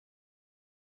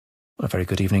Well, a very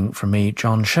good evening from me,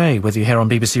 John Shea, with you here on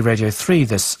BBC Radio 3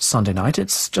 this Sunday night.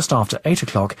 It's just after 8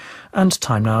 o'clock, and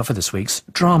time now for this week's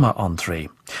Drama on 3.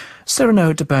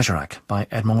 Cyrano de Bergerac by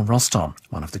Edmond Rostand,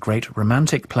 one of the great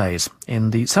romantic plays, in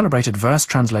the celebrated verse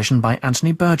translation by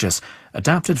Anthony Burgess,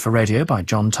 adapted for radio by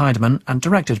John Tydeman and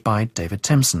directed by David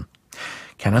Timson.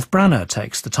 Kenneth Branagh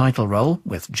takes the title role,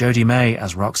 with Jodhi May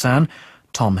as Roxane,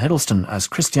 Tom Hiddleston as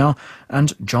Christian,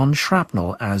 and John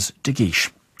Shrapnel as de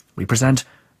Guiche. We present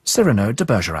Cyrano de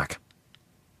Bergerac.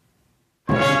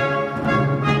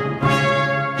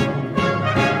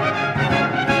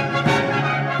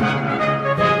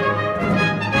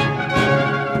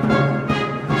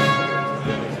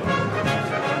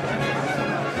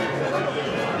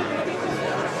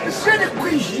 Monsieur de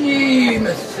Cuigy,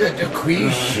 Monsieur de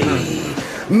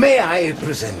Cuigy. May I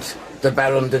present the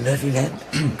Baron de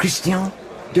Neuvillette, Christian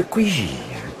de Cuigy.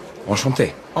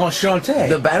 Enchanté. Enchanté?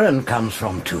 The Baron comes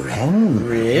from Touraine.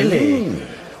 Really?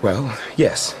 Well,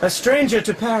 yes. A stranger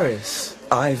to Paris.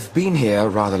 I've been here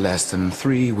rather less than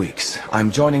 3 weeks. I'm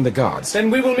joining the Guards.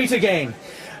 Then we will meet again.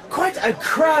 Quite a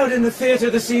crowd in the theatre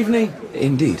this evening.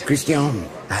 Indeed. Christian,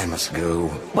 I must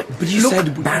go. But you Look,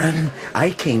 said... Baron,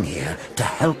 I came here to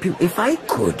help you if I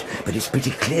could, but it's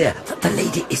pretty clear that the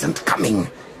lady isn't coming.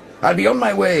 I'll be on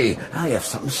my way. I have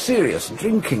some serious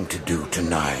drinking to do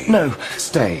tonight. No,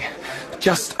 stay.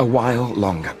 Just a while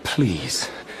longer, please.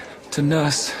 To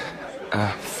nurse a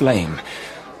flame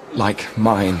like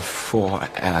mine for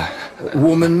a...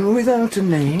 Woman without a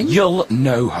name? You'll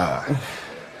know her.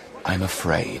 I'm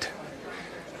afraid.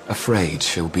 Afraid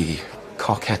she'll be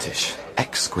coquettish,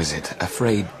 exquisite,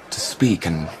 afraid to speak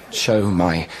and show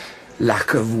my...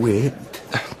 Lack of wit?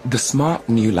 The smart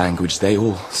new language they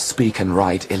all speak and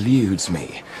write eludes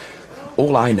me.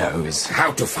 All I know is...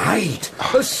 How to fight.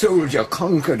 A soldier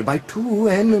conquered by two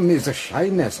enemies,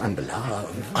 shyness and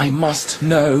love. I must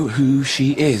know who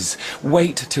she is.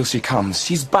 Wait till she comes.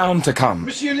 She's bound to come.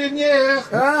 Monsieur Ligniere!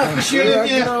 Monsieur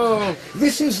Ligniere! No.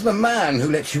 This is the man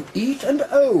who lets you eat and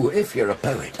owe if you're a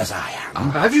poet, as I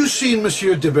am. Have you seen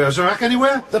Monsieur de Bergerac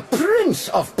anywhere? The prince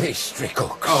of pastry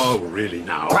cooks. Oh, really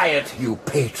now? Quiet, you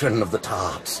patron of the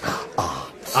tarts.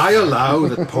 I allow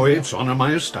that poets honour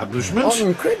my establishment.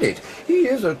 On credit, he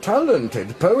is a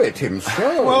talented poet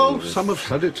himself. Well, some have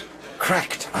said it.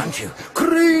 Cracked, aren't you?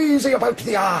 Crazy about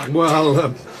the art.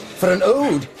 Well, For an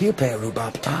ode, he'll play a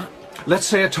rhubarb tart. let's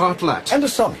say a tartlet. And a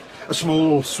sonnet. A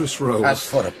small Swiss roll. As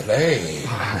for a play...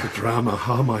 The drama,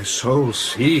 how my soul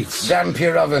seethes. Damp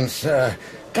your oven, sir.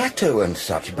 Gatto and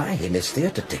such buy him his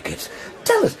theatre tickets.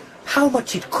 Tell us, how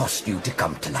much it cost you to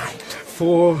come tonight?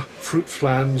 4 fruit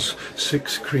flans,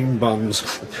 6 cream buns.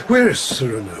 Where is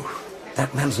Cyrano?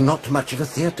 That man's not much of a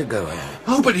theatre goer.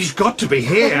 Oh, but he's got to be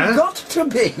here. Got to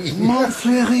be.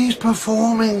 Montfleury's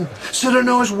performing.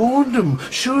 Cyrano has warned him,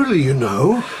 surely you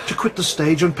know, to quit the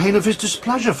stage on pain of his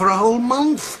displeasure for a whole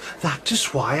month. That is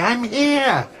why I'm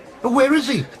here. Where is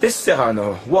he? This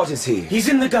Cyrano, what is he? He's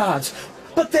in the Guards.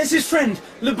 But there's his friend,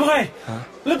 Le Bret. Huh?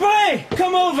 Le Bret,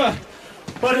 come over.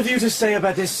 What have you to say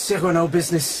about this Cyrano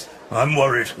business? I'm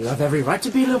worried. You have every right to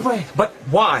be, Le Bret. But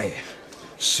why?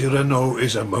 Cyrano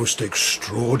is a most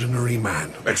extraordinary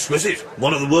man. Exquisite.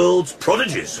 One of the world's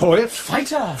prodigies. Poet,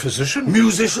 Fighter. physician,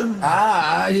 Musician.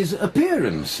 His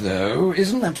appearance, though,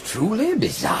 isn't that truly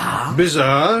bizarre?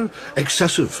 bizarre,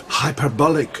 excessive,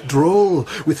 hyperbolic, droll,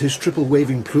 with his triple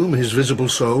waving plume, his visible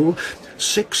soul,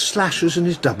 6 slashes in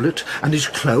his doublet, and his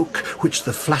cloak, which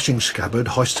the flashing scabbard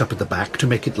hoists up at the back to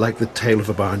make it like the tail of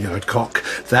a barnyard cock.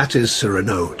 That is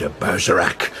Cyrano de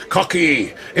Bergerac.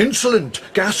 Cocky, insolent,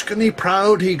 Gascony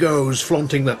proud he goes,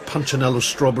 flaunting that punchinello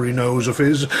strawberry nose of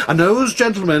his. A nose,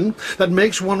 gentlemen, that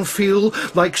makes one feel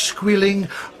like squealing,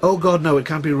 oh God, no, it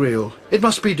can't be real. It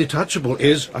must be detachable,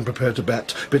 I'm prepared to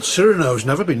bet, but Cyrano's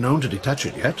never been known to detach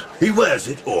it yet. He wears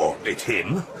it, or it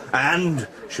him, and,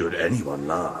 should anyone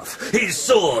laugh, his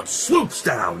sword swoops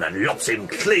down and lops him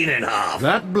clean in half.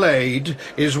 That blade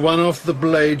is one of the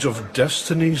blades of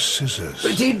Destiny's scissors.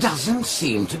 But he doesn't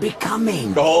seem to be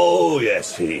coming. Oh,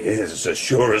 yes, he is, as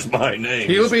sure as my name.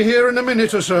 He'll be here in a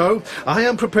minute or so. I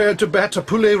am prepared to bet a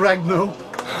poulet Rageuneau.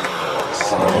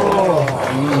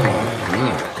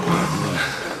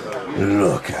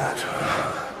 Look at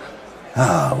her.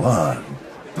 How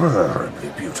unbearably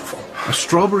beautiful. A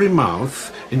strawberry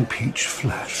mouth in peach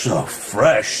flesh. So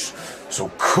fresh,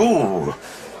 so cool.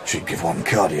 She'd give one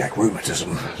cardiac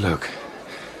rheumatism. Look,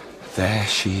 there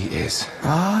she is.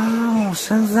 Oh,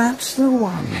 so that's the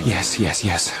one.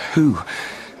 Yes. Who?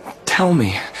 Tell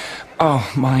me.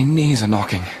 Oh, my knees are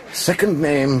knocking. Second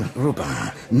name,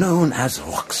 Robin, known as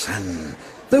Roxane,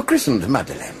 though christened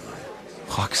Madeleine.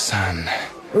 Roxane.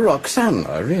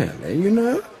 Roxana, really, you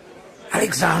know?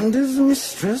 Alexander's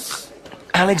mistress?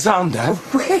 Alexander?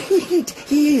 Wait,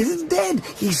 he is dead.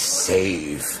 He's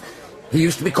safe. He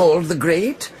used to be called the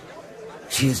Great.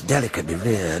 She is delicately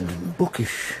reared,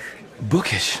 bookish.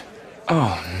 Bookish?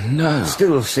 Oh, no.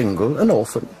 Still single, an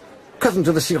orphan. Cousin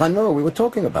to the Cyrano we were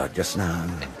talking about just now.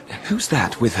 Who's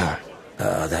that with her?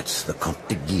 That's the Comte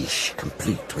de Guiche,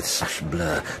 complete with sash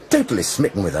bleu. Totally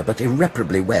smitten with her, but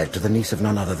irreparably wed to the niece of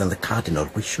none other than the Cardinal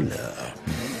Richelieu.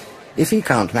 If he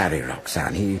can't marry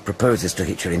Roxane, he proposes to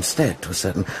hitch her instead to a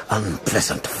certain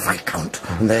unpleasant Viscount.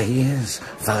 And there he is,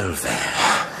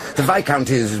 Valvert. The Viscount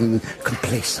is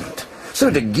complacent. So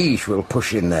de Guiche will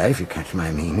push in there, if you catch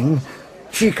my meaning.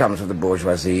 She comes of the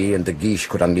bourgeoisie, and de Guiche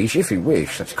could unleash, if he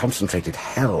wished, such concentrated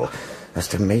hell as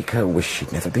to make her wish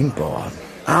she'd never been born.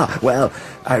 Ah, well,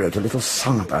 I wrote a little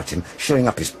song about him, showing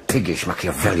up his piggish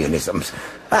Machiavellianisms.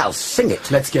 I'll sing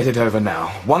it. Let's get it over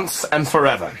now, once and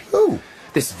forever. Who?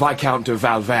 This Viscount de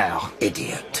Valvert.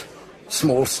 Idiot.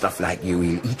 Small stuff like you,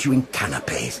 he'll eat you in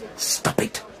canapes. Stop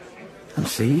it. And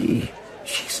see,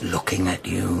 she's looking at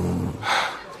you.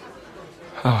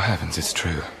 Oh, heavens, it's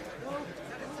true.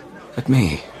 At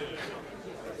me.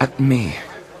 At me.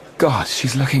 God,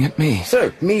 she's looking at me.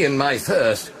 So, me and my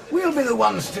thirst, we'll be the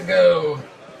ones to go.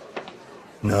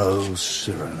 No,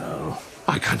 Cyrano.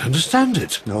 I can't understand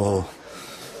it. No.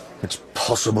 It's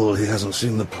possible he hasn't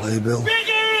seen the playbill.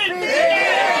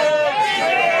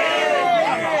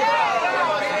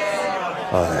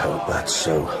 I hope that's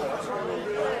so.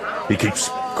 He keeps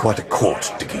quite a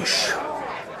court, de Guiche.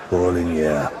 Poor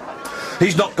Ligniere.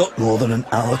 He's not got more than an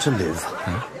hour to live.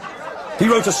 He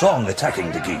wrote a song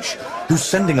attacking de Guiche, who's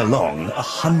sending along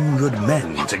 100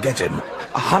 men to get him.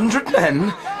 100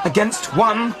 men against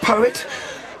one poet?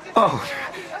 Oh,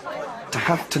 to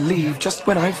have to leave just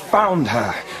when I found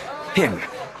her. Him,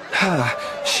 her,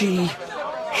 she,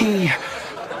 he.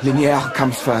 Ligniere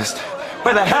comes first.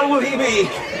 Where the hell will he be?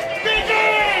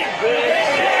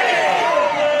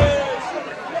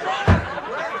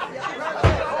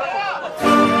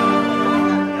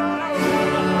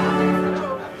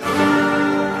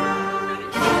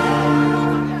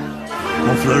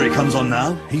 Montfleury comes on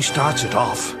now. He starts it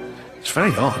off. It's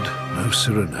very odd. No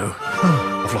Cyrano.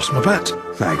 Oh, I've lost my bet.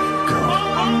 Thank God.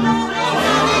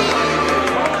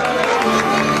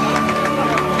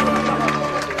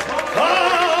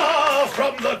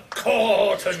 From the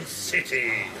court and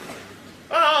city.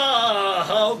 Ah,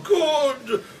 how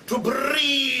good to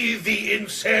breathe the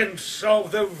incense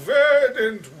of the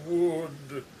verdant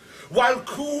wood, while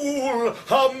cool,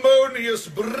 harmonious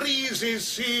breezes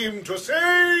seem to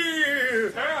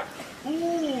say,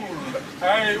 Fool,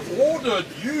 I ordered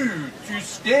you to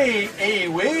stay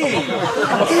away.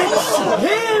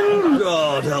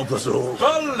 God help us all.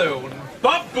 Balloon,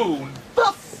 baboon,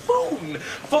 buffoon.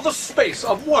 For the space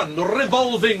of one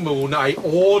revolving moon, I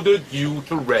ordered you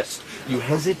to rest. You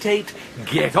hesitate?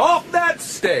 Get off that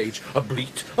stage. A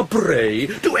bleat, a bray.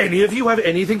 Do any of you have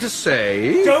anything to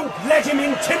say? Don't let him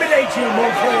intimidate you,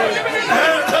 Montfleury.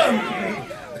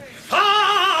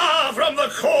 far from the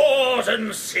court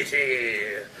and city.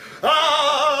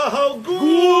 Ah, how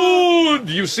Good!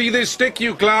 You see this stick,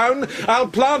 you clown? I'll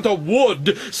plant a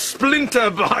wood, splinter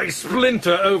by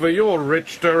splinter, over your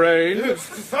rich terrain.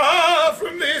 far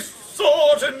from this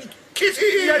sword and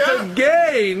kitty. Yet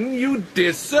again, you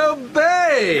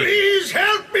disobey. Please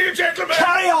help me, gentlemen.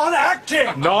 Carry on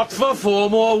acting! Not for 4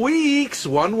 more weeks.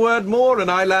 1 word more and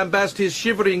I lambast his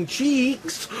shivering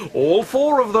cheeks. All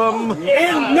 4 of them.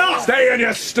 Enough! Stay in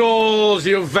your stalls,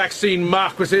 you vaccine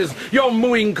marquises. Your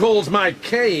mooing calls my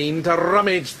cane to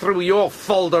rummage through your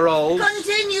folderols.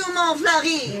 Continue,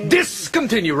 Montfleury.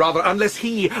 Discontinue, rather, unless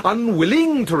he,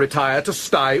 unwilling to retire to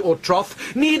sty or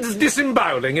trough, needs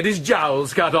disemboweling and his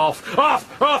jowls cut off.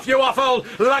 Off, you offal!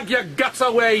 Lug your guts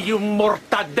away, you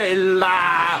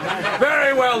mortadella!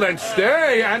 Very well, then,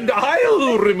 stay, and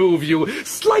I'll remove you,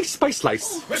 slice by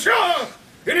slice. Monsieur,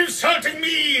 in insulting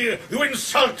me, you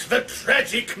insult the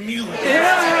tragic muse.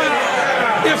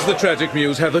 If the tragic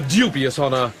muse have the dubious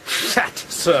honour, fat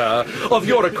sir, of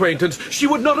your acquaintance, she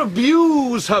would not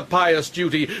abuse her pious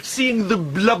duty, seeing the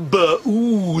blubber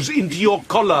ooze into your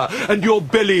collar and your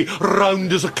belly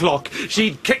round as a clock.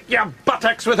 She'd kick your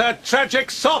buttocks with her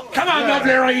tragic sock. Come on,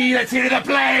 Montfleury, let's hear the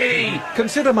play.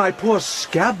 Consider my poor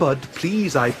scabbard,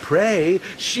 please, I pray.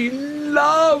 She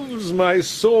loves my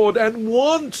sword and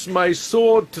wants my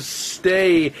sword to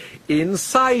stay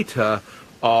inside her.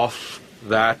 Off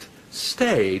that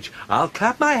stage. I'll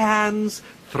clap my hands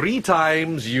 3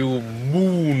 times, you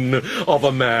moon of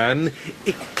a man.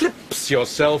 Eclipse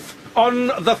yourself on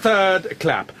the 3rd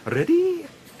clap. Ready?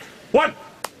 1.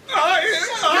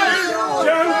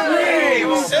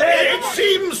 It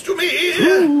seems seems to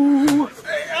me...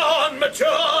 on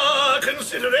mature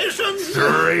consideration...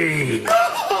 3.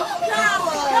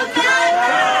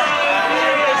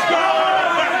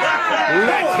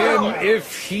 Let him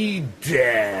if he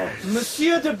dares.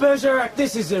 Monsieur de Bergerac,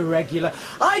 this is irregular.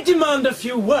 I demand a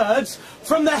few words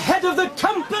from the head of the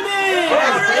company!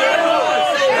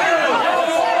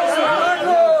 My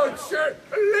lords,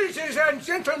 ladies and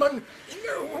gentlemen,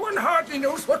 one hardly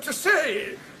knows what to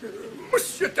say.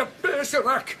 Monsieur de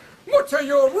Bergerac, what are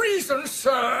your reasons,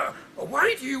 sir?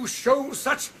 Why do you show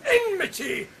such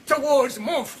enmity towards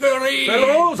Montfleury?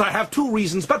 Bellerose, I have 2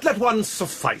 reasons, but let one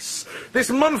suffice. This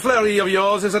Montfleury of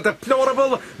yours is a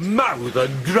deplorable mouther,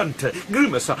 grunter,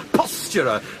 grimacer,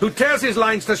 posturer, who tears his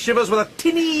lines to shivers with a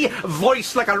tinny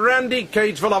voice like a randy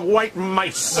cage full of white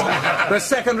mice. The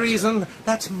second reason,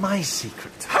 that's my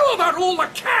secret. How about all the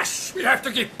cash we have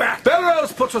to give back?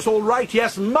 Bellerose puts us all right.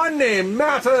 Yes, money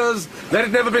matters. Let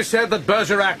it never be said that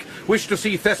Bergerac wished to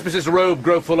see Thespis's robe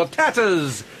grow full of tatters.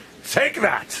 Take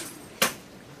that.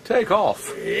 Take off.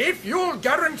 If you'll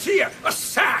guarantee a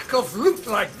sack of loot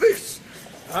like this,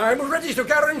 I'm ready to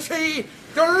guarantee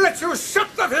to let you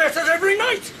shut the theatres every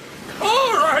night.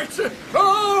 All right.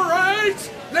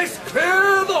 Let's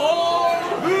clear the hall.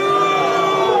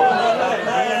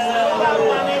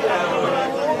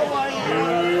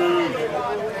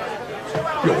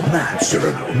 You're mad,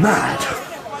 Cyrano, mad.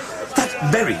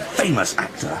 That very famous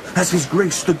actor has His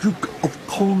Grace the Duke of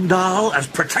Condal as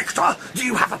protector. Do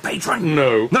you have a patron?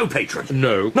 No. No patron?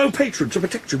 No. No patron to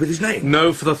protect you with his name?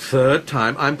 No, for the 3rd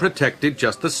time, I'm protected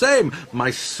just the same. My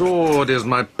sword is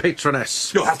my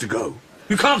patroness. You'll have to go.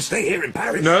 You can't stay here in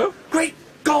Paris. No? Great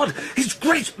God, His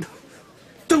Grace...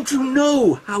 Don't you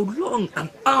know how long an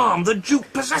arm the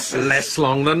Duke possesses? Less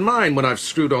long than mine when I've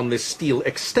screwed on this steel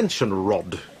extension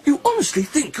rod. You honestly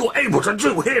think you're able to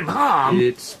do him harm?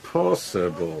 It's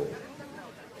possible.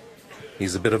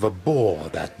 He's a bit of a bore,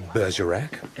 that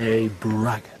Bergerac. A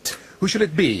braggart. Who should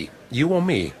it be, you or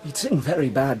me? It's in very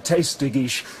bad taste, de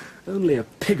Guiche. Only a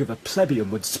pig of a plebeian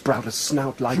would sprout a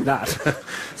snout like that.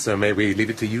 So may we leave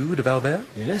it to you, de Valbert?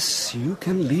 Yes, you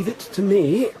can leave it to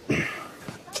me.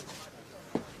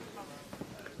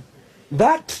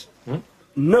 That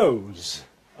nose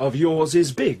of yours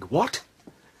is big, what?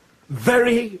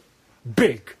 Very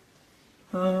big.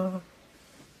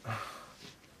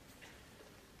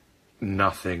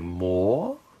 Nothing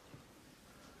more?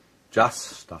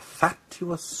 Just a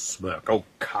fatuous smirk. Oh,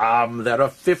 come, there are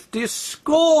 50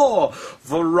 score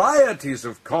varieties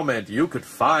of comment you could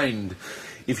find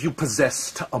if you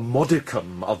possessed a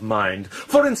modicum of mind.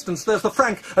 For instance, there's the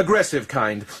frank, aggressive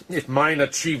kind. If mine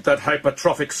achieved that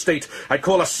hypertrophic state, I'd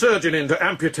call a surgeon in to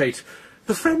amputate.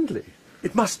 The friendly.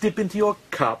 It must dip into your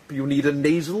cup. You need a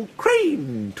nasal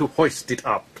crane to hoist it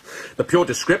up. The pure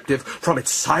descriptive, from its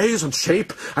size and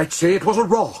shape, I'd say it was a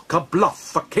rock, a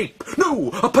bluff, a cape. No,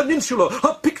 a peninsula,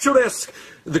 a picturesque.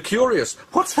 The curious,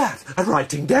 what's that? A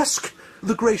writing desk?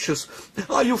 The gracious,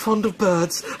 are you fond of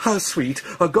birds? How sweet,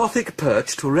 a Gothic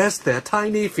perch to rest their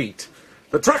tiny feet.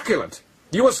 The truculent,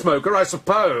 you a smoker, I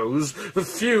suppose. The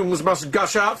fumes must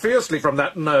gush out fiercely from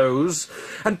that nose.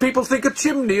 And people think a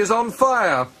chimney is on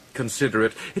fire. Consider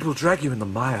it. It will drag you in the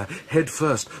mire, head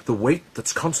first, the weight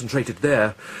that's concentrated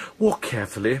there. Walk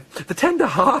carefully. The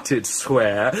tender-hearted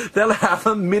swear they'll have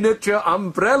a miniature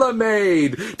umbrella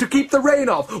made to keep the rain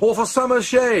off or for summer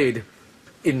shade.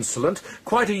 Insolent.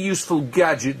 Quite a useful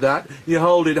gadget, that. You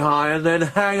hold it high and then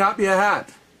hang up your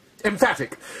hat.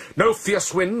 Emphatic. No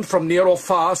fierce wind from near or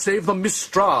far, save the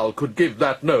Mistral, could give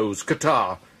that nose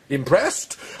catarrh.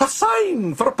 Impressed? A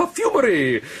sign for a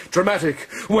perfumery. Dramatic.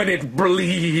 When it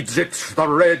bleeds, it's the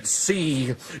Red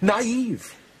Sea.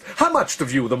 Naive. How much to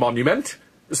view the monument?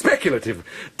 Speculative.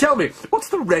 Tell me, what's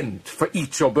the rent for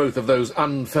each or both of those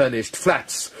unfurnished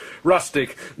flats?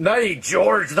 Rustic. Nay,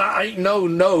 George, that ain't no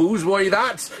nose. Why,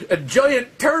 that's a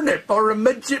giant turnip or a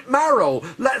midget marrow.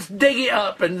 Let's dig it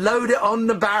up and load it on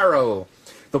the barrow.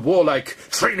 The warlike.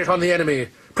 Train it on the enemy.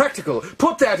 Practical.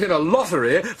 Put that in a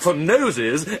lottery for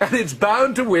noses, and it's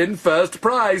bound to win first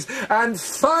prize. And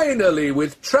finally,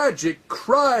 with tragic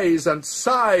cries and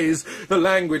sighs, the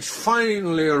language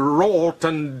finally wrought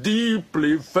and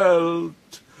deeply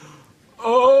felt.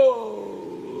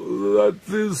 Oh, that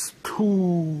this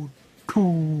too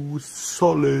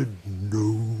solid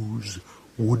nose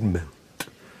would melt.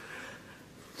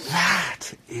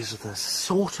 That is the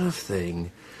sort of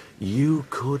thing you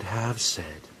could have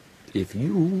said. If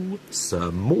you,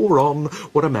 Sir Moron,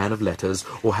 were a man of letters,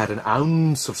 or had an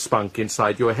ounce of spunk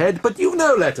inside your head, but you've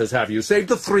no letters, have you, save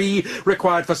the 3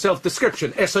 required for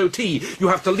self-description, S.O.T., you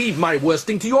have to leave my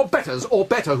worsting to your betters, or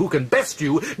better, who can best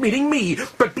you, meaning me.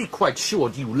 But be quite sure,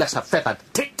 you lesser-feathered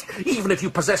tit, even if you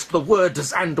possessed the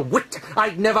words and wit,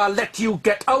 I'd never let you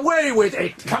get away with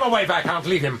it. Come away, Viscount,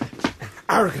 leave him.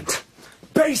 Arrogant,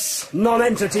 base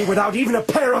nonentity without even a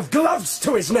pair of gloves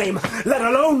to his name, let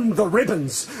alone the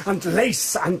ribbons and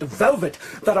lace and velvet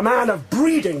that a man of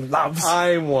breeding loves.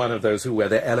 I'm one of those who wear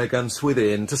their elegance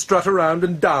within, to strut around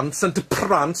and dance and to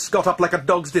prance, got up like a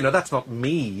dog's dinner. That's not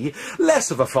me.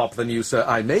 Less of a fop than you, sir,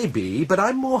 I may be, but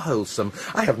I'm more wholesome.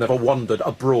 I have never wandered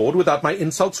abroad without my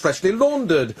insults freshly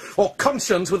laundered, or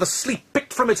conscience with a sleep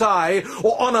picked from its eye,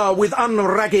 or honour with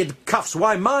unragged cuffs.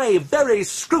 Why, my very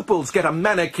scruples get a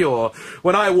manicure.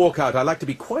 When I walk out, I like to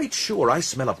be quite sure I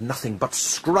smell of nothing but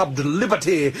scrubbed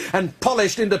liberty and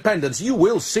polished independence. You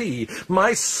will see.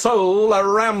 My soul a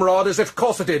ramrod as if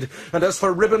corseted, and as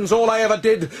for ribbons, all I ever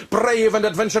did, brave and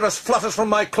adventurous, flutters from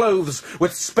my clothes,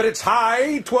 with spirits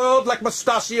high, twirled like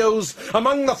mustachios.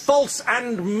 Among the false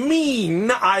and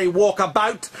mean I walk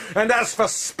about, and as for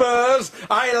spurs,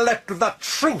 I let the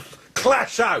truth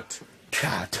clash out.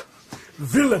 Cad,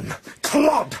 villain,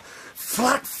 clod,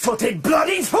 flat-footed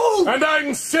bloody fool! And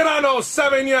I'm Cyrano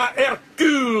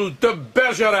Hercule de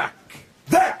Bergerac.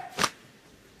 There!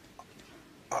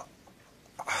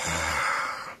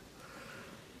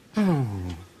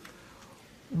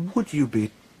 Would you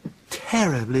be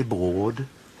terribly bored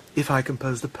if I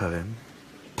composed a poem?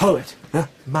 Poet, huh?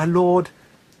 My lord,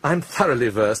 I'm thoroughly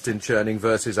versed in churning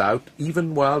verses out,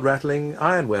 even while rattling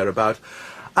ironware about.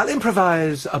 I'll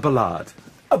improvise a ballade.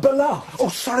 A ballade? Oh,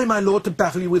 sorry, my lord, to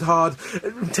baffle you with hard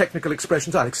technical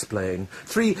expressions. I'll explain.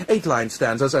 3 8-line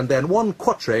stanzas, and then 1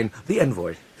 quatrain, the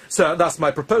envoy. Sir, thus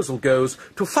my proposal goes,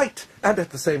 to fight, and at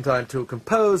the same time to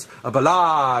compose a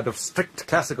ballade of strict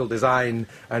classical design,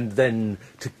 and then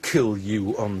to kill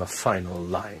you on the final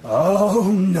line.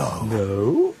 Oh, no.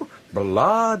 No?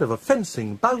 Ballade of a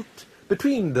fencing bout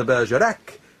between de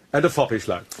Bergerac and a foppish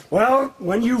lout. Well,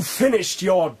 when you've finished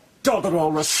your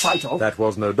doggerel recital... That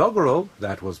was no doggerel,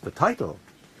 that was the title.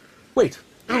 Wait,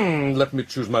 let me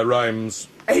choose my rhymes.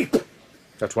 Ape!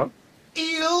 That's one.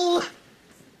 Eel!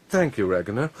 Thank you,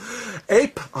 Rageuneau.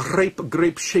 Ape, rape,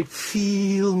 grape, shape,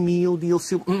 feel, meal, deal,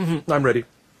 seal... I'm ready.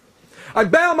 I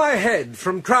bare my head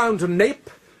from crown to nape,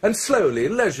 and slowly,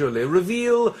 leisurely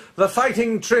reveal the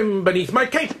fighting trim beneath my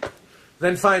cape.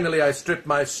 Then finally I strip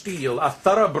my steel, a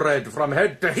thoroughbred from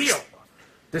head to heel.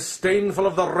 Disdainful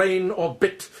of the rein or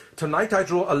bit, tonight I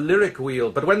draw a lyric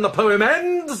wheel, but when the poem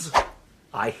ends,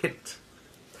 I hit.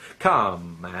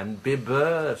 Come and be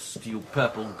burst, you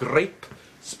purple grape.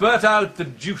 Spurt out the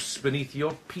juice beneath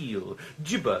your peel.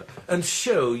 Gibber and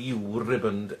show, you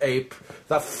ribboned ape,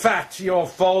 the fat your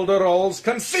folderols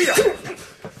conceal.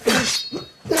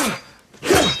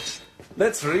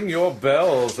 Let's ring your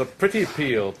bells, a pretty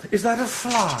peal. Is that a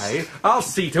fly? I'll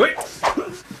see to it.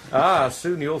 Ah,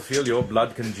 soon you'll feel your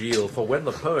blood congeal, for when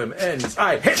the poem ends,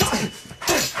 I hit.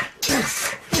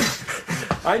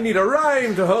 I need a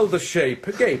rhyme to hold the shape.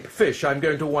 Gape, fish, I'm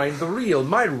going to wind the reel.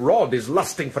 My rod is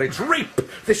lusting for its rape.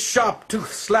 This sharp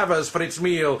tooth slavers for its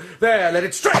meal. There, let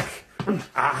it strike.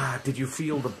 Ah, did you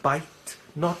feel the bite?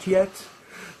 Not yet?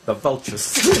 The vultures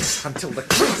squeeze until the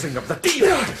closing of the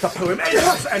deal. The poem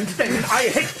ends, and then I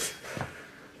hit.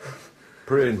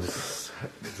 Prince,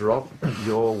 drop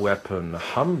your weapon,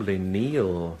 humbly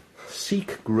kneel.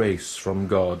 Seek grace from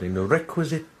God in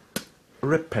requisite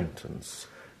repentance.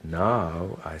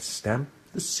 Now I stamp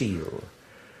the seal.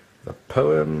 The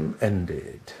poem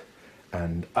ended,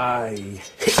 and I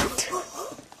hit.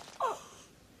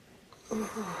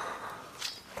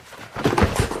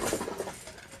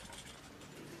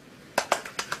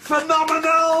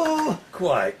 Phenomenal!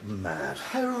 Quite mad.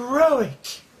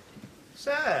 Heroic!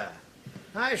 Sir,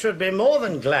 I should be more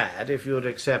than glad if you'd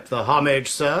accept the homage,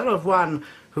 sir, of one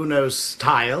who knows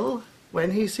style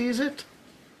when he sees it.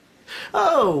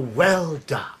 Oh, well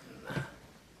done.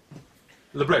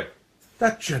 Bret,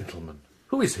 that gentleman,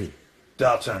 who is he?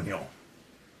 D'Artagnan.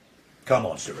 Come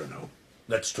on, Cyrano.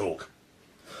 Let's talk.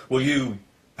 Will you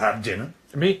have dinner?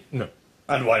 Me? No.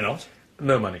 And why not?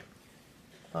 No money.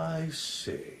 I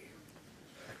see.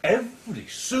 Every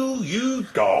sou you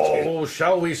got. Oh,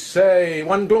 shall we say,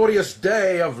 one glorious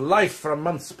day of life for a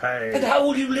month's pay. And how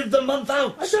will you live the month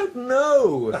out? I don't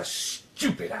know. A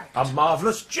stupid act. A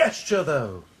marvellous gesture,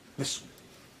 though. Listen.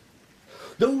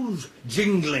 Those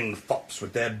jingling fops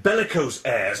with their bellicose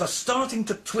airs are starting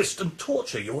to twist and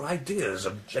torture your ideas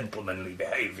of gentlemanly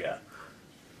behaviour.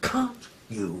 Can't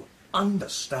you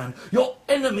understand. Your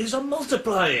enemies are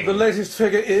multiplying. The latest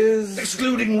figure is...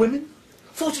 Excluding women?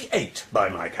 48, by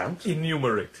my count.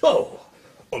 Enumerate. Oh,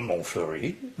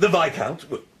 Montfleury, the Viscount,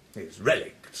 his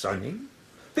relicts, I mean.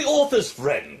 The author's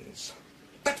friends.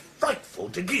 That frightful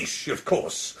de Guiche, of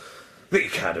course. The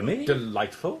Academy.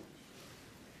 Delightful.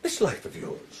 This life of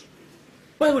yours,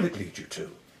 where will it lead you to?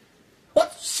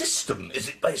 What system is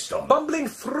it based on? Bumbling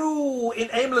through in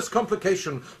aimless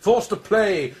complication, forced to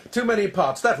play too many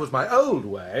parts. That was my old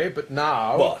way, but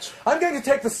now... What? I'm going to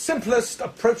take the simplest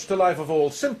approach to life of all.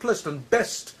 Simplest and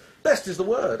best. Best is the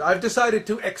word. I've decided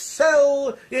to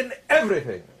excel in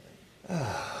everything.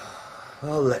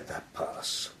 I'll let that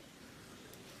pass.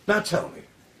 Now tell me,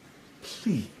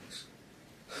 please,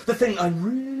 the thing I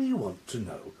really want to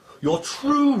know, your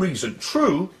true reason,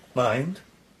 true, mind,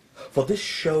 for this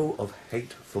show of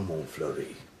hate for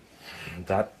Montfleury.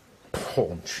 That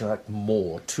paunch, that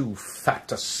Moor, too fat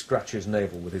to scratch his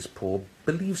navel with his paw,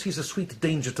 believes he's a sweet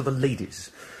danger to the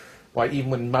ladies. Why, even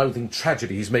when mouthing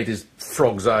tragedy, he's made his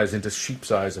frog's eyes into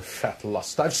sheep's eyes of fat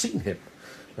lust. I've seen him,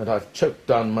 and I've choked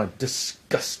down my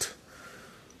disgust.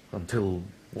 Until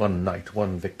one night,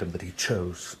 one victim that he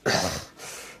chose,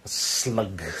 a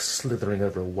slug slithering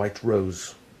over a white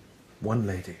rose, one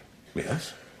lady.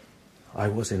 Yes? I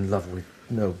was in love with.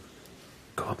 No,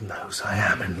 God knows I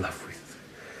am in love with.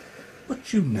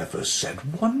 But you never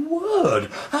said one word.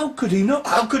 How could he not?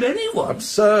 How could anyone?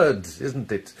 Absurd,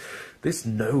 isn't it? This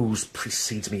nose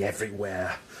precedes me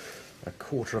everywhere. A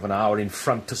quarter of an hour in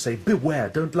front to say, beware,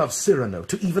 don't love Cyrano,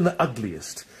 to even the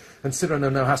ugliest. And Cyrano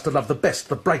now has to love the best,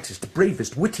 the brightest,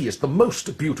 bravest, wittiest, the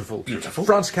most beautiful. Beautiful?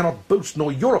 France cannot boast,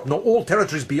 nor Europe, nor all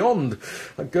territories beyond.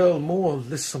 A girl more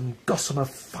lissom, gossamer,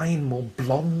 fine, more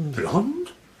blonde.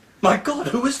 Blonde? My God,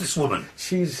 who is this woman?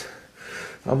 She's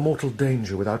a mortal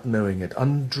danger without knowing it,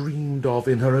 undreamed of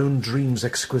in her own dreams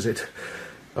exquisite.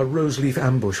 A rose-leaf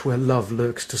ambush where love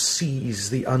lurks to seize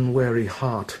the unwary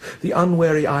heart, the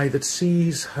unwary eye that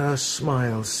sees her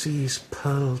smile, sees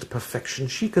pearled perfection.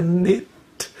 She can knit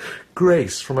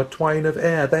grace from a twine of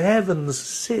air. The heavens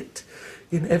sit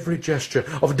in every gesture.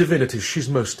 Of divinities she's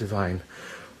most divine.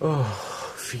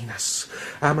 Oh, Venus,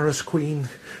 amorous queen,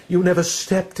 you never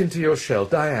stepped into your shell,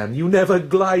 Diane. You never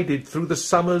glided through the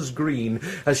summer's green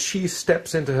as she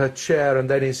steps into her chair and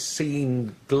then is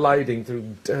seen gliding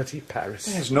through dirty Paris.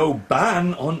 There's no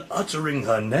ban on uttering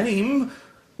her name.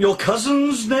 Your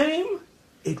cousin's name?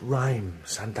 It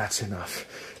rhymes, and that's enough.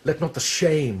 Let not the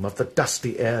shame of the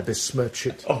dusty air besmirch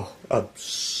it. Oh,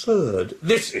 absurd.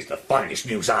 This is the finest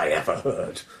news I ever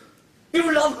heard.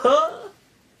 You love her?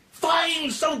 Fine,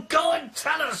 so go and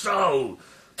tell her so.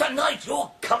 Tonight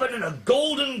you're covered in a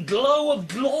golden glow of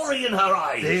glory in her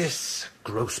eyes. This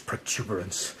gross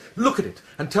protuberance. Look at it,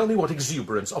 and tell me what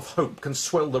exuberance of hope can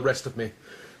swell the rest of me.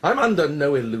 I'm under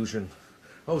no illusion.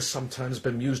 Oh, sometimes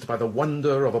bemused by the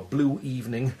wonder of a blue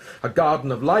evening, a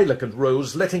garden of lilac and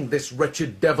rose, letting this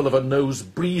wretched devil of a nose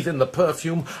breathe in the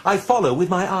perfume, I follow with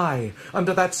my eye,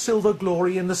 under that silver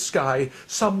glory in the sky,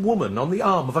 some woman on the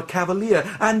arm of a cavalier,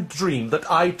 and dream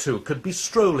that I too could be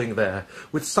strolling there,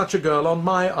 with such a girl on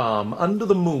my arm, under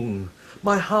the moon.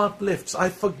 My heart lifts, I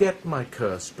forget my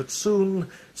curse, but soon,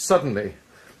 suddenly,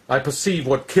 I perceive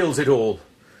what kills it all.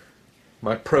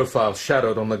 My profile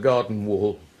shadowed on the garden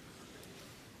wall.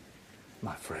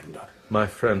 My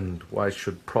friend, why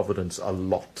should Providence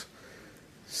allot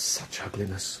such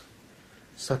ugliness,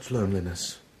 such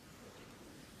loneliness?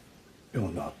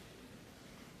 You're not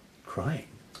crying?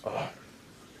 Oh,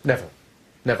 never,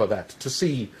 never that. To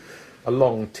see a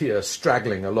long tear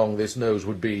straggling along this nose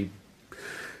would be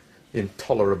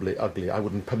intolerably ugly. I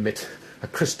wouldn't permit a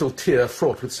crystal tear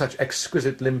fraught with such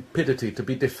exquisite limpidity to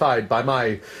be defied by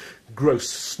my gross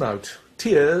snout.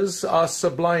 Tears are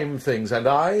sublime things, and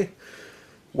I,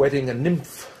 wedding a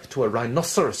nymph to a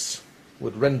rhinoceros,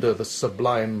 would render the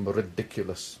sublime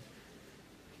ridiculous.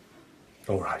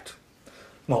 All right.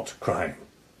 Not crying,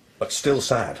 but still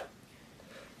sad.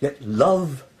 Yet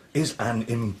love is an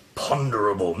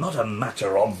imponderable, not a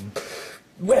matter of,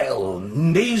 well,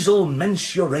 nasal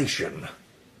mensuration.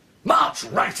 March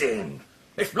right in.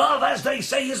 If love, as they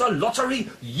say, is a lottery,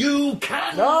 you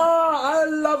can... Ah, I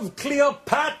love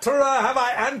Cleopatra, have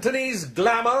I Antony's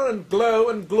glamour and glow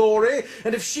and glory?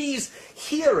 And if she's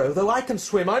hero, though I can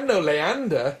swim, I'm no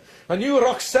Leander. A new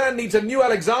Roxane needs a new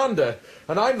Alexander,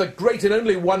 and I'm the great in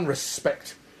only one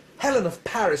respect. Helen of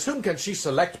Paris, whom can she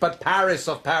select but Paris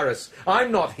of Paris?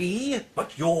 I'm not he.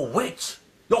 But your wit,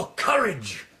 your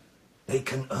courage, they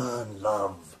can earn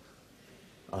love.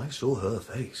 I saw her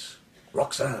face.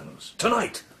 Roxane's,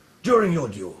 tonight, during your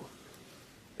duel.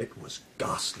 It was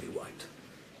ghastly white.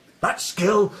 That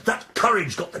skill, that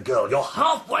courage got the girl. You're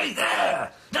halfway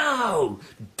there. Now,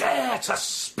 dare to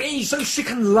speak. So she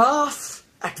can laugh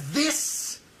at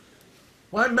this?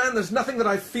 Why, man, there's nothing that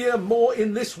I fear more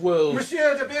in this world.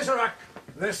 Monsieur de Bergerac,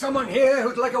 there's someone here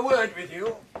who'd like a word with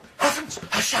you. Heavens,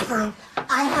 her chaperone.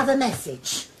 I have a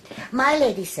message. My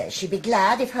lady says she'd be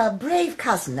glad if her brave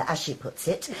cousin, as she puts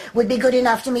it, would be good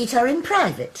enough to meet her in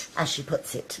private, as she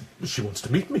puts it. She wants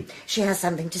to meet me. She has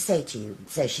something to say to you,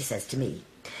 so she says to me.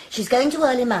 She's going to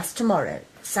early mass tomorrow,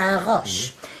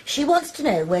 Saint-Roch. She wants to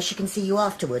know where she can see you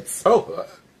afterwards. Oh,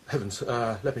 heavens,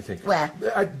 let me think. Where?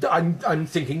 I'm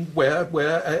thinking where,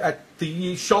 at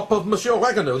the shop of Monsieur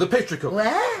Rageuneau, the pastry cook.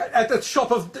 Where? At the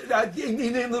shop of,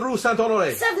 in the Rue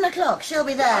Saint-Honoré. 7 o'clock, she'll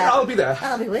be there. I'll be there.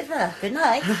 I'll be with her. Good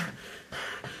night.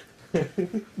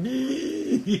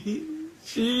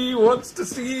 She wants to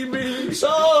see me.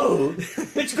 So,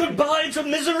 it's goodbye to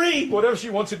misery. Whatever she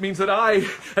wants, it means that I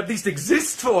at least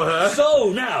exist for her.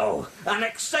 So now, an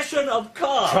accession of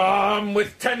calm. Calm,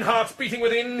 with 10 hearts beating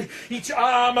within, each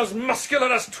arm as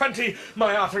muscular as 20,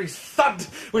 my arteries thud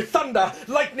with thunder,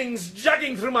 lightnings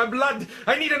jagging through my blood.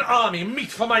 I need an army meet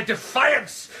for my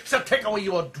defiance. So take away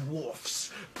your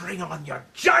dwarfs, bring on your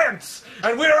giants,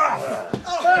 and we're off.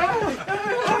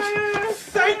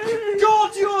 Thank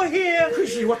God you're here!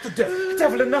 Cuigy, what the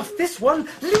Devil enough, this one.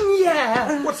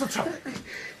 Ligniere! What's the trouble?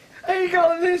 I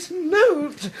got this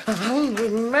note.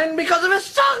 100 men because of a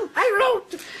song I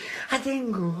wrote. I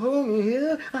then go home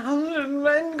here, 100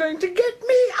 men going to get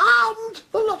me armed,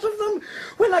 a lot of them,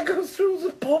 when I go through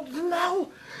the port now.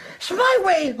 It's my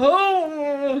way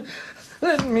home.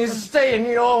 Let me stay in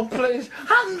your place.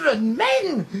 100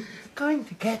 men going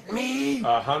to get me.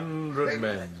 100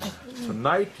 men.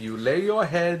 Tonight you lay your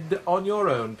head on your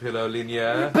own pillow,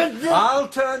 Ligniere. But I'll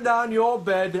turn down your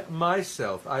bed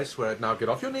myself. I swear it. Now get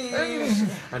off your knees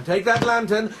and take that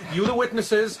lantern. You, the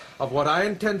witnesses of what I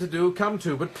intend to do, come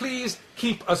too. But please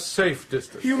keep a safe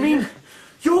distance. You mean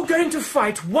you're going to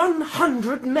fight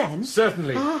 100 men?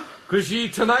 Certainly.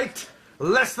 Cuigy, tonight,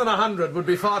 less than 100 would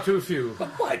be far too few. But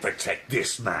why protect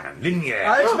this man, Ligniere?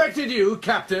 I expected you,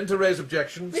 Captain, to raise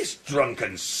objections. This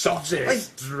drunken sot. This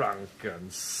drunken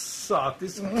sot,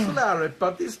 this claret,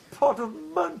 but this pot of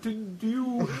Mountain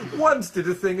Dew once did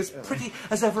a thing as pretty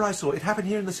as ever I saw. It happened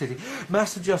here in the city.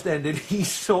 Mass had just ended. He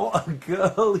saw a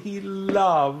girl he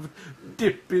loved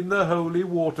dip in the holy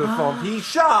water font. He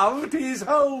shoved his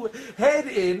whole head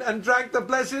in and drank the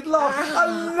blessed lot. A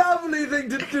lovely thing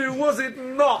to do, was it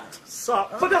not,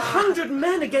 sot? But 100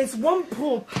 men against one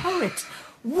poor poet.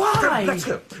 Why? Let's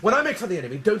go. When I make for the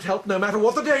enemy, don't help no matter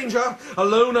what the danger.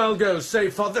 Alone I'll go,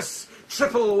 save for this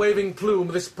triple waving plume,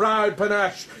 this proud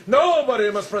panache.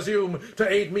 Nobody must presume to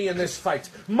aid me in this fight.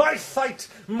 My fight,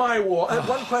 my war.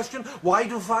 One question, why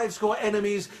do 50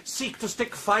 enemies seek to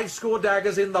stick 50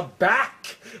 daggers in the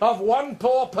back of one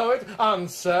poor poet?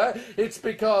 Answer, it's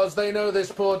because they know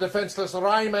this poor defenceless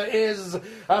rhymer is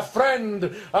a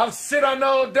friend of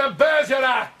Cyrano de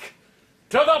Bergerac.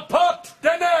 To the Porte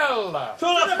de Nel! To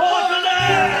the Porte de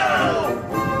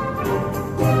Nel!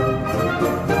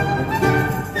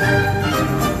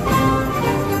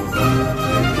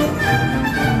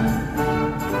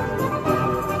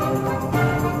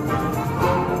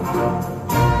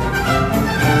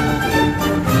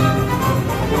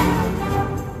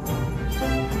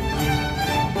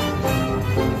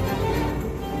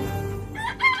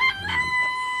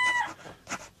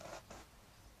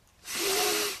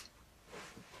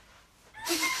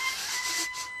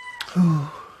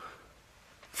 Oh,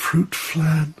 fruit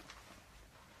flan.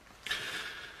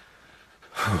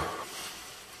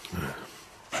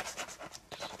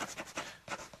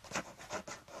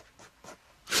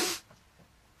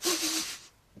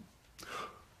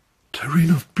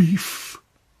 Terrine of beef.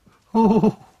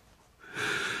 Oh,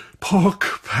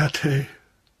 pork pate.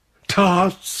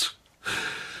 Tarts.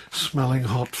 Smelling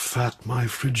hot fat, my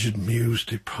frigid muse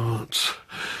departs.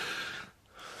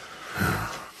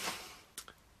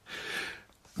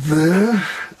 There,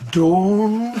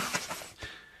 dawn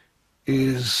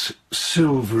is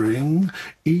silvering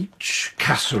each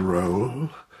casserole,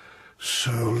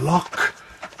 so lock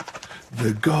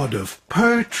the god of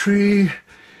poetry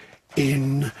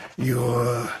in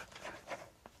your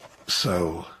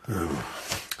soul. Oh.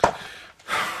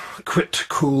 Quit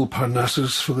cool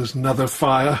Parnassus, for there's another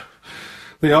fire.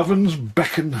 The ovens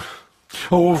beckon.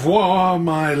 Au revoir,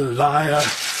 my lyre.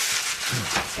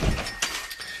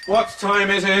 What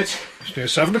time is it? It's near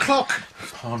 7 o'clock.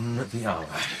 On the hour.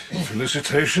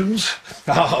 Felicitations.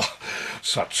 Ah,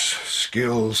 such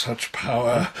skill, such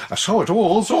power. I saw it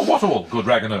all. Saw what all, good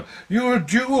Rageuneau? Your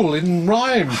duel in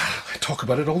rhyme. I talk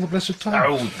about it all the blessed time.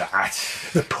 Oh, that.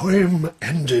 The poem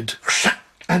ended,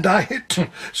 and I hit.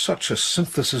 Such a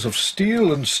synthesis of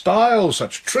steel and style,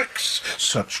 such tricks,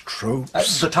 such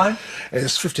tropes. The time?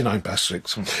 It's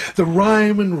 6:59. The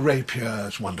rhyme and rapier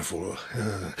is wonderful.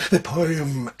 The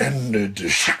poem ended,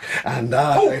 and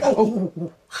I...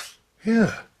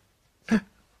 Here.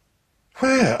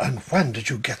 Where and when did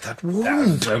you get that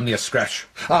wound? Only a scratch.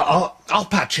 I'll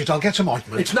patch it. I'll get some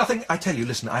ointment. It's nothing. I tell you,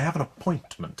 listen, I have an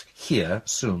appointment here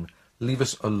soon. Leave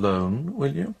us alone,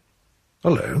 will you?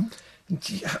 Alone?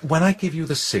 When I give you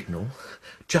the signal,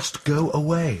 just go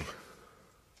away.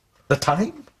 The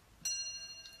time?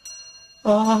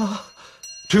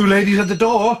 Two ladies at the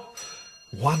door.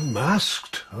 One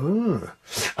masked. Oh.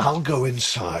 I'll go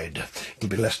inside. It'll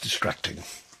be less distracting.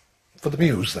 For the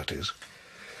muse, that is.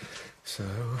 So,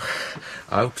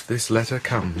 out this letter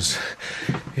comes.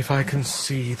 If I can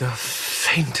see the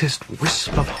faintest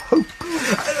wisp of hope.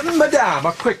 Madame,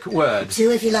 a quick word.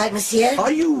 Do if you like, monsieur.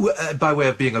 Are you, by way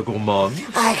of being a gourmand?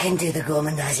 I can do the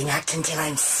gourmandising act until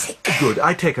I'm sick. Good.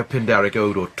 I take a Pindaric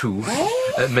ode or two,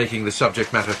 making the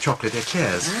subject matter chocolate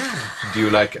eclairs. Do you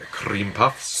like cream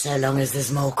puffs? So long as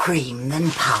there's more cream than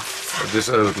puff. This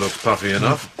ode looks puffy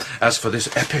enough. As for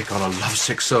this epic on a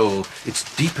lovesick soul,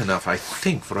 it's deep enough, I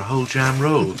think, for a whole jam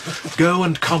roll. Go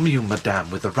and commune, madame,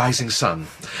 with the rising sun.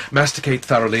 Masticate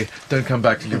thoroughly. Don't come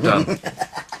back till you've done.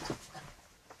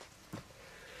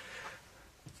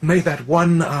 May that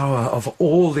 1 hour of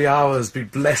all the hours be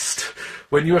blessed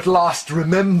when you at last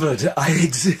remembered I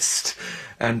exist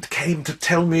and came to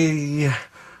tell me...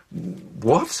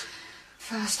 What?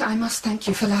 First, I must thank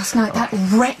you for last night. That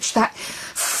wretch, that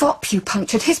fop you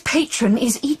punctured, his patron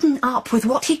is eaten up with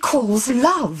what he calls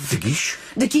love. De Guiche?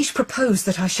 De Guiche proposed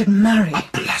that I should marry. A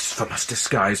blasphemous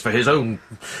disguise for his own...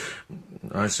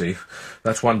 I see.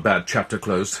 That's one bad chapter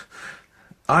closed.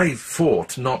 I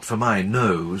fought not for my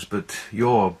nose, but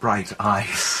your bright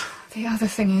eyes. The other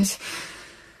thing is...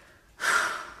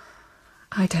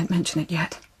 I don't mention it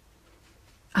yet.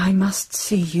 I must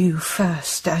see you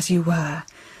first as you were.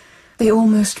 The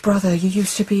almost brother you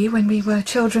used to be when we were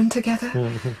children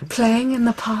together, playing in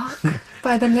the park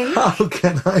by the lake. How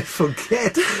can I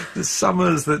forget the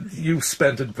summers that you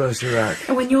spent at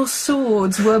Bergerac? When your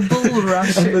swords were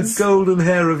bulrushes. And the golden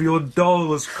hair of your doll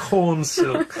was corn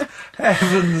silk.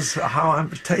 Heavens, how I'm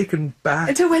taken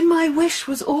back. To when my wish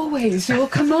was always your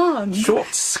command.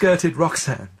 Short-skirted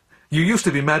Roxane. You used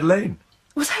to be Madeleine.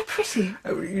 Was I pretty?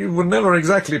 You were never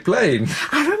exactly plain.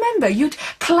 I remember you'd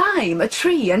climb a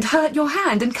tree and hurt your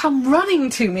hand and come running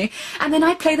to me, and then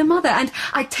I'd play the mother and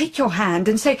I'd take your hand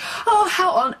and say, "Oh,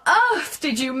 how on earth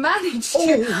did you manage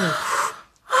to..."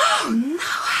 Oh no,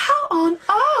 how on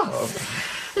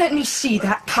earth? Let me see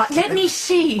that cut, let me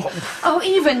see. Oh,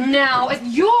 even now, at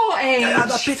your age...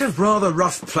 A bit of rather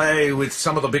rough play with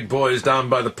some of the big boys down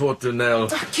by the Porte de Nel.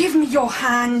 Give me your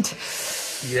hand.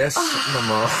 Yes,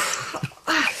 Mamma.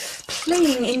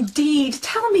 Playing indeed.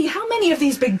 Tell me, how many of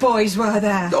these big boys were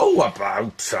there? Oh,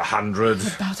 about 100.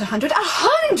 About 100?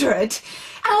 100?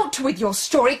 Out with your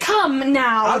story, come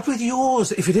now. Out with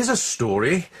yours, if it is a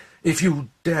story, if you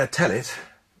dare tell it,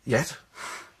 yet.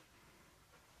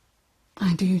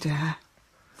 I do dare.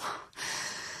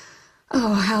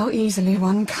 Oh, how easily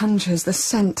one conjures the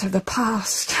scent of the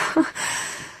past.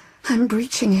 I'm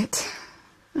breaching it,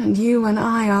 and you and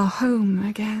I are home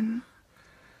again.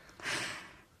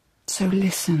 So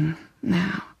listen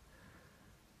now.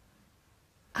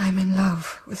 I'm in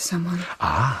love with someone.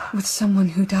 Ah. With someone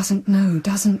who doesn't know,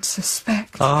 doesn't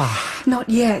suspect. Ah. Not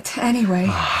yet, anyway.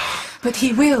 Ah. But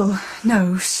he will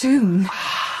know soon.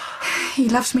 He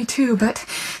loves me too, but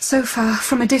so far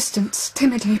from a distance,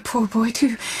 timidly, poor boy,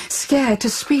 too scared to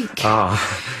speak. Ah.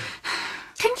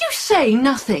 Can you say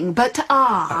nothing but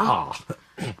ah?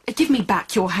 Ah. Give me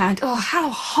back your hand. Oh, how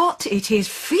hot it is,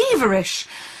 feverish.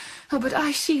 Oh, but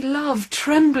I see love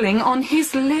trembling on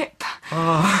his lip.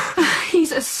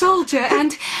 He's a soldier,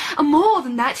 and more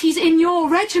than that, he's in your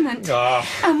regiment.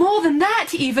 And more than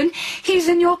that, even, he's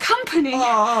in your company.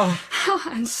 Oh,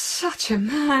 and such a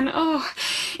man. Oh,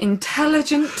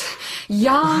 intelligent,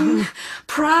 young,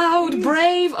 proud,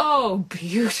 brave. Oh,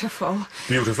 beautiful.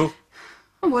 Beautiful?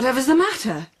 Whatever's the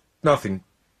matter? Nothing.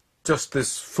 Just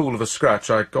this fool of a scratch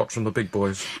I got from the big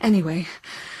boys. Anyway,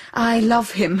 I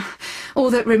love him. All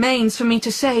that remains for me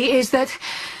to say is that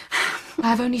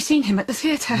I've only seen him at the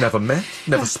theatre. Never met?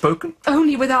 Never spoken?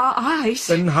 Only with our eyes.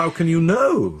 Then how can you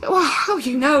know? Oh,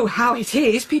 you know how it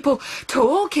is. People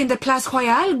talk in the Place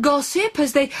Royale, gossip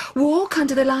as they walk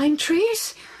under the lime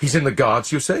trees. He's in the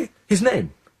Guards, you say? His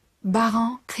name?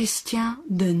 Baron Christian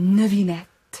de Neuvillette.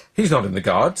 He's not in the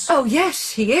Guards. Oh,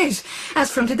 yes, he is.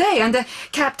 As from today, under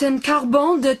Captain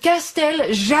Carbon de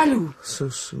Castel-Jaloux. So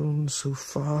soon, so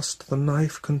fast, the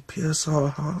knife can pierce our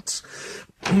hearts.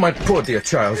 My poor dear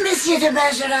child. Monsieur de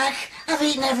Bergerac, I've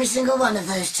eaten every single one of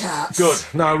those tarts. Good.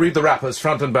 Now read the wrappers,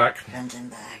 front and back. Front and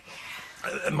back.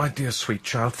 My dear sweet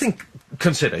child,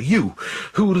 consider, you,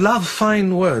 who love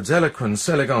fine words, eloquence,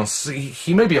 elegance,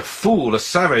 he may be a fool, a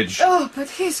savage. Oh, but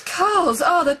his curls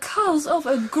are the curls of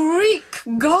a Greek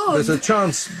god. There's a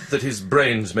chance that his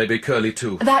brains may be curly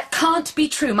too. That can't be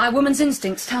true. My woman's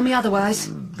instincts tell me otherwise.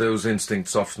 Those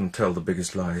instincts often tell the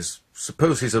biggest lies.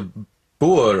 Suppose he's a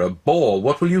boor, a bore,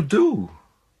 what will you do?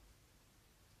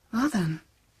 Well then,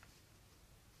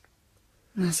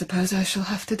 I suppose I shall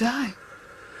have to die.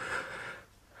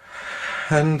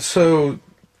 And so,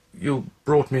 you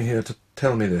brought me here to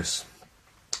tell me this.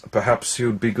 Perhaps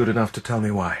you'd be good enough to tell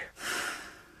me why.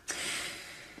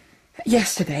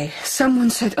 Yesterday, someone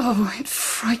said, oh, it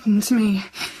frightens me.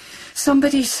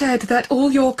 Somebody said that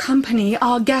all your company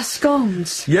are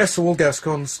Gascons. Yes, all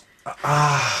Gascons.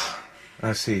 Ah,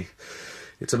 I see.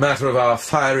 It's a matter of our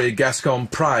fiery Gascon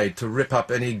pride to rip up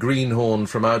any greenhorn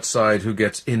from outside who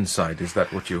gets inside. Is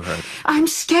that what you heard? I'm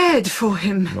scared for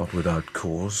him. Not without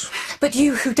cause. But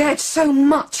you who dared so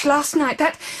much last night,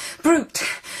 that brute,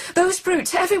 those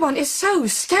brutes, everyone is so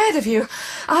scared of you.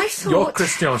 I thought... Your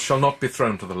Christian shall not be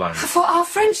thrown to the lions. For our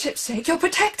friendship's sake, you'll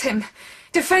protect him,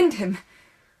 defend him.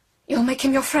 You'll make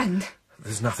him your friend.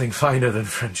 There's nothing finer than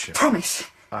friendship. Promise.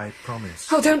 I promise.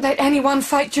 Oh, don't let anyone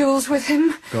fight duels with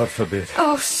him. God forbid.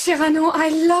 Oh, Cyrano, I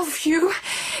love you.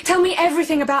 Tell me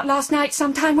everything about last night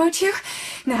sometime, won't you?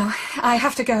 Now, I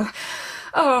have to go.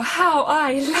 Oh, how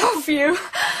I love you.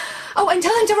 Oh, and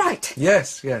tell him to write.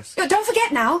 Yes, yes. Don't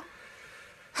forget now.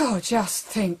 Oh, just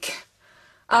think.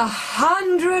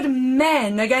 100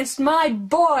 men against my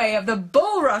boy of the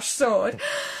bulrush sword.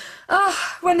 Oh,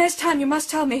 when there's time, you must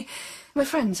tell me. We're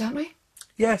friends, aren't we?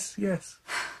 Yes, yes.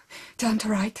 Time to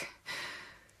write.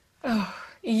 Oh,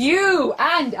 you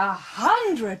and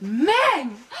 100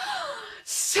 men!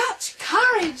 Such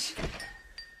courage!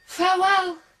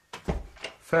 Farewell.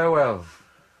 Farewell.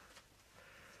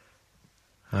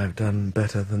 I've done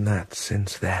better than that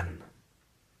since then.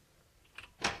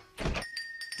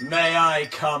 May I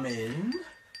come in?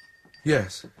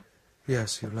 Yes.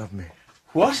 Yes, you love me.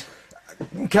 What?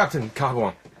 Captain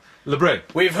Carbon. Lebray.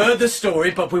 We've heard the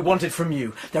story, but we want it from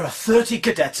you. There are 30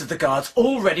 cadets of the Guards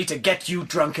all ready to get you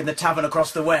drunk in the tavern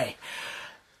across the way.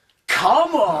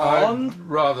 Come on! I'd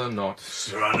rather not.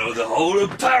 Cyrano, the whole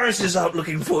of Paris is out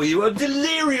looking for you. A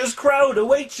delirious crowd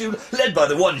awaits you, led by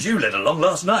the ones you led along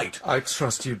last night. I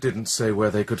trust you didn't say where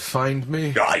they could find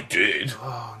me. I did.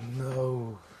 Oh,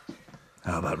 no.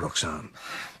 How about Roxane?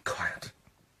 Quiet.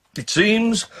 It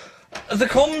seems the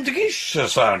Comte de Guiche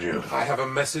has found you. I have a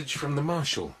message from the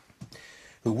Marshal,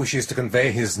 who wishes to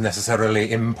convey his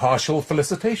necessarily impartial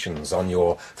felicitations on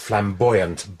your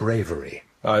flamboyant bravery.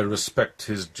 I respect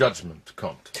his judgment,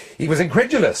 Comte. He was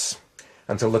incredulous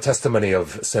until the testimony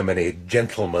of so many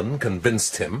gentlemen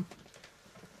convinced him.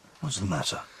 What's the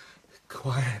matter?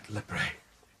 Quiet, Lebray.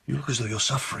 You look as though you're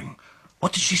suffering.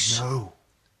 What did she say? No.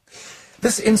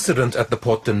 This incident at the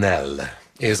Porte de Nesle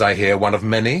is, I hear, one of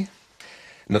many.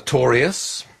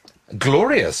 Notorious,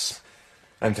 glorious.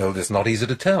 I'm told it's not easy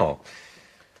to tell.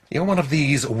 You're one of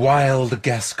these wild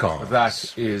Gascons.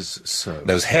 That is so.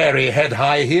 Those hairy,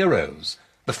 head-high heroes.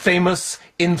 The famous,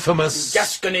 infamous...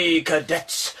 Gascony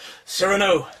cadets.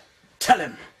 Cyrano, tell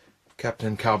him.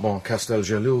 Captain Carbon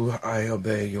Castel-Jaloux, I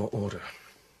obey your order.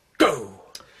 Go!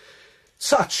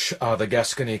 Such are the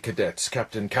Gascony cadets.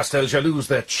 Captain Castel-Jaloux's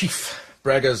their chief.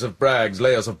 Braggers of brags,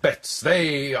 layers of bets.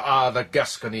 They are the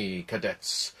Gascony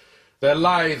cadets. They're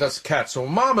lithe as cats or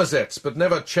marmosets, but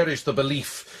never cherish the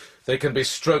belief they can be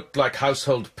stroked like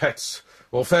household pets,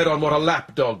 or fed on what a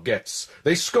lapdog gets.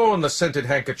 They scorn the scented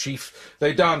handkerchief.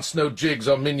 They dance no jigs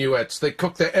or minuets. They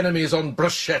cook their enemies on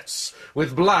brochettes,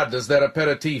 with blood as their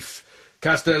aperitif.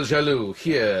 Castel-Jaloux,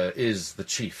 here is the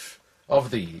chief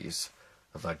of these,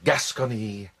 the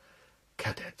Gascony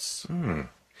cadets.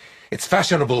 It's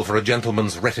fashionable for a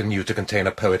gentleman's retinue to contain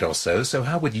a poet or so, so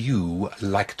how would you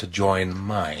like to join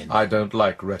mine? I don't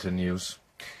like retinues.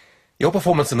 Your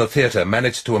performance in the theatre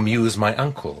managed to amuse my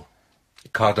uncle,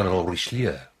 Cardinal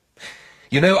Richelieu.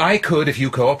 You know, I could, if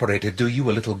you cooperated, do you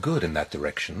a little good in that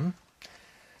direction.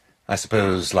 I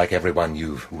suppose, like everyone,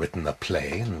 you've written a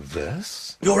play in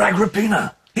verse? You're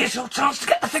Agrippina. Here's your chance to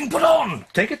get the thing put on.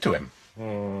 Take it to him.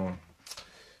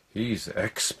 He's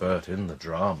expert in the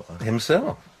drama.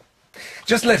 Himself.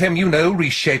 Just let him,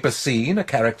 reshape a scene, a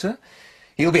character.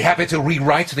 He'll be happy to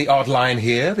rewrite the odd line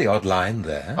here, the odd line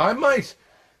there. I might,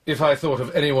 if I thought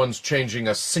of anyone's changing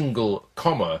a single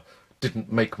comma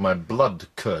didn't make my blood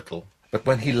curdle. But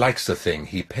when he likes a thing,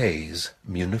 he pays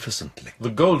munificently. The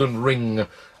golden ring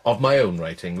of my own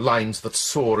writing, lines that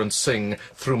soar and sing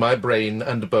through my brain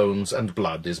and bones and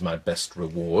blood, is my best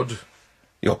reward.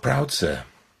 You're proud, sir.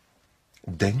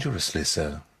 Dangerously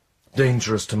so.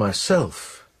 Dangerous to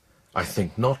myself, I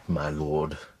think not, my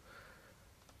lord.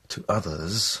 To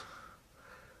others,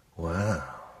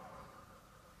 well...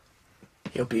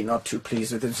 He'll be not too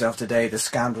pleased with himself today, the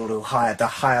scoundrel who hired the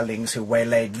hirelings who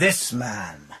waylaid this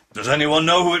man. Does anyone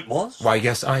know who it was? Why,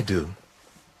 yes, I do.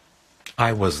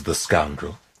 I was the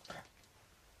scoundrel.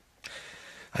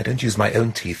 I don't use my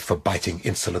own teeth for biting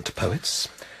insolent poets.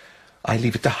 I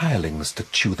leave it to hirelings to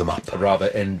chew them up. Rather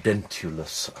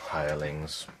edentulous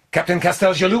hirelings. Captain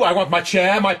Castelgelou, I want my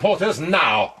chair, my porters,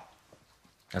 now!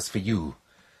 As for you,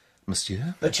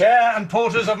 monsieur? The chair and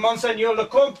porters of Monseigneur le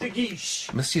Comte de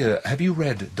Guiche. Monsieur, have you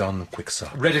read Don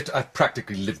Quixote? Read it, I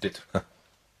practically lived it.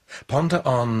 Ponder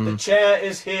on... The chair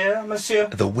is here, monsieur.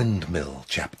 The windmill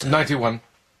chapter. 91.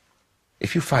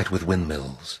 If you fight with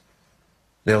windmills,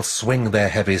 they'll swing their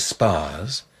heavy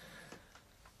spars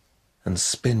and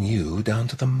spin you down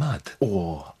to the mud.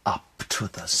 Or up to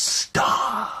the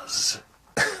stars.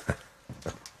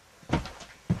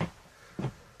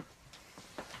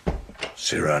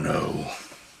 Cyrano,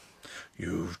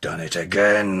 you've done it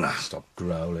again. Stop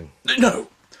growling. No,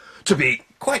 to be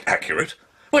quite accurate,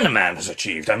 when a man has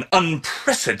achieved an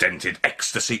unprecedented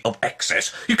ecstasy of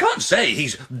excess, you can't say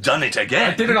he's done it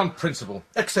again. I did it on principle.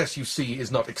 Excess, you see,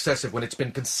 is not excessive when it's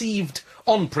been conceived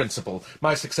on principle.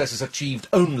 My success is achieved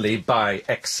only by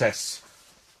excess.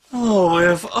 Oh,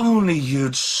 if only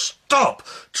you'd stop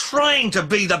trying to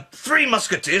be the Three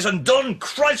Musketeers and Don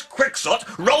Christ Quixote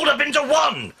rolled up into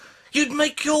one. You'd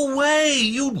make your way.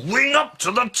 You'd wing up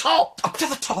to the top. Up to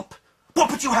the top?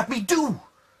 What would you have me do?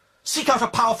 Seek out a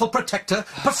powerful protector,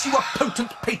 pursue a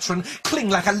potent patron, cling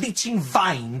like a leeching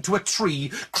vine to a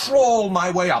tree, crawl my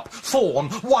way up, fawn,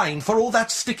 whine for all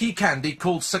that sticky candy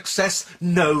called success?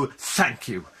 No, thank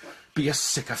you. Be a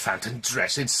sycophant and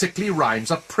dress in sickly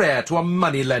rhymes a prayer to a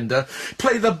moneylender.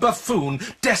 Play the buffoon,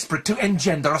 desperate to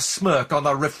engender a smirk on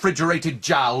a refrigerated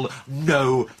jowl.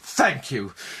 No, thank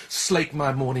you. Slake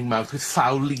my morning mouth with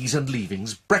foul lees and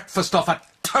leavings. Breakfast off a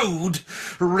toad.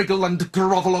 Wriggle and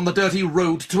grovel on the dirty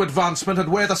road to advancement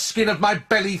and wear the skin of my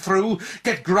belly through.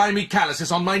 Get grimy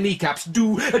calluses on my kneecaps.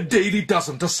 Do a daily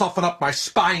dozen to soften up my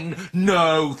spine.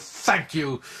 No, thank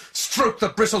you. Stroke the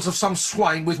bristles of some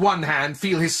swine with one hand,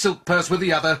 feel his silk purse with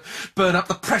the other, burn up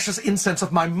the precious incense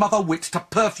of my mother wit to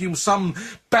perfume some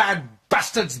bad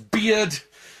bastard's beard.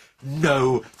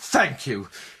 No, thank you.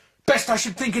 Best I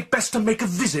should think it best to make a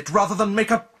visit rather than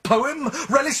make a poem.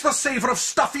 Relish the savour of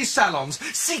stuffy salons.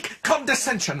 Seek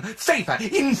condescension, favour,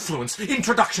 influence,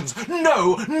 introductions.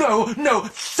 No, no, no,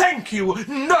 thank you.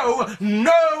 No,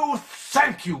 no,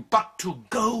 thank you. But to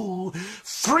go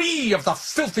free of the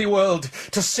filthy world,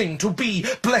 to sing, to be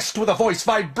blessed with a voice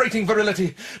vibrating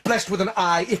virility, blessed with an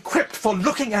eye equipped for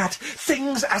looking at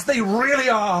things as they really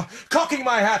are, cocking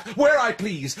my hat where I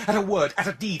please, at a word, at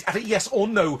a deed, at a yes or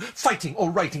no, fighting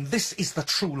or writing. This is the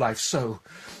true life so.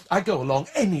 I go along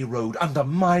any road under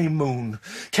my moon,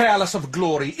 careless of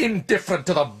glory, indifferent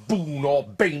to the boon or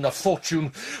bane of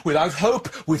fortune, without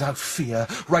hope, without fear,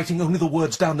 writing only the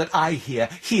words down that I hear,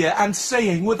 and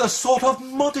saying with a sort of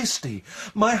modesty,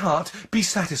 my heart, be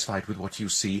satisfied with what you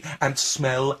see, and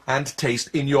smell and taste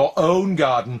in your own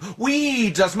garden,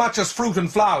 weeds as much as fruit and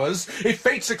flowers. If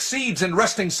fate succeeds in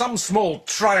wresting some small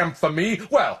triumph for me,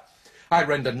 well, I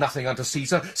render nothing unto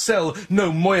Caesar, sell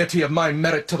no moiety of my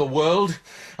merit to the world.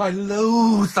 I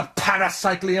loathe the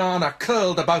parasite liana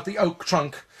curled about the oak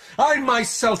trunk. I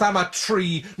myself am a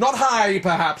tree, not high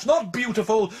perhaps, not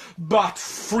beautiful, but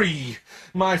free.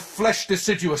 My flesh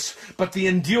deciduous, but the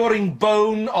enduring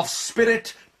bone of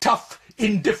spirit, tough,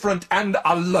 indifferent, and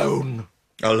alone.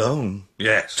 Alone,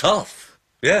 yes. Tough,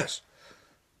 yes.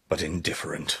 But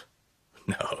indifferent,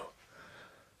 no.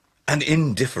 An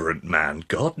indifferent man,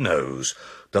 God knows,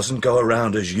 doesn't go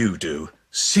around as you do,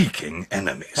 seeking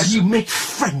enemies. And you make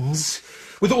friends?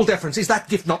 With all deference, is that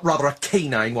gift not rather a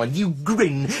canine one? You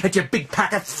grin at your big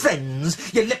pack of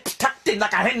friends, your lips tucked in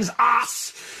like a hen's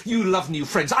ass. You love new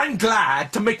friends. I'm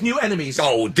glad to make new enemies.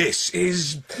 Oh, this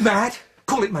is... Mad?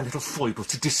 Call it my little foible.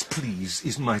 To displease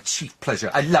is my chief pleasure.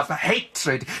 I love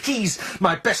hatred. He's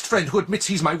my best friend who admits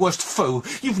he's my worst foe.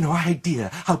 You've no idea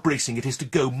how bracing it is to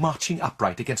go marching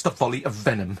upright against a volley of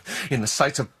venom, in the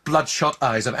sight of bloodshot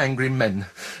eyes of angry men,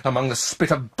 among the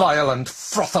spit of bile and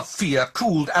froth of fear,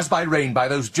 cooled as by rain by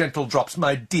those gentle drops.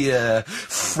 My dear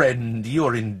friend,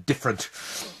 you're indifferent.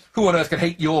 Who on earth can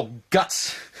hate your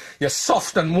guts? You're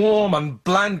soft and warm and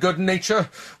bland good nature.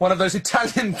 One of those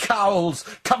Italian cowls,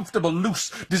 comfortable,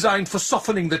 loose, designed for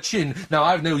softening the chin. Now,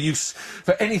 I've no use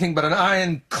for anything but an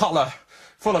iron collar,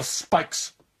 full of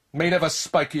spikes, made ever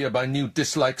spikier by new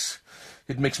dislikes.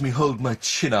 It makes me hold my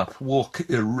chin up, walk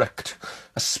erect,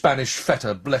 a Spanish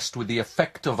fetter blessed with the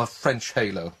effect of a French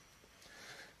halo.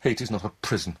 Hate is not a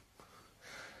prison.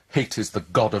 Hate is the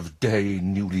god of day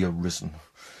newly arisen.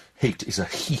 Hate is a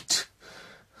heat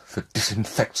that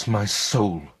disinfects my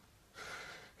soul.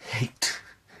 Hate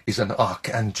is an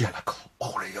archangelical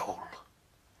aureole.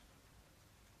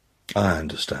 I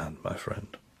understand, my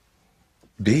friend.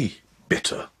 Be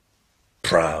bitter,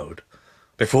 proud,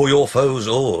 before your foes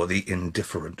or the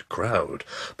indifferent crowd.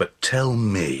 But tell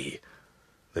me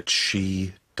that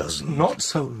she doesn't. Not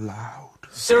so loud.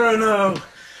 Cyrano,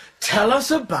 tell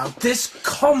us about this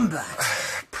combat.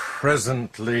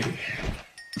 Presently.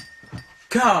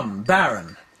 Come,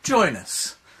 Baron, join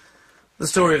us. The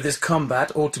story of this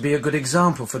combat ought to be a good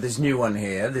example for this new one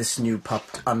here, this new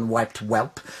pupped, unwiped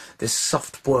whelp, this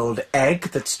soft-boiled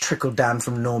egg that's trickled down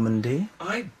from Normandy.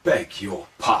 I beg your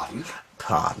pardon?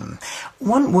 Pardon.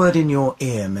 One word in your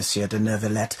ear, Monsieur de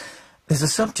Neuvillette. There's a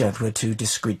subject we're too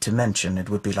discreet to mention. It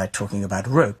would be like talking about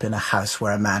rope in a house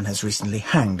where a man has recently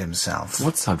hanged himself.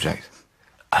 What subject?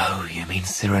 Oh, you mean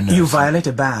Cyrano? You violate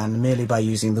a ban merely by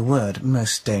using the word.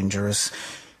 Most dangerous.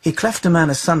 He cleft a man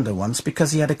asunder once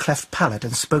because he had a cleft palate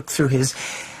and spoke through his...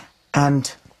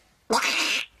 and...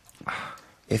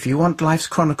 If you want life's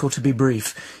chronicle to be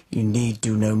brief, you need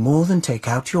do no more than take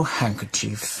out your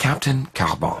handkerchief. Captain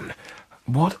Carbon,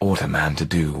 what ought a man to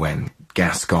do when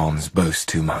Gascons boast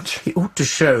too much? He ought to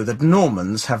show that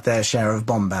Normans have their share of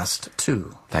bombast,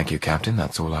 too. Thank you, Captain.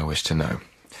 That's all I wish to know.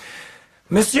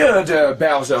 Monsieur de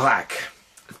Bergerac,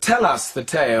 tell us the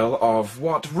tale of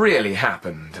what really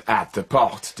happened at the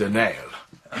Porte de Nesle.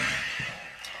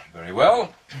 Very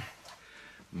well.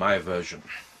 My version.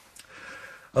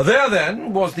 There,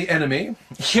 then, was the enemy.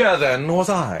 Here, then, was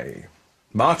I,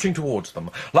 marching towards them.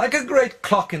 Like a great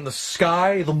clock in the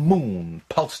sky, the moon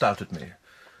pulsed out at me.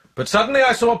 But suddenly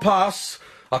I saw pass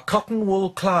a cotton-wool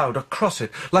cloud across it,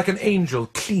 like an angel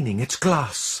cleaning its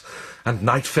glass. And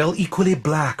night fell equally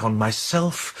black on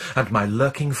myself and my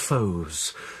lurking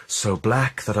foes. So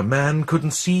black that a man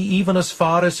couldn't see even as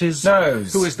far as his...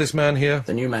 nose. Who is this man here?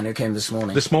 The new man who came this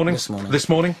morning. This morning? This morning. This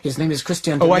morning? His name is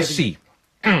Christian... Oh, I see.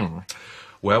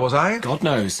 Where was I? God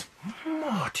knows.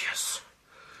 Mortius.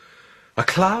 A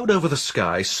cloud over the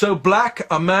sky, so black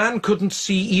a man couldn't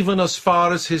see even as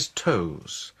far as his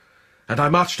toes. And I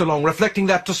marched along, reflecting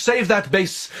that to save that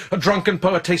base, a drunken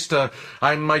poetaster,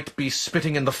 I might be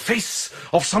spitting in the face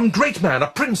of some great man, a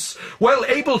prince, well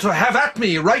able to have at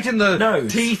me right in the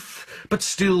nose. Teeth. But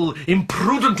still,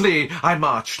 imprudently, I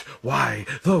marched. Why,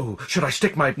 though, should I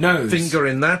stick my nose. Finger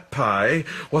in that pie?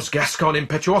 Was Gascon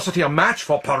impetuosity a match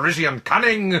for Parisian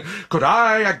cunning? Could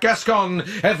I, a Gascon,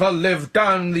 ever live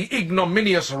down the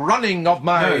ignominious running of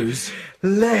my nose.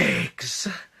 Legs?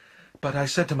 But I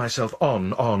said to myself,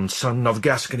 on, son of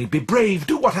Gascony, be brave,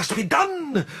 do what has to be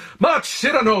done. March,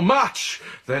 Cyrano, march.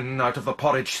 Then out of the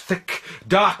porridge thick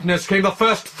darkness came the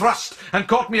first thrust and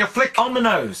caught me a flick. On the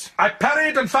nose. I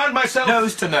parried and found myself...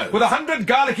 nose to nose. With 100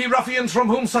 garlicky ruffians from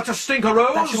whom such a stink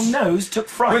arose. That your nose took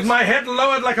fright. With my head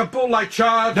lowered like a bull I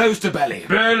charged. Nose to belly.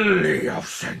 Belly of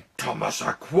St. Thomas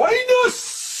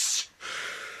Aquinas.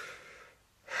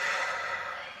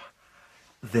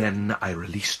 Then I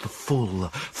released the full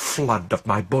flood of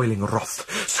my boiling wrath.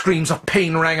 Screams of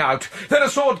pain rang out. Then a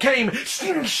sword came,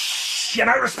 and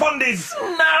I responded.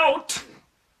 Snout!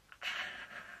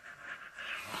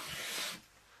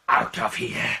 Out of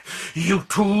here. You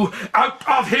two, out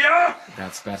of here!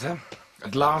 That's better.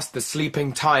 At last the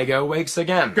sleeping tiger wakes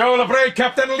again. Go the break,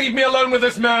 Captain. Leave me alone with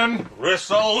this man.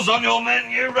 Rissoles on your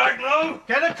menu, Rageuneau.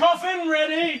 Get a coffin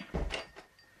ready.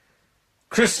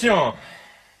 Christian.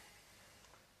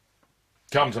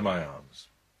 Come to my arms.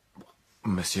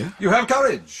 Monsieur? You have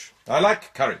courage. I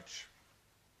like courage.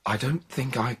 I don't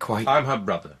think I quite... I'm her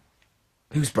brother.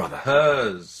 Whose brother?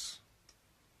 Hers.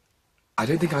 I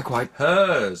don't think I quite...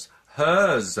 Hers.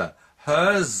 Hers.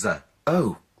 Hers.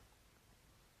 Oh.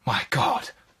 My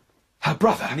God. Her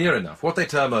brother. Near enough. What they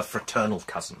term a fraternal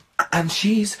cousin. And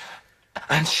she's...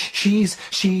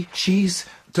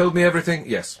 told me everything?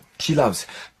 Yes. She loves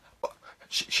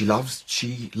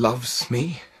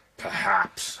me?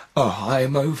 Perhaps. Oh, I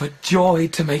am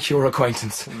overjoyed to make your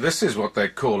acquaintance. This is what they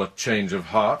call a change of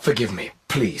heart. Forgive me.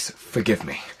 Please, forgive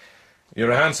me.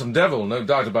 You're a handsome devil, no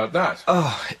doubt about that.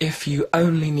 Oh, if you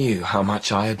only knew how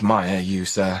much I admire you,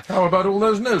 sir. How about all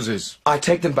those noses? I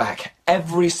take them back,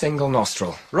 every single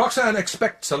nostril. Roxane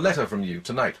expects a letter from you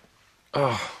tonight.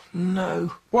 Oh,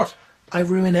 no. What? I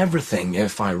ruin everything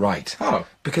if I write. How?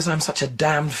 Because I'm such a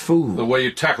damned fool. The way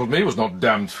you tackled me was not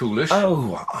damned foolish.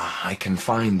 Oh, I can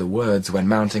find the words when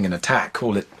mounting an attack,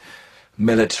 call it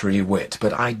military wit,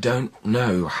 but I don't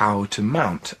know how to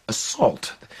mount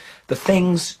assault. The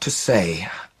things to say.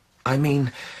 I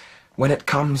mean, when it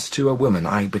comes to a woman,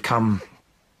 I become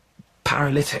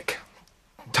paralytic,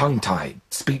 tongue-tied,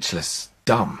 speechless,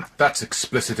 dumb. That's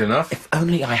explicit enough. If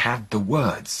only I had the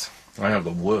words. I have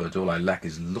the words, all I lack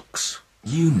is looks.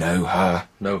 You know her.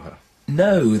 Know her?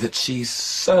 Know that she's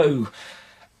so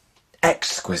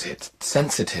exquisite,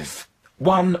 sensitive.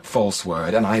 One false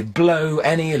word, and I blow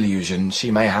any illusion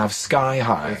she may have sky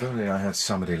high. If only I had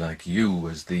somebody like you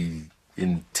as the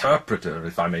interpreter,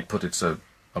 if I may put it so,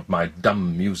 of my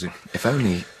dumb music. If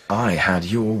only I had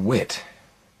your wit,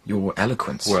 your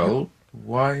eloquence. Well,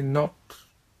 why not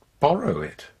borrow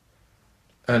it?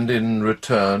 And in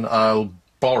return, I'll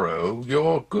borrow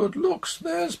your good looks.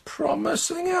 There's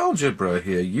promising algebra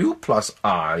here. You plus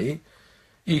I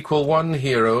equal one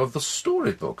hero of the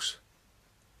storybooks.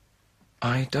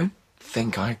 I don't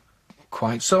think I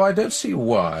quite... So I don't see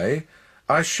why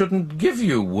I shouldn't give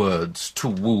you words to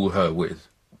woo her with.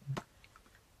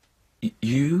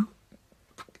 You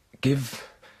give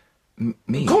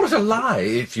me... Call it a lie,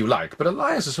 if you like, but a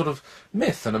lie is a sort of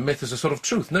myth, and a myth is a sort of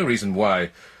truth. No reason why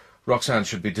Roxane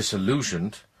should be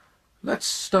disillusioned. Let's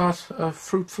start a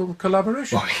fruitful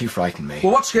collaboration. Oh, you frighten me.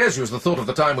 Well, what scares you is the thought of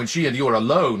the time when she and you are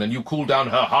alone and you cool down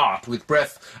her heart with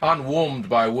breath unwarmed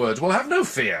by words. Well, have no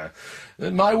fear.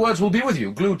 My words will be with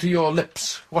you, glued to your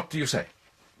lips. What do you say?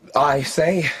 I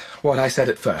say what I said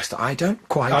at first. I don't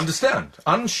quite... Understand.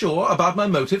 Unsure about my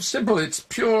motive? Simple. It's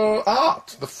pure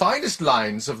art. The finest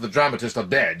lines of the dramatist are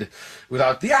dead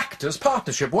without the actor's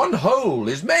partnership. One whole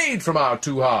is made from our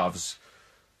two halves.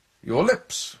 Your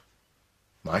lips...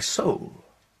 my soul.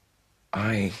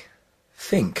 I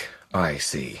think I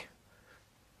see.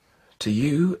 To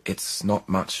you, it's not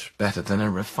much better than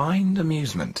a refined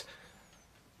amusement.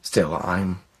 Still,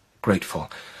 I'm grateful.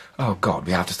 Oh, God,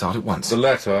 we have to start at once. The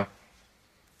letter?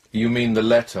 You mean the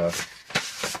letter?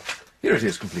 Here it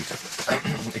is, completed.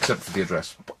 Except for the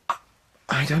address.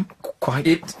 I don't quite...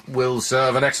 It will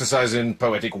serve an exercise in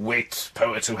poetic wit.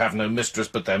 Poets who have no mistress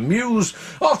but their muse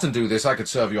often do this. I could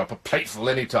serve you up a plateful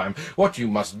any time. What you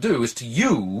must do is to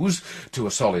use, to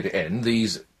a solid end,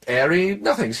 these airy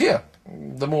nothings. Here,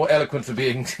 the more eloquent for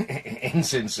being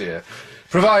insincere.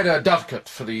 Provide a dovecot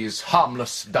for these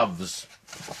harmless doves.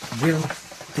 Will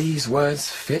these words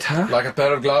fit her? Like a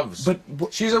pair of gloves.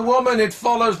 But she's a woman. It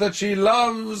follows that she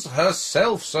loves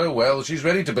herself so well. She's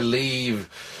ready to believe...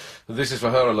 this is for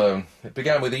her alone. It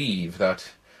began with Eve, that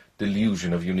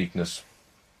delusion of uniqueness.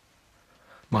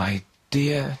 My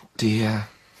dear, dear...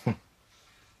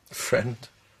 friend.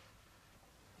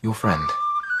 Your friend.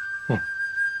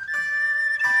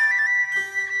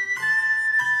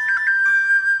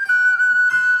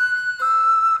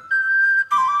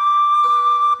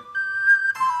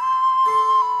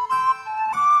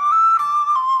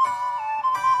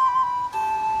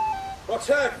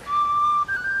 Roxane!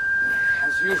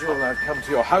 As usual, I've come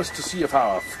to your house to see if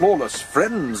our flawless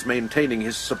friend's maintaining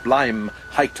his sublime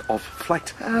height of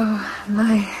flight. Oh,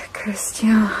 my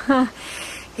Christian.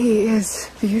 He is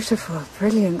beautiful,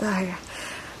 brilliant.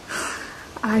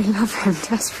 I love him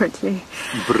desperately.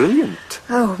 Brilliant.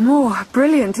 Oh, more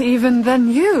brilliant even than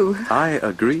you. I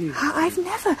agree. I've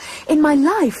never in my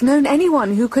life known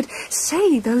anyone who could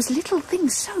say those little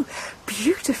things so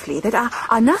beautifully that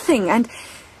are nothing and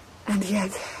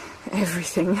yet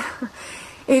everything.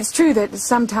 It's true that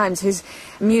sometimes his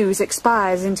muse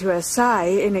expires into a sigh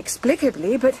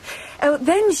inexplicably, but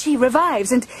then she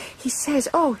revives and he says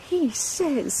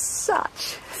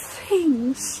such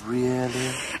things.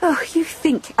 Really? Oh, you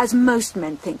think, as most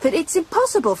men think, that it's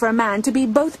impossible for a man to be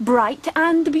both bright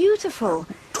and beautiful.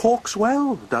 Talks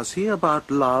well, does he,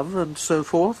 about love and so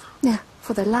forth? Yeah,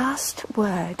 for the last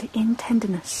word in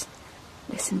tenderness,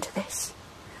 listen to this.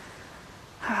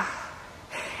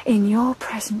 In your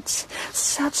presence,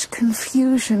 such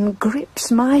confusion grips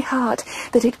my heart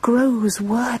that it grows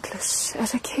wordless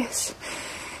as a kiss.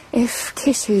 If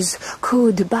kisses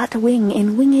could but wing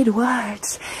in winged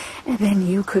words, then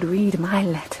you could read my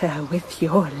letter with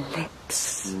your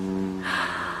lips.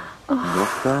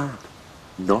 Not bad.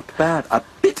 Not bad. A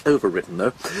bit overwritten,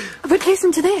 though. But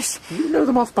listen to this. You know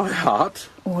them off by heart?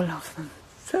 All of them.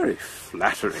 Very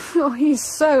flattering. Oh, he's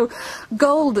so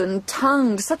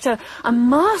golden-tongued, such a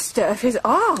master of his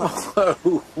art.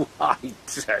 Oh, I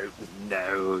don't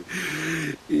know.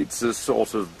 It's a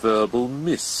sort of verbal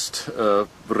mist, a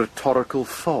rhetorical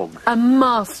fog. A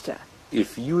master.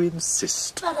 If you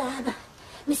insist. Madame,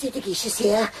 Monsieur de Guiche is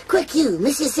here. Quick, you,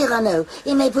 Monsieur Cyrano.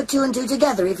 He may put two and two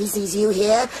together if he sees you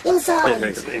here. Inside.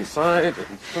 Inside.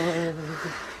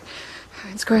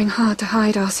 It's growing hard to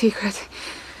hide our secret.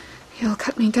 He'll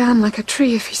cut me down like a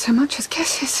tree if he so much as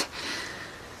guesses.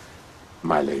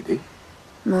 My lady?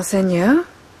 Monseigneur?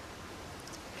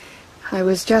 I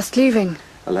was just leaving.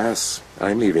 Alas,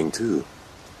 I'm leaving too.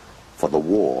 For the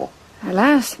war.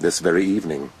 Alas. This very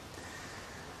evening.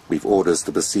 We've orders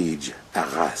to besiege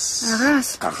Arras.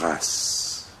 Arras?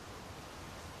 Arras.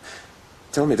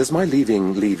 Tell me, does my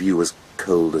leaving leave you as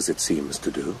cold as it seems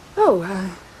to do?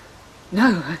 Oh,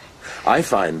 no. I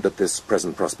find that this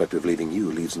present prospect of leaving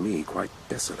you leaves me quite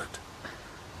desolate.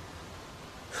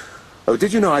 Oh,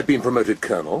 did you know I've been promoted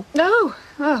colonel? No.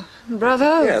 Oh,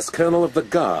 bravo. Yes, colonel of the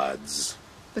Guards.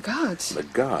 The Guards? The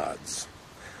Guards.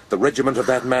 The regiment of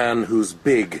that man who's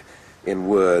big in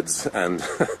words and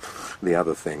the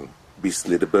other thing,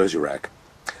 beastly de Bergerac.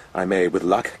 I may, with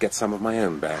luck, get some of my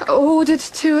own back. Ordered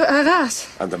to Arras.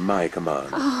 Under my command.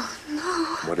 Oh,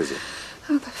 no. What is it?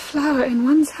 Oh, the flower in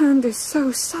one's hand is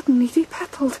so suddenly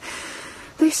depetalled.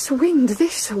 This wind,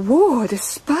 this war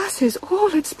disperses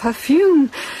all its perfume.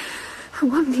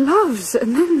 One loves,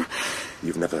 and then...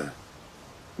 You've never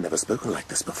spoken like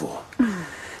this before.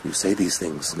 You say these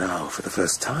things now for the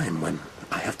first time when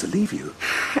I have to leave you.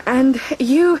 And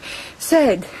you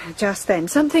said just then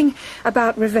something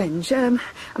about revenge.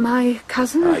 My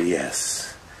cousin? Ah,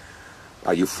 yes.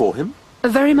 Are you for him?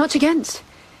 Very much against.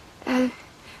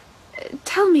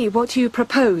 Tell me what you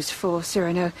propose for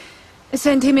Cyrano.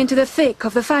 Send him into the thick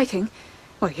of the fighting?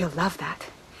 Well, you'll love that.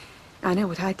 I know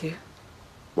what I'd do.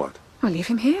 What? Well, leave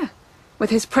him here,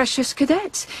 with his precious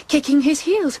cadets, kicking his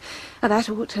heels. That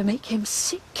ought to make him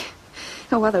sick.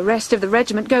 Oh, while the rest of the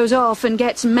regiment goes off and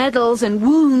gets medals and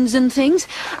wounds and things,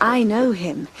 I know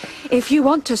him. If you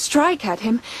want to strike at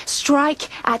him, strike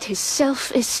at his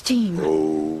self-esteem.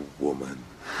 Oh, woman.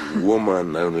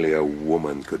 Woman, only a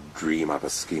woman could dream up a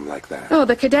scheme like that. Oh,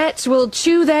 the cadets will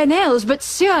chew their nails, but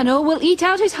Cyrano will eat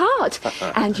out his heart.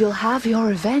 And you'll have your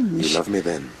revenge. You love me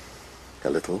then? A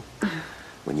little?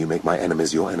 When you make my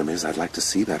enemies your enemies, I'd like to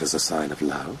see that as a sign of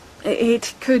love.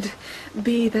 It could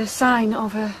be the sign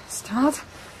of a start.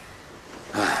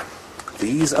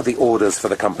 These are the orders for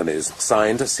the companies.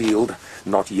 Signed, sealed,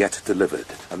 not yet delivered.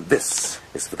 And this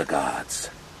is for the Guards.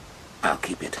 I'll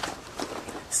keep it.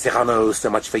 Cyrano, so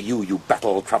much for you, you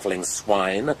battle-truffling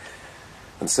swine.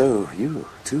 And so, you,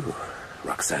 too,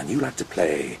 Roxane, you like to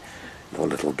play your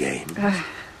little game.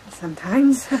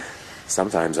 Sometimes.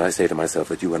 Sometimes I say to myself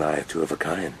that you and I are two of a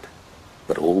kind.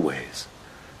 But always,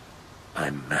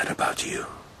 I'm mad about you.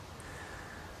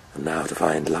 And now to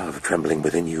find love trembling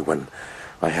within you when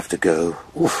I have to go,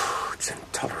 oof, it's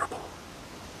intolerable.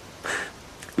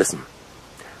 Listen,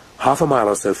 half a mile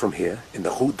or so from here, in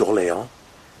the Rue d'Orléans,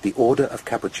 the Order of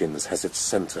Capuchins has its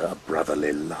centre of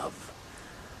brotherly love.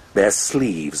 Their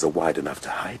sleeves are wide enough to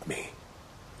hide me.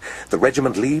 The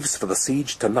regiment leaves for the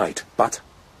siege tonight, but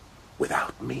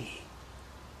without me.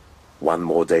 One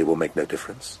more day will make no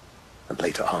difference, and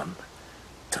later on,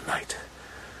 tonight,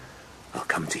 I'll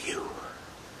come to you,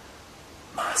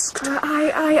 masked.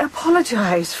 I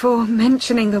apologize for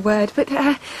mentioning the word, but,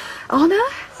 honour?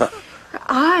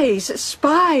 Eyes,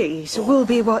 spies will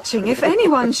be watching if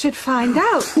anyone should find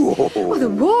out. Well, the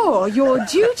war, your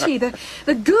duty,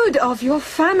 the good of your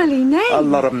family name. A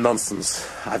lot of nonsense.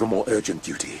 I've a more urgent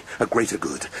duty, a greater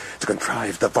good, to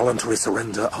contrive the voluntary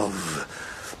surrender of...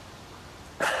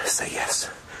 Say yes.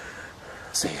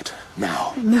 Say it.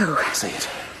 Now. No. Say it.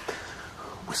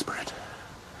 Whisper it.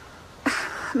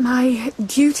 My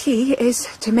duty is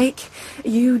to make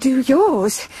you do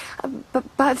yours. But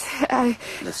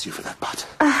Bless you for that, but.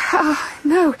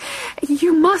 No.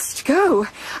 You must go.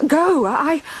 Go.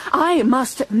 I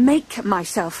must make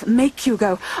myself make you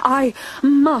go. I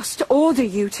must order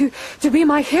you to be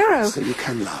my hero. So you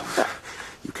can love.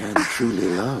 You can truly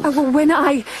love. When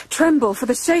I tremble for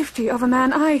the safety of a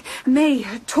man, I may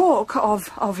talk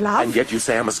of love. And yet you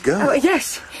say I must go.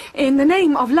 Yes, in the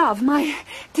name of love, my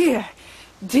dear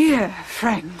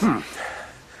friend.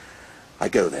 I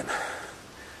go then.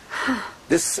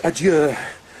 This adieu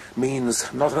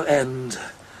means not an end,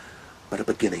 but a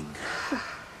beginning.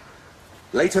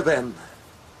 Later then.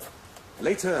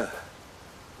 Later,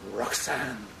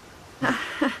 Roxane.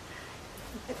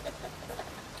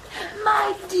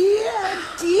 My dear,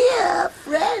 dear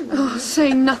friend. Oh,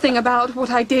 say nothing about what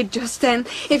I did just then.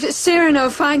 If Cyrano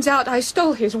finds out I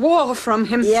stole his war from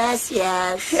him... Yes,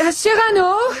 yes.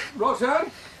 Cyrano!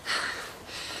 Roxane?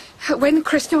 When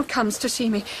Christian comes to see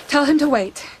me, tell him to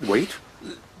wait. Wait?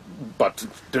 But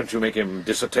don't you make him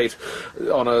dissertate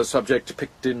on a subject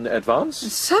picked in advance?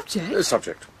 Subject?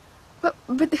 Subject. But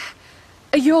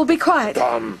you'll be quiet.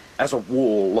 As a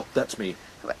wall, that's me.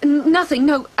 Nothing,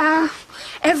 no,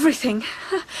 everything.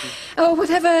 Oh,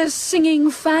 whatever singing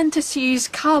fantasies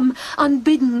come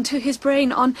unbidden to his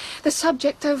brain on the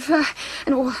subject of,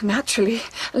 naturally,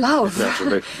 love.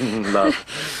 Naturally,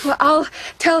 love. Well, I'll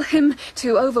tell him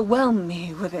to overwhelm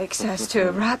me with excess,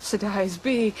 to rhapsodize,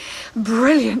 be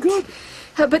brilliant.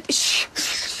 But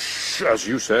shh. As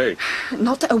you say.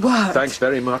 Not a word. Thanks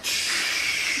very much.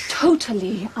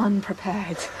 Totally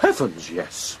unprepared. Heavens,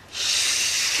 yes.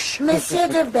 Monsieur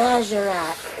de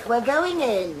Bergerac, we're going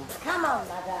in. Come on,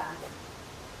 madame.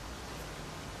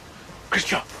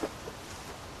 Christian!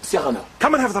 Cyrano.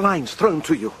 Come and have the lines thrown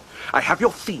to you. I have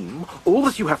your theme. All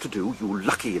that you have to do, you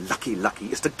lucky,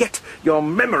 is to get your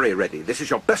memory ready. This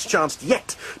is your best chance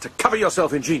yet to cover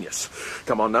yourself in genius.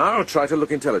 Come on now, try to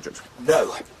look intelligent. No.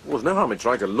 Well, there's no harm in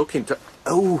trying to look into...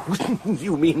 Oh,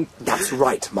 you mean... That's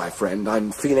right, my friend.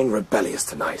 I'm feeling rebellious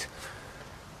tonight.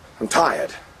 I'm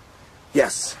tired.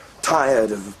 Yes,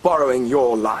 tired of borrowing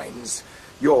your lines,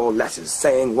 your letters,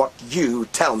 saying what you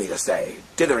tell me to say,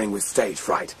 dithering with stage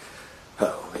fright.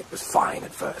 Oh, it was fine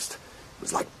at first. It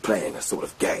was like playing a sort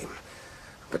of game.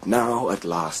 But now, at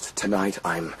last, tonight,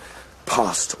 I'm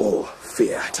past all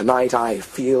fear. Tonight I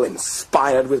feel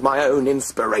inspired with my own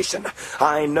inspiration.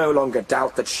 I no longer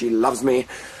doubt that she loves me.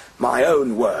 My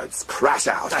own words crash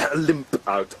out. Limp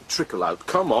out, trickle out,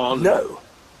 come on. No,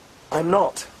 I'm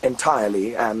not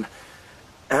entirely an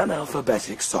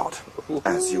analphabetic sot.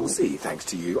 As you'll see, thanks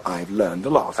to you, I've learned a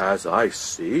lot. As I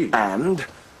see. And,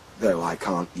 though I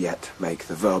can't yet make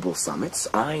the verbal summits,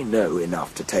 I know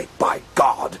enough to take, by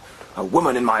God, a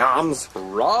woman in my arms.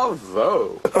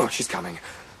 Bravo. Oh, she's coming.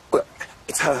 Well,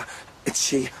 it's her. It's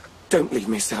she. Don't leave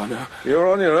me, Cyrano.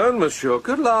 You're on your own, monsieur.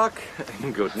 Good luck.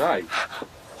 Good night.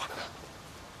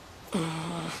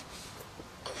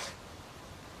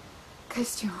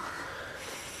 Christian,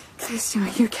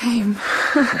 you came.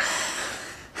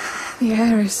 The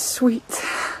air is sweet.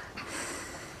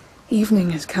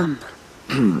 Evening has come.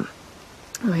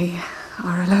 We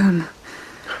are alone.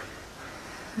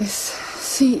 This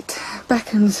seat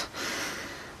beckons.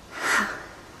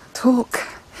 Talk.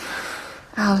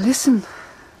 I'll listen.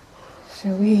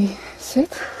 Shall we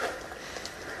sit?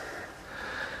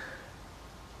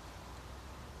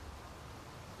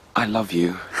 I love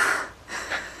you.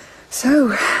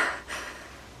 So,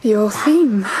 your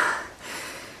theme.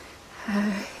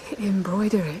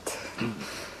 Embroider it.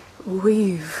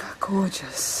 Weave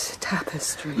gorgeous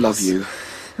tapestries. Love you.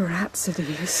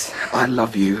 Rhapsodies. I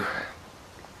love you.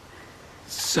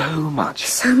 So much.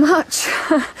 So much.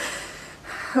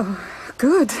 Oh,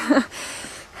 good.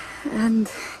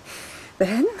 And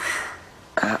then?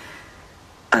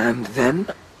 And then?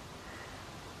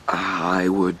 I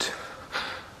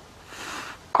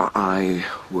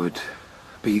would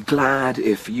be glad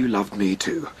if you loved me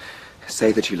too.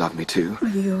 Say that you love me too.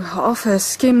 You offer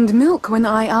skimmed milk when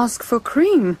I ask for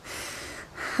cream.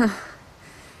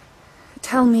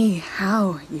 Tell me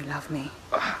how you love me.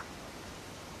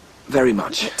 Very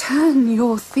much. Turn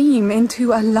your theme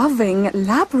into a loving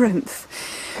labyrinth.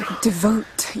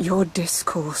 Devote your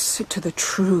discourse to the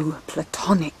true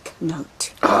platonic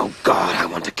note. Oh, God, I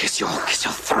want to kiss your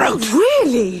throat.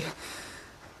 Really?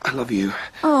 I love you.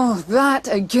 Oh, that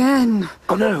again.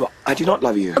 Oh, no, I do not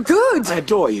love you. Good. I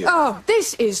adore you. Oh,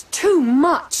 this is too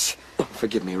much.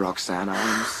 Forgive me, Roxane.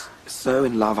 I'm so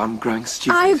in love, I'm growing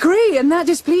stupid. I agree, and that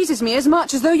displeases me as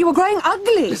much as though you were growing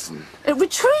ugly. Listen.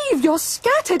 Retrieve your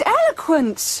scattered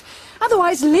eloquence.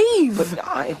 Otherwise, leave. But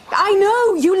I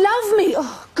know, you love me.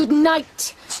 Oh, good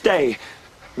night. Stay.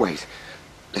 Wait.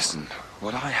 Listen,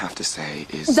 what I have to say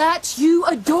is... That you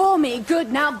adore me.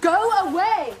 Good, now go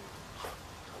away.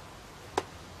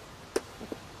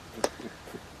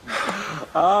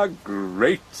 A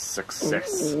great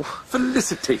success. Oh.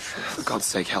 Felicitations. For God's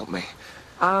sake, help me.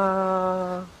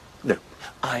 No.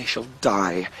 I shall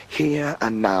die here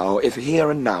and now, if here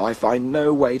and now I find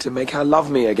no way to make her love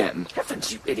me again.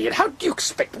 Heavens, you idiot. How do you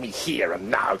expect me here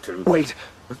and now to... Wait.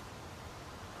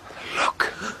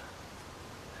 Look.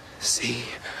 See,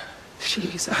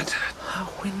 she's at her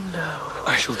window.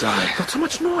 I shall die. Not so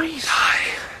much noise. Die.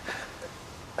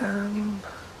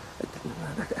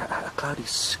 A cloudy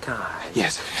sky.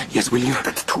 Yes, will you?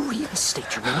 But to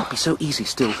reinstate you may not be so easy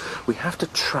still. We have to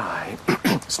try.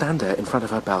 Stand there in front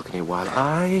of her balcony while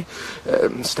I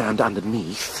stand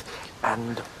underneath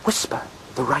and whisper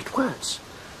the right words.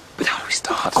 But how do we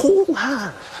start? Call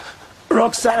her.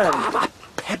 Roxane! A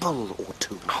pebble or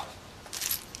two. Oh.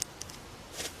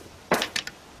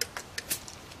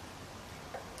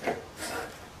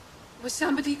 Was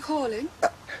somebody calling?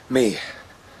 Me.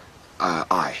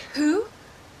 I. Who?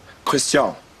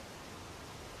 Christian.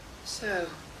 So,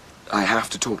 I have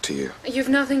to talk to you. you've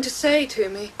nothing to say to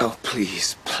me. Oh,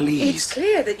 please, please. It's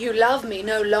clear that you love me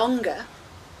no longer.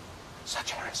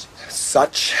 Such heresies.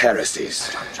 Such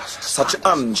heresies. Such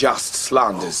unjust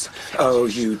slanders. Oh,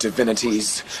 you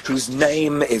divinities, whose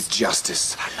name is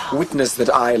justice. Witness that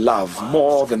I love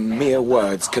more than mere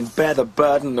words can bear the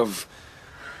burden of...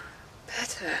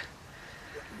 Better.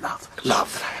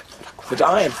 Love. That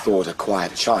I had thought a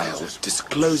quiet child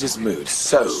discloses mood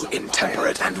so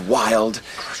intemperate and wild.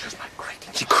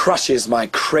 She crushes my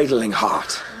cradling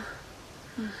heart.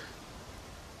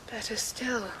 Better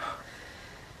still.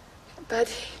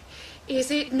 But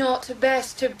is it not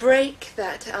best to break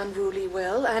that unruly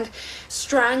will and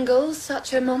strangle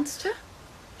such a monster?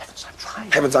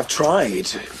 Heavens, I've tried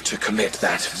to commit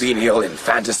that venial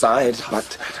infanticide,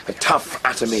 but the tough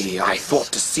atomy I thought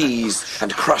to seize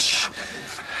and crush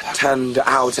turned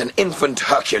out an infant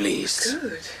Hercules.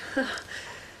 Good.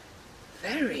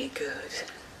 Very good.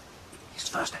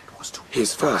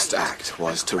 His first act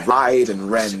was to ride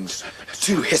and rend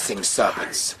two hissing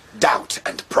serpents, doubt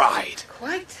and pride.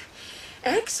 Quite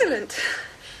excellent.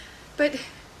 But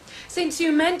since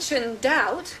you mentioned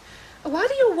doubt, why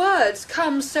do your words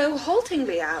come so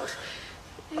haltingly out?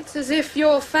 It's as if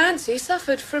your fancy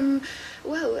suffered from,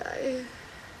 well,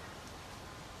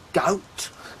 Gout.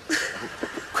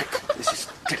 Quick, this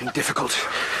is getting difficult.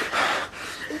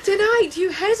 Tonight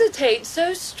you hesitate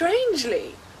so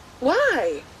strangely.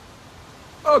 Why?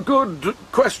 A good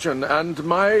question, and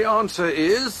my answer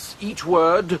is, each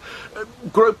word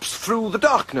gropes through the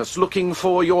darkness looking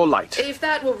for your light. If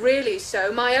that were really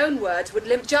so, my own words would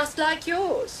limp just like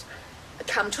yours.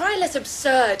 Come, try a less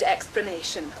absurd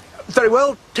explanation. Very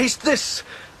well, taste this.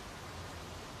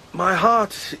 My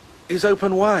heart is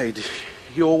open wide.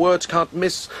 Your words can't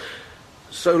miss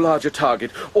so large a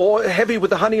target. Or heavy with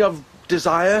the honey of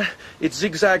desire, it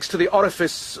zigzags to the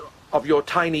orifice of your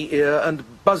tiny ear and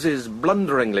buzzes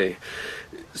blunderingly,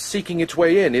 seeking its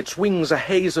way in, its wings a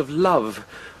haze of love.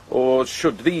 Or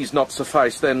should these not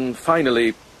suffice, then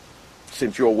finally,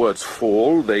 since your words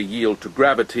fall, they yield to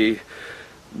gravity,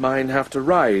 mine have to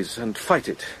rise and fight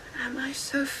it. Am I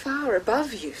so far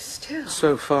above you still?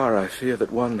 So far I fear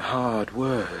that one hard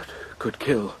word could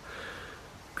kill,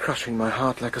 crushing my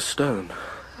heart like a stone.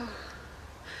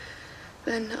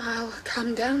 Then I'll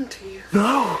come down to you.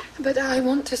 No! But I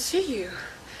want to see you.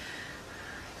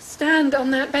 Stand on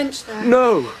that bench there.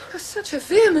 No! Oh, such a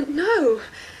vehement no.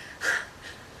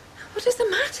 What is the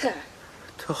matter?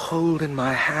 To hold in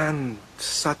my hand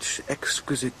such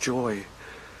exquisite joy.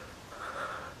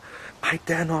 I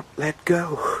dare not let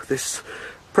go this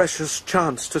precious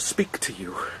chance to speak to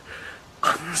you.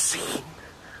 Unseen.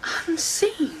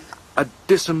 Unseen? A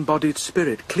disembodied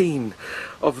spirit, clean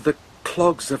of the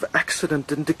clogs of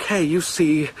accident and decay. You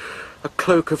see, a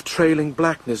cloak of trailing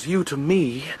blackness. You to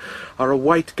me are a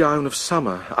white gown of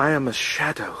summer. I am a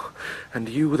shadow, and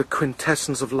you the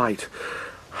quintessence of light.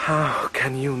 How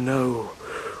can you know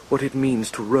what it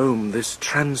means to roam this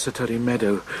transitory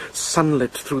meadow,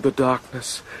 sunlit through the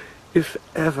darkness? If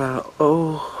ever,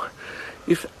 oh,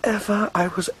 if ever I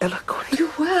was eloquent.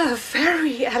 You were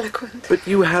very eloquent. But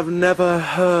you have never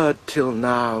heard till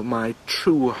now my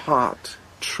true heart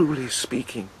truly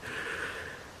speaking.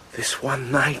 This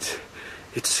one night,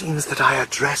 it seems that I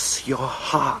address your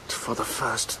heart for the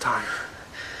first time.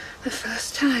 The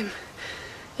first time?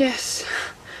 Yes.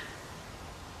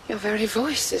 Your very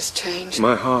voice has changed.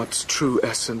 My heart's true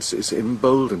essence is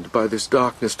emboldened by this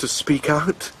darkness to speak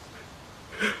out.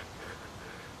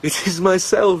 It is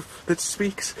myself that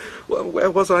speaks. Well,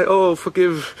 where was I? Oh,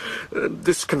 forgive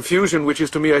this confusion, which is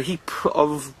to me a heap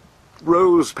of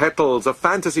rose petals, a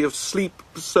fantasy of sleep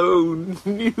so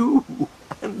new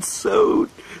and so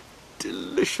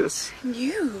delicious.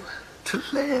 New? To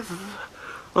live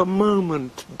a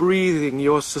moment breathing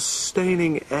your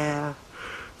sustaining air,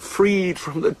 freed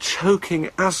from the choking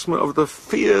asthma of the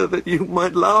fear that you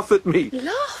might laugh at me.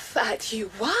 Laugh at you?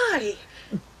 Why?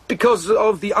 Because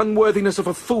of the unworthiness of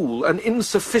a fool, an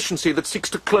insufficiency that seeks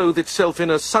to clothe itself in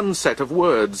a sunset of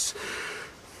words.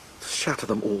 shatter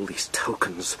them all, these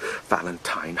tokens.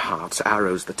 Valentine hearts,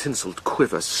 arrows, the tinselled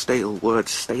quivers, stale words,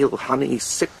 stale honey,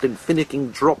 sipped in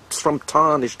finicking drops from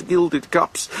tarnished, gilded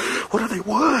cups. What are they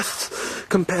worth,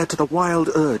 compared to the wild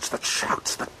urge that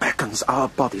shouts, that beckons our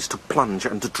bodies to plunge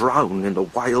and drown in the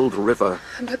wild river?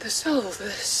 But the soul,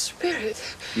 the spirit...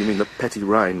 You mean the petty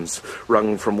rhymes,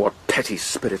 wrung from what petty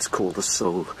spirits call the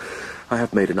soul? I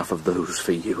have made enough of those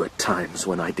for you at times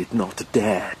when I did not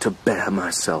dare to bear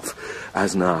myself,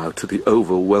 as now, to the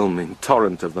overwhelming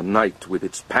torrent of the night with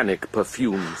its panic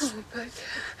perfumes. Oh, but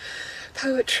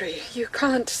poetry, you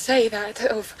can't say that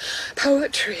of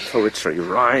poetry. Poetry,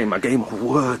 rhyme, a game of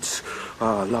words.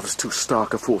 Ah, love's too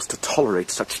stark a force to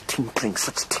tolerate such tinklings,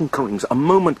 such tinkerings. A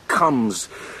moment comes,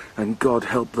 and God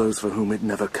help those for whom it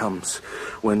never comes,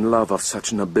 when love of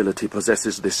such nobility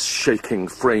possesses this shaking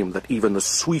frame that even the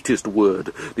sweetest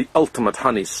word, the ultimate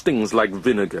honey, stings like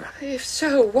vinegar. If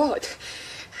so, what?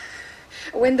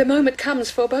 When the moment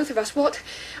comes for both of us, what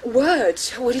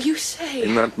words will you say?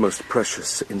 In that most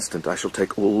precious instant, I shall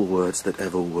take all words that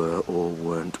ever were, or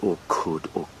weren't, or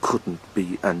couldn't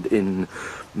be, and in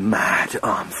mad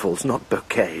armfuls, not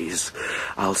bouquets,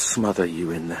 I'll smother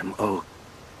you in them. Oh,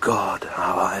 God,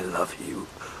 how I love you.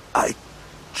 I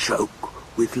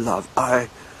choke with love. I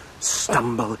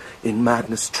stumble in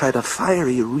madness, tread a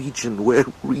fiery region where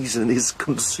reason is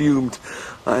consumed.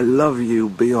 I love you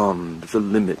beyond the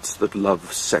limits that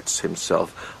love sets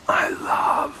himself. I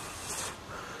love.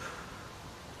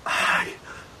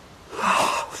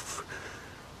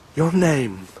 Your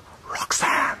name,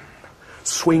 Roxane,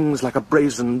 swings like a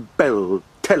brazen bell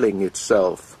telling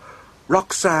itself.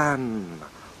 Roxane,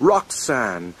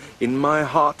 Roxane, in my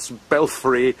heart's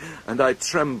belfry, and I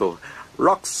tremble.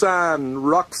 Roxane,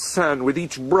 Roxane, with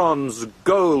each bronze,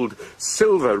 gold,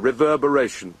 silver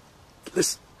reverberation.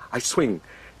 Listen, I swing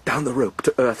down the rope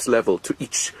to earth's level, to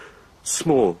each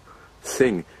small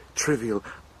thing, trivial,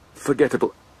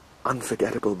 forgettable,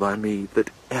 unforgettable by me, that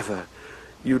ever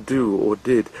you do or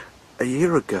did. A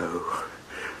year ago,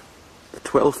 the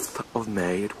 12th of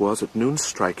May, it was, at noon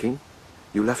striking,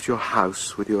 you left your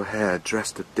house with your hair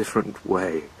dressed a different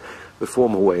way, the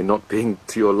former way not being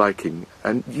to your liking.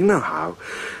 And you know how,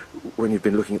 when you've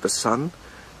been looking at the sun,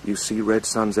 you see red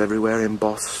suns everywhere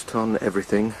embossed on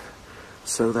everything,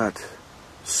 so that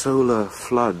solar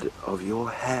flood of your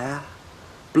hair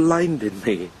blinded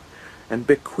me and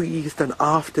bequeathed an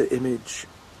after-image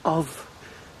of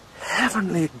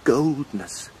heavenly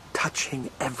goldness touching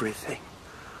everything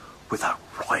with a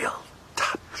royal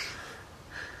touch.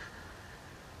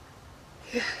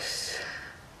 Yes.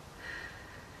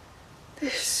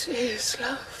 This is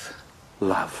love.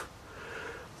 Love.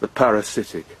 The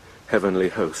parasitic heavenly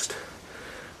host.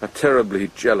 A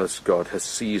terribly jealous God has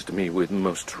seized me with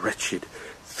most wretched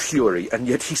fury, and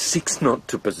yet he seeks not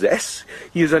to possess.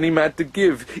 He is only mad to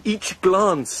give. Each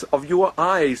glance of your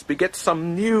eyes begets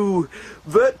some new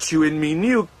virtue in me,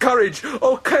 new courage.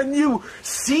 Oh, can you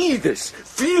see this?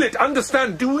 Feel it?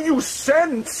 Understand? Do you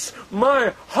sense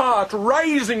my heart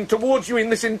rising towards you in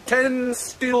this intense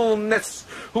stillness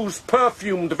whose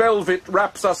perfumed velvet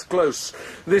wraps us close?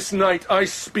 This night I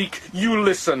speak, you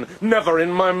listen. Never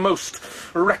in my most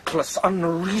reckless,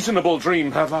 unreasonable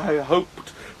dream have I hoped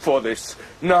for this.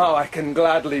 Now I can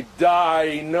gladly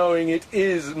die, knowing it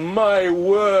is my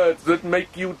words that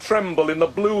make you tremble in the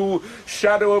blue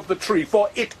shadow of the tree.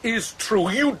 For it is true,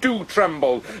 you do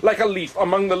tremble, like a leaf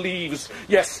among the leaves.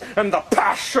 Yes, and the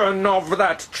passion of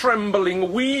that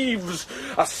trembling weaves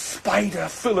a spider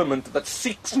filament that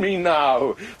seeks me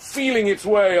now, feeling its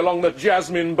way along the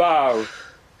jasmine bough.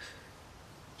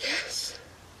 Yes,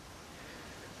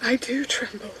 I do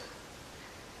tremble,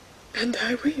 and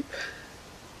I weep.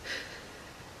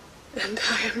 And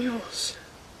I am yours.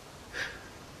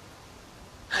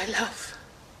 I love.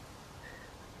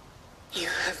 You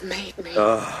have made me.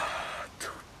 To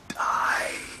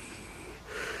die.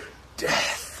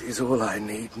 Death is all I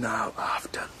need now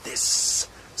after this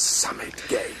summit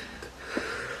gained.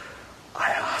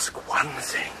 I ask one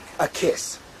thing. A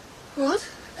kiss. What?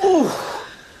 Ooh.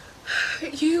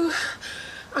 You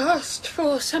asked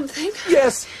for something?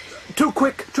 Yes. Too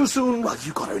quick, too soon. Well,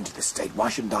 you got her into this state. Why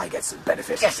shouldn't I get some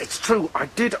benefit? Yes, it's true. I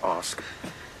did ask.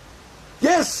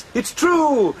 Yes, it's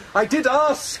true. I did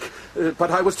ask.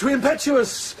 But I was too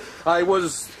impetuous. I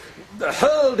was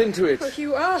hurled into it. But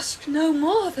you asked no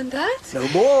more than that. No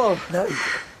more? No.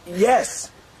 Yes.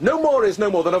 No more is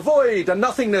no more than a void, a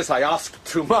nothingness. I asked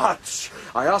too much.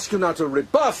 I ask you now to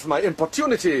rebuff my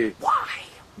importunity. Why?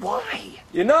 Why?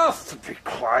 Enough! Be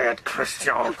quiet,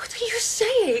 Christian. What are you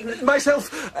saying?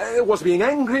 Myself was being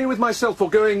angry with myself for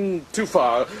going too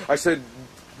far. I said,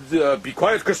 Be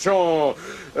quiet, Christian.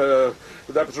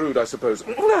 That was rude, I suppose.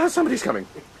 Somebody's coming.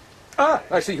 Ah,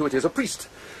 I see who it is, a priest.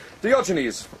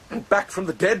 Diogenes, back from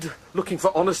the dead, looking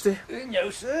for honesty?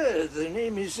 No, sir. The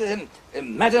name is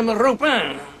Madame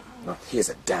Robin. Oh, here's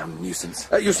a damn nuisance.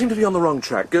 You seem to be on the wrong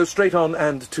track. Go straight on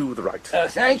and to the right.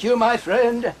 Thank you, my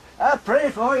friend. I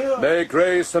pray for you. May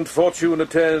grace and fortune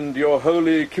attend your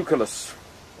holy cuculus.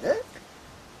 Eh?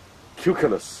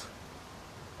 Cuculus.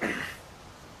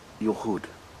 Your hood.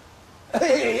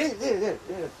 I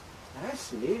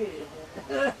see.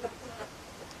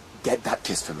 Get that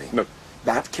kiss for me. No.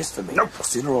 That kiss for me. No.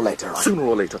 Sooner or later. Sooner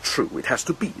or later, true. It has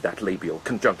to be that labial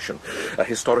conjunction. A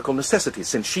historical necessity,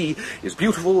 since she is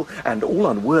beautiful and all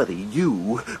unworthy.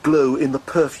 You glow in the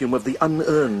perfume of the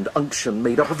unearned unction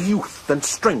made up of youth and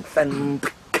strength and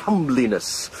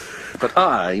comeliness. But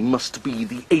I must be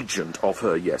the agent of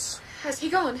her, yes. Has he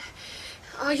gone?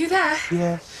 Are you there?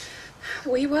 Yes.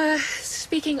 We were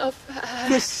speaking of...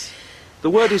 Yes.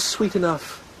 The word is sweet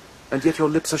enough, and yet your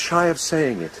lips are shy of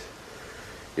saying it.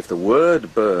 If the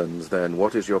word burns, then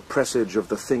what is your presage of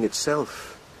the thing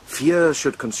itself? Fear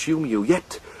should consume you,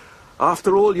 yet,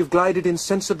 after all, you've glided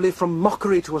insensibly from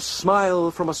mockery to a smile,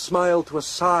 from a smile to a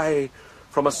sigh,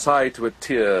 from a sigh to a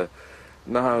tear.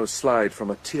 Now slide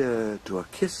from a tear to a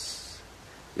kiss.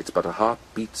 It's but a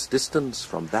heartbeat's distance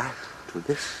from that to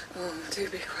this. Oh, do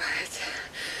be quiet.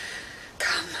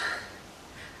 Come.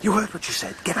 You heard what she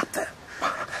said. Get up there.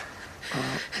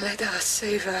 Let us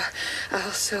savour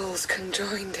our souls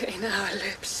conjoined in our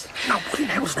lips. Now, what in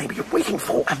hell's name are you waiting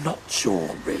for? I'm not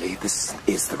sure, really. This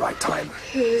is the right time.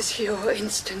 Here's your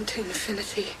instant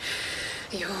infinity,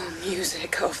 your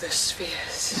music of the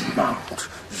spheres. Mount,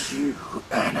 you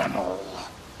animal.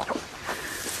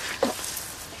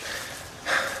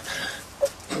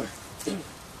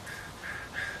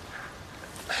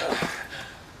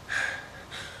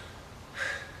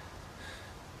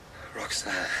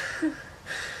 Roxane.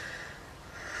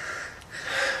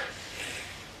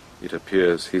 It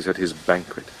appears he's at his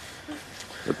banquet.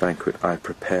 The banquet I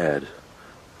prepared,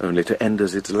 only to end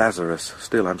as its Lazarus.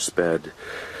 Still I'm spared.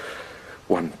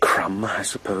 One crumb, I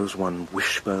suppose, one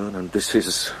wishbone, and this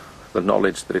is the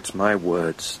knowledge that it's my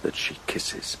words that she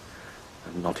kisses,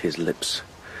 and not his lips.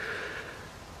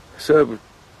 So,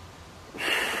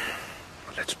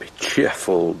 let's be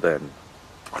cheerful, then.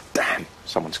 Oh, damn,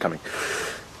 someone's coming.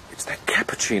 It's that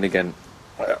Capuchin again.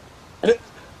 Hello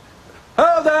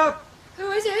there! Who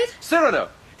is it? Cyrano.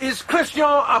 Is Christian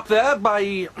up there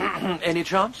by any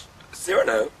chance?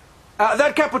 Cyrano?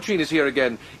 That Capuchin is here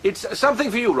again. It's something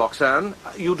for you, Roxane.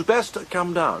 You'd best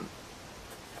come down.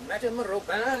 Madame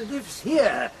Robin lives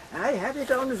here. I have it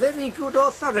on very good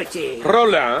authority.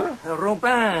 Roland?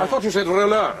 Robin. I thought you said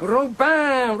Roland.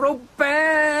 Robin.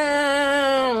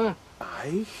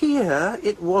 I hear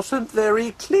it wasn't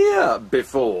very clear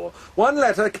before. One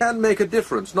letter can make a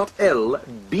difference, not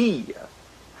L-B.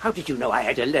 How did you know I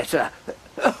had a letter?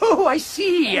 Oh, I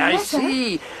see, I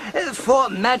see. For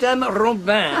Madame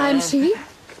Robin. I'm she.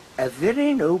 A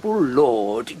very noble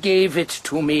lord gave it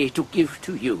to me to give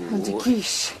to you. And to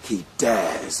Guiche. He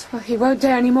dares. Well, he won't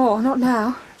dare any more, not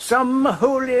now. Some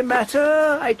holy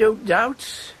matter, I don't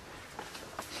doubt.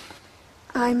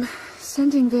 I'm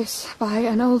sending this by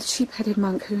an old sheep-headed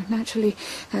monk who naturally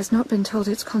has not been told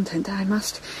its content. I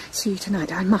must see you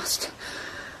tonight, I must.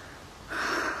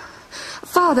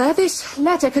 Father, this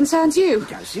letter concerns you.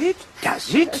 Does it?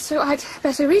 Does it? So I'd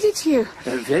better read it to you.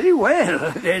 Very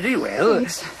well, very well.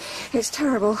 It's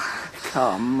terrible.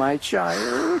 Come, my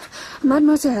child.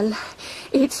 Mademoiselle,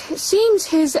 it seems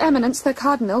His Eminence the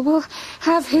Cardinal will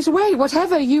have his way,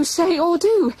 whatever you say or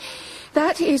do.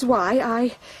 That is why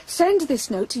I send this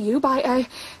note to you by a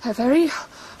very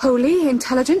holy,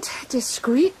 intelligent,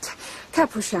 discreet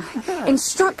Capuchin.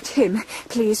 Instruct him,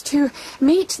 please, to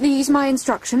meet these my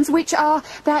instructions, which are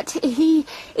that he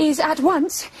is at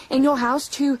once in your house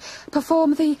to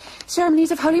perform the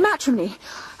ceremonies of holy matrimony.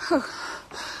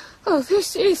 Oh,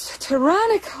 this is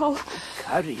tyrannical.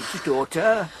 Courage,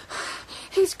 daughter.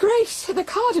 His Grace, the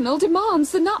Cardinal,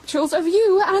 demands the nuptials of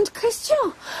you and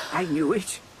Christian. I knew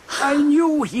it. I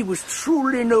knew he was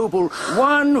truly noble,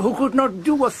 one who could not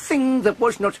do a thing that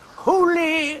was not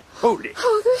holy. Oh,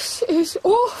 this is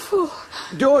awful.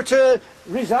 Daughter,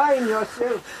 resign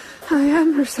yourself. I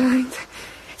am resigned.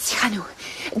 Cyrano,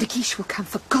 the Guiche will come.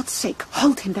 For God's sake,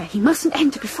 hold him there. He mustn't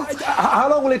enter before... How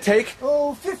long will it take?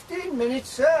 Oh, 15 minutes,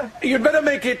 sir. You'd better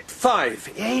make it 5.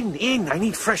 In. I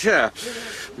need fresh air.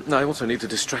 I also need to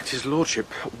distract his lordship.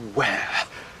 Where?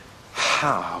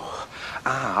 How?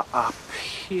 Up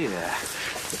here.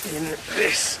 In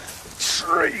this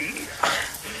tree.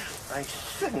 I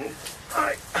think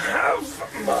I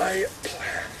have my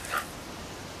plan.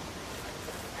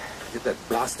 Did that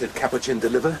blasted Capuchin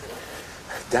deliver?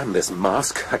 Damn this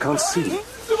mask, I can't see.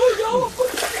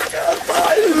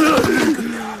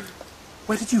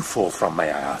 Where did you fall from, may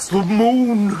I ask? The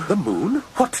moon. The moon?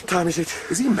 What time is it?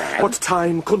 Is he mad? What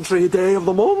time, country, day of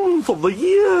the month, of the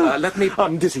year? Let me...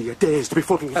 I'm dizzy, dazed,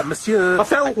 befuddled. Monsieur...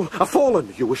 I've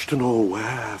fallen. You wish to know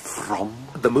where from?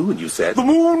 The moon, you said? The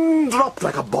moon dropped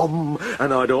like a bomb,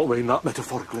 and I don't mean that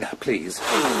metaphorically. Please.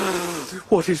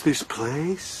 What is this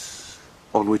place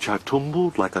on which I've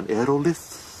tumbled like an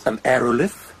aerolith? An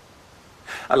aerolith?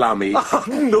 Allow me...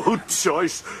 No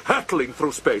choice. Hurtling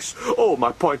through space. Oh,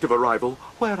 my point of arrival.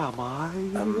 Where am I?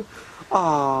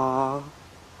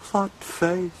 That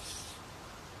face.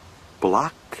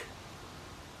 Black.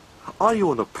 Are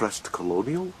you an oppressed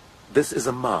colonial? This is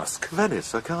a mask.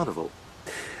 Venice, a carnival.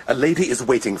 A lady is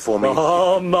waiting for me.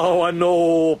 Ah, now I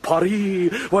know.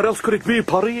 Paris. Where else could it be?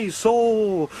 Paris.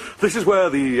 So, this is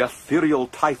where the ethereal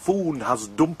typhoon has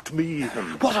dumped me.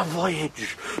 What a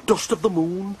voyage. Dust of the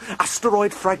moon.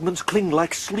 Asteroid fragments cling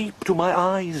like sleep to my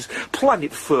eyes.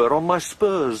 Planet fur on my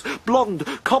spurs. Blonde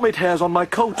comet hairs on my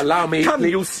coat. Allow me... Can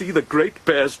you see the great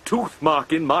bear's tooth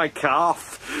mark in my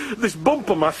calf? This bump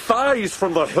on my thighs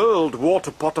from the hurled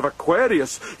water pot of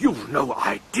Aquarius. You've no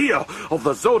idea of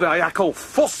the zodiacal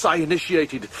fuss I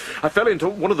initiated. I fell into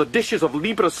one of the dishes of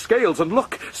Libra's scales, and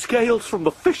look, scales from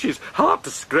the fishes, hard to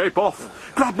scrape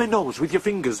off. Grab my nose with your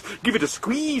fingers, give it a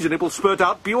squeeze, and it will spurt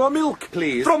out pure milk.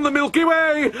 Please. From the Milky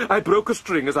Way! I broke a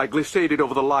string as I glissaded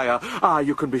over the lyre. Ah,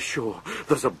 you can be sure.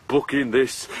 There's a book in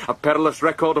this, a perilous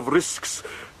record of risks.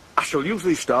 I shall use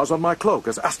these stars on my cloak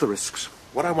as asterisks.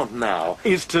 What I want now...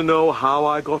 is to know how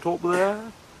I got up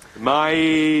there.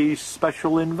 My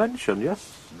special invention,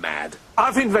 yes? Mad.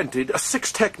 I've invented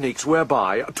 6 techniques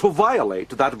whereby to violate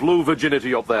that blue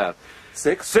virginity up there.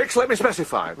 6? 6, let me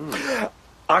specify.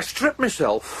 I strip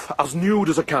myself as nude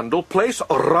as a candle, place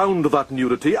around that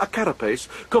nudity a carapace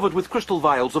covered with crystal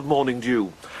vials of morning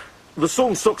dew. The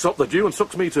sun sucks up the dew and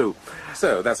sucks me too.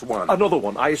 So, that's one. Another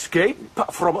one. I escape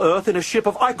from Earth in a ship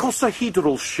of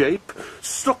icosahedral shape,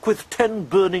 stuck with 10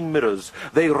 burning mirrors.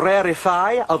 They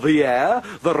rarefy the air.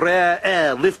 The rare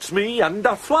air lifts me, and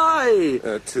I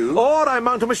fly. 2. Or I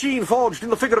mount a machine forged in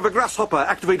the figure of a grasshopper,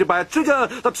 activated by a trigger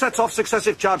that sets off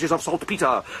successive charges of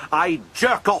saltpeter. I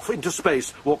jerk off into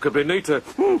space. What could be neater?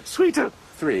 Sweeter.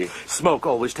 3. Smoke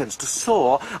always tends to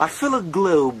soar. I fill a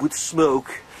globe with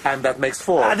smoke. And that makes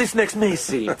 4. This next may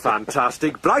seem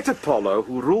fantastic. Bright Apollo,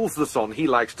 who rules the sun, he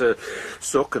likes to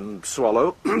suck and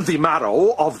swallow the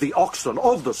marrow of the oxen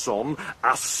of the sun.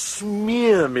 I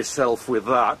smear myself with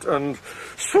that, and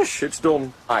swish, it's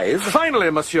done.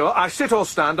 Finally, monsieur, I sit or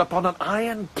stand upon an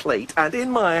iron plate, and in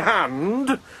my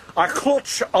hand I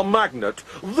clutch a magnet.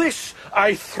 This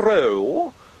I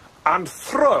throw, and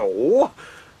throw.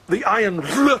 The iron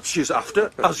lurches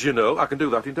after, as you know. I can do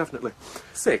that indefinitely.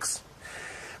 6.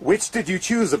 Which did you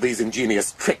choose of these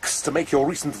ingenious tricks to make your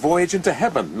recent voyage into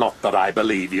heaven? Not that I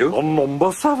believe you.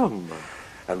 Number 7.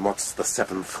 And what's the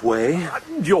 7th way?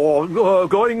 You're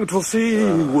going to see...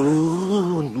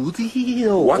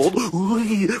 What?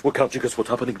 Well, can't you guess what's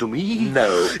happening to me?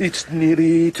 No. It's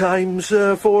nearly time,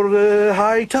 sir, for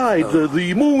high tide.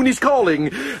 The moon is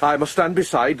calling. I must stand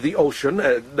beside the ocean,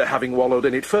 having wallowed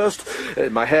in it first.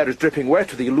 My hair is dripping wet.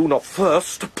 The lunar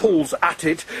thirst pulls at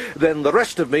it. Then the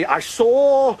rest of me I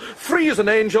soar, free as an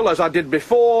angel, as I did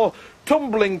before,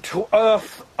 tumbling to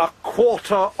earth a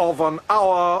quarter of an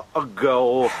hour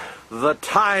ago. The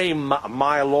time,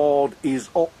 my lord, is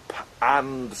up,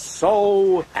 and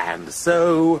so... And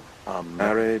so... Our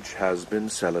marriage has been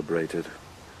celebrated.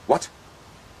 What?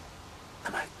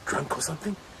 Am I drunk or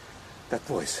something? That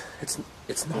voice, it's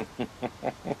not...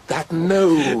 That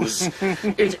nose!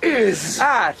 It is!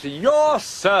 At your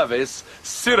service,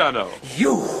 Cyrano.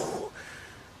 You!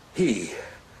 He...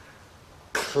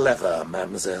 Clever,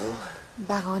 mademoiselle.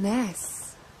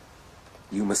 Baroness.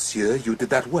 You, monsieur, you did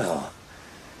that well.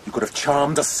 You could have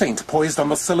charmed a saint poised on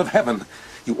the sill of heaven.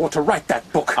 You ought to write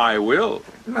that book. I will.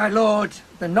 My lord,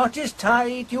 the knot is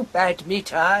tied, you bade me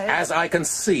tie. As I can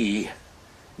see,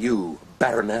 you,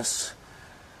 Baroness,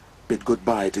 bid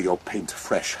goodbye to your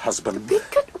paint-fresh husband. Bid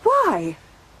why?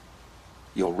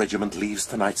 Your regiment leaves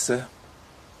tonight, sir.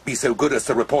 Be so good as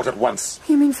to report at once.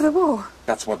 You mean for the war?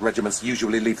 That's what regiments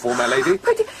usually leave for, my lady.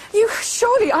 But you...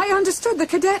 Surely I understood the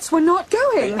cadets were not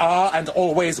going. They are and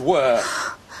always were.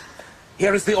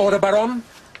 Here is the order, Baron.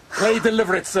 Pray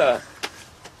deliver it, sir.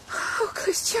 Oh,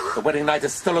 Christian. The wedding night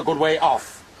is still a good way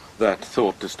off. That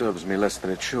thought disturbs me less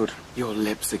than it should. Your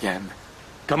lips again.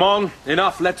 Come on,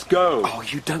 enough, let's go. Oh,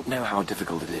 you don't know how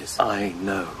difficult it is. I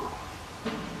know.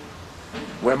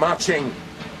 We're marching.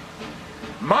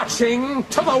 Marching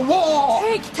to the war!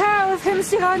 Take care of him,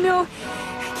 Cyrano.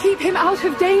 Keep him out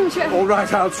of danger. All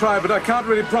right, I'll try, but I can't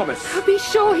really promise. Be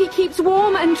sure he keeps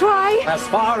warm and dry. As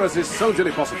far as is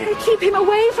soldierly possible. Keep him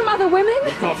away from other women.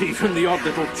 Not even the odd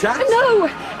little chat? No,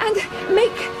 and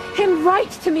make him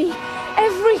write to me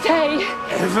every day.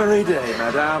 Every day,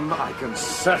 madame. I can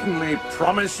certainly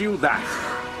promise you that.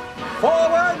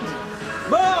 Forward!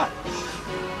 March!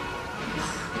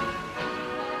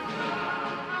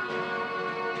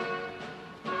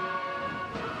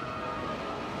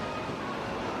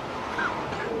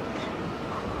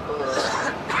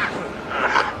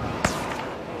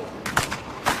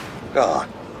 God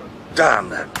damn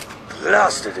that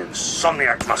blasted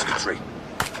insomniac musketry.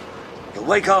 You'll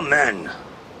wake our men.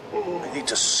 They need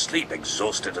to sleep,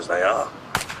 exhausted as they are.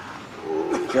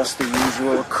 Just the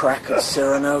usual crack of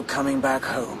Cyrano coming back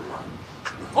home.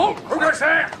 Oh, who goes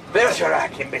there?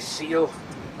 Bergerac, imbecile.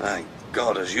 Thank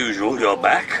God, as usual, you're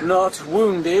back. Not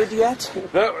wounded yet?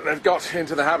 No, they've got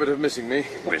into the habit of missing me.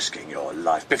 Risking your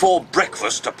life before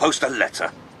breakfast to post a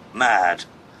letter. Mad.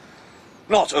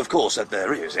 Not, of course, that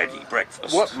there is any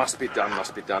breakfast. What must be done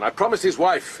must be done. I promised his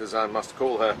wife, as I must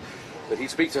call her, that he'd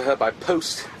speak to her by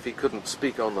post if he couldn't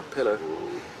speak on the pillow.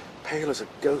 Pale as a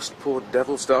ghost, poor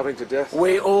devil, starving to death.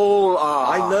 We all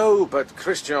are. I know, but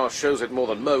Christian shows it more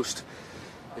than most.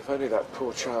 If only that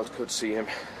poor child could see him.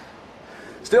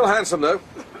 Still handsome, though.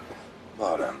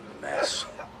 What a mess.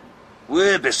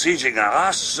 We're besieging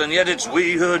Arras, and yet it's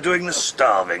we who are doing the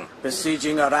starving.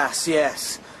 Besieging Arras,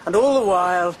 yes. And all the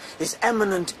while, His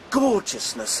Eminent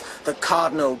Gorgeousness, the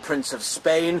Cardinal Prince of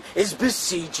Spain, is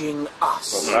besieging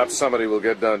us. Well, perhaps somebody will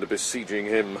get down to besieging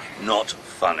him. Not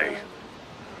funny.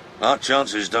 Our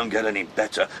chances don't get any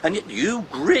better, and yet you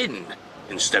grin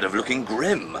instead of looking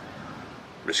grim.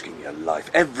 Risking your life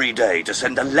every day to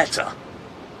send a letter.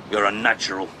 You're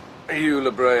unnatural. You,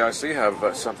 Lebray, I see,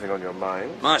 have something on your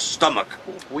mind. My stomach.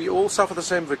 We all suffer the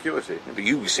same vacuity. But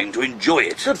you seem to enjoy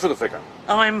it. Good for the figure.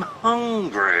 I'm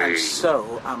hungry. And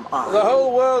so am I. The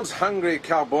whole world's hungry,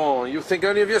 Carbon. You think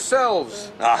only of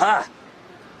yourselves. Aha!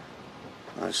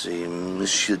 I see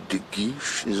Monsieur de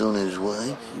Guiche is on his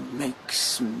way. He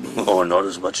makes me... Oh, not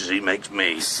as much as he makes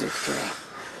me. Sickly.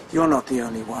 You're not the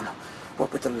only one.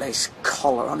 What with the lace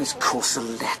collar on his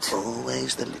corselet.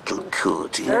 Always the little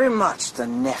courtier. Very much the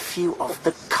nephew of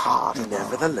the Cardinal.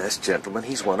 Nevertheless, gentlemen,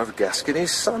 he's one of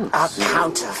Gascony's sons. A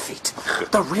counterfeit.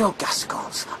 The real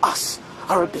Gascons, us,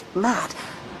 are a bit mad.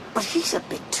 But he's a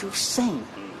bit too sane.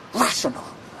 Rational.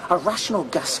 A rational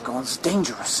Gascon's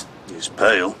dangerous. He's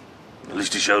pale. At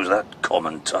least he shows that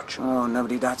common touch. Oh,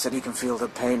 nobody doubts that he can feel the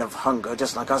pain of hunger,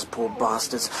 just like us poor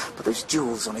bastards. But those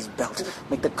jewels on his belt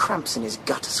make the cramps in his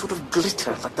gut sort of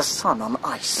glitter like the sun on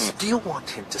ice. Do you want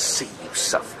him to see you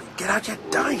suffering? Get out your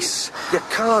dice, your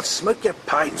cards, smoke your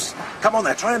pipes. Come on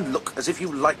there, try and look as if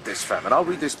you like this famine. I'll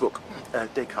read this book.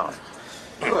 Descartes.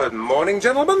 Good morning,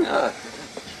 gentlemen.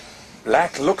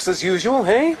 Black looks as usual,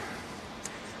 eh?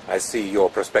 I see your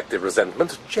prospective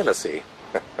resentment, jealousy.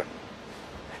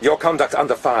 Your conduct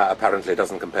under fire apparently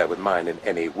doesn't compare with mine in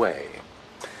any way.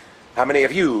 How many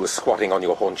of you, squatting on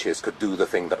your haunches, could do the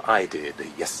thing that I did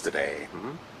yesterday?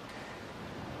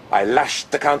 I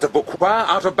lashed the Count of Beauquois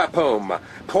out of Bapaume,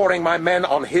 pouring my men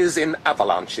on his in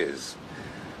avalanches.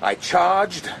 I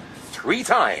charged 3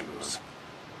 times.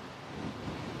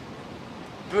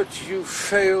 But you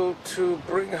failed to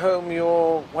bring home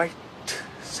your white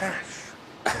sash.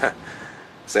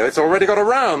 So it's already got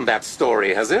around, that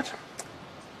story, has it?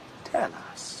 Tell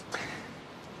us.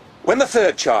 When the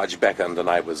 3rd charge beckoned and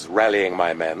I was rallying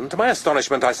my men, to my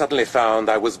astonishment I suddenly found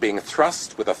I was being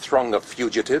thrust with a throng of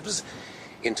fugitives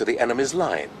into the enemy's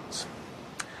lines.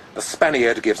 The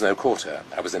Spaniard gives no quarter.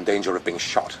 I was in danger of being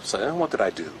shot, so what did I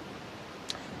do?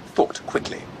 Thought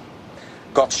quickly.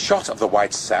 Got shot of the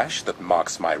white sash that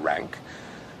marks my rank,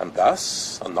 and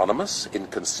thus, anonymous,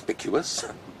 inconspicuous,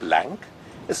 blank,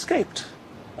 escaped,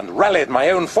 and rallied my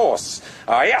own force.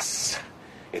 Ah, yes!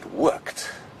 It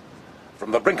worked.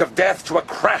 From the brink of death to a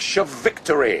crash of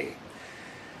victory.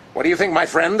 What do you think, my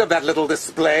friend, of that little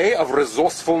display of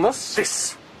resourcefulness?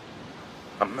 This.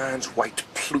 A man's white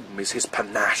plume is his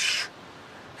panache,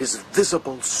 his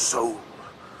visible soul.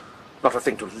 Not a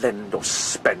thing to lend or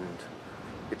spend.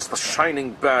 It's the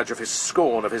shining badge of his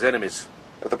scorn of his enemies.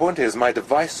 The point is, my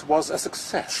device was a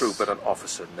success. True, but an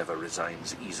officer never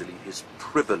resigns easily his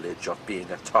privilege of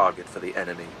being a target for the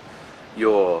enemy.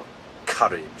 Your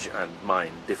courage and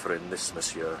mine differ in this,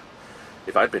 monsieur.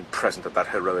 If I'd been present at that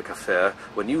heroic affair,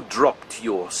 when you dropped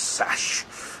your sash,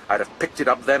 I'd have picked it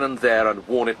up then and there and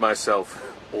worn it myself.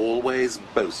 Always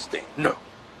boasting. No.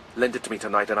 Lend it to me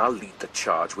tonight, and I'll lead the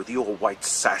charge with your white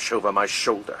sash over my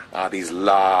shoulder. Are these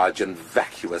large and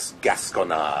vacuous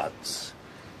Gasconards?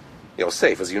 You're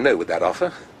safe, as you know, with that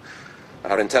offer.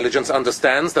 Our intelligence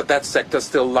understands that that sector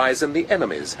still lies in the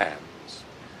enemy's hands.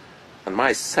 And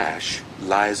my sash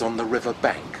lies on the river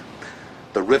bank.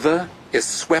 The river is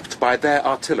swept by their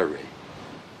artillery.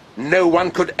 No one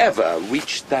could ever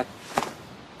reach that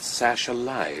sash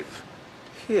alive.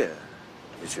 Here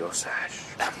is your sash.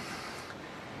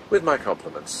 With my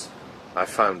compliments. I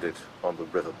found it on the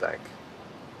riverbank.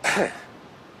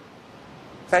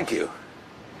 Thank you.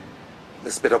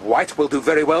 This bit of white will do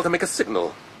very well to make a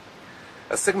signal.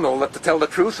 A signal that, to tell the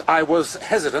truth, I was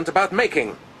hesitant about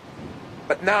making.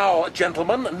 But now,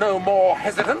 gentlemen, no more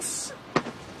hesitance.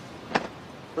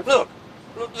 But look,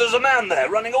 there's a man there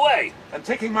running away. And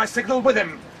taking my signal with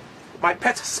him. My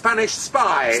pet Spanish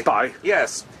spy. Spy?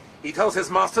 Yes. He tells his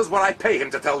masters what I pay him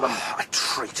to tell them. A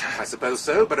traitor. I suppose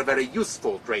so, but a very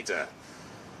useful traitor.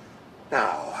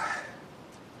 Now,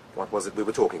 what was it we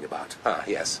were talking about? Ah,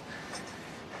 yes.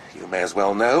 You may as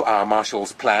well know our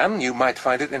Marshal's plan. You might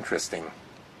find it interesting.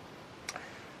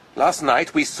 Last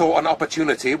night we saw an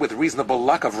opportunity, with reasonable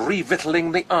luck, of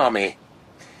revictualling the army.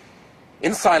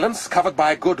 In silence, covered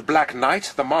by a good black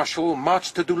night, the Marshal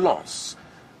marched to Doullens,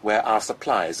 where our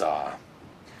supplies are.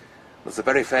 There's a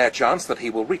very fair chance that he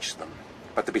will reach them.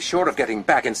 But to be sure of getting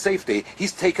back in safety,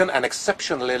 he's taken an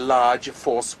exceptionally large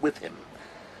force with him.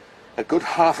 A good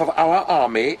half of our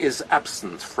army is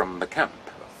absent from the camp.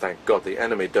 Thank God the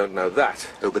enemy don't know that.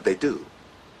 Oh, but they do.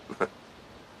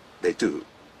 They do.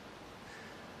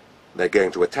 They're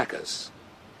going to attack us.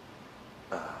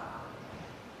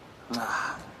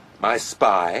 My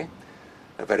spy,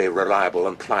 a very reliable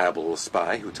and pliable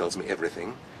spy who tells me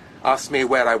everything, asked me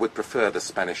where I would prefer the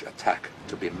Spanish attack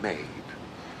to be made.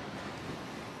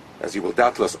 As you will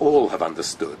doubtless all have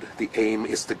understood, the aim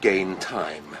is to gain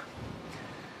time.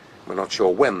 We're not sure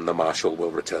when the Marshal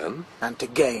will return. And to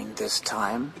gain this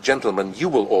time? Gentlemen, you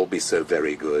will all be so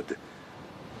very good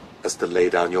as to lay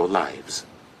down your lives.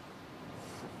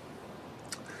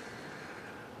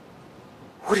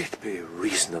 Would it be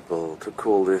reasonable to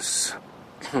call this,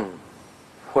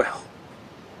 well,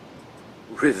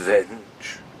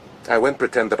 revenge? I won't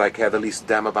pretend that I care the least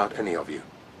damn about any of you.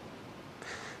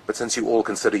 But since you all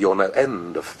consider you're no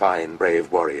end of fine,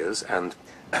 brave warriors, and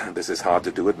this is hard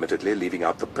to do, admittedly, leaving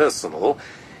out the personal,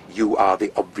 you are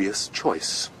the obvious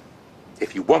choice.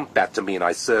 If you want that to mean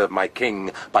I serve my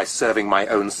king by serving my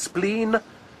own spleen,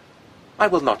 I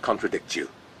will not contradict you.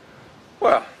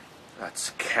 Well, that's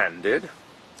candid.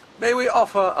 May we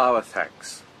offer our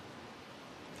thanks?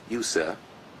 You, sir,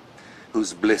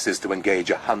 whose bliss is to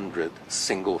engage 100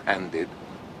 single-handed,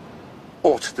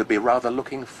 ought to be rather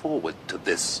looking forward to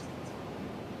this.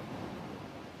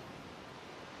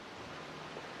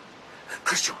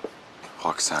 Christian.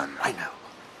 Roxane. I know.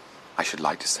 I should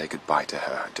like to say goodbye to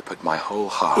her, to put my whole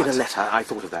heart... In a letter, I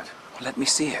thought of that. Well, let me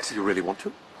see it. You really want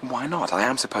to? Why not? I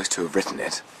am supposed to have written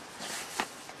it.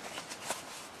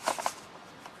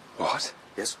 What?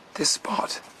 Yes? This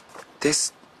spot.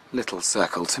 This little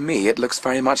circle. To me, it looks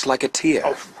very much like a tear.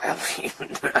 Oh, well, you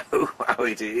know how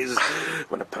it is.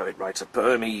 When a poet writes a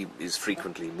poem, he is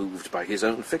frequently moved by his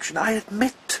own fiction. I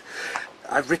admit,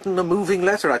 I've written a moving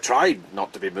letter. I tried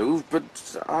not to be moved,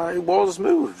 but I was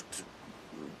moved.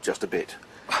 Just a bit.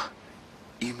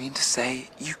 You mean to say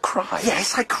you cried?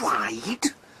 Yes, I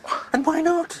cried. And why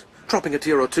not? Dropping a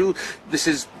tear or two. This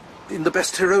is in the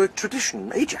best heroic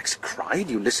tradition. Ajax cried,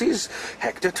 Ulysses.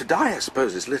 Hector, to die, I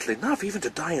suppose, is little enough, even to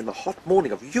die in the hot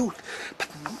morning of youth. But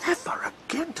never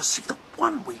again to see the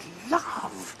one we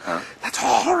love. Huh? That's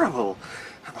horrible.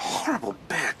 And the horrible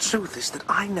bare truth is that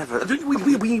I never...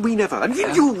 We never... And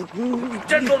you...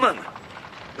 Gentlemen,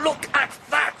 look at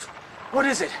that! What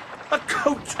is it? A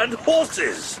coach and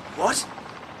horses! What?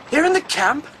 Here in the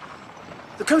camp?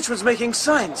 The coachman's making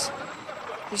signs.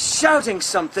 He's shouting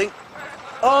something.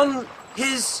 On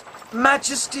His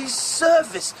Majesty's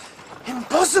service.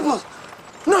 Impossible!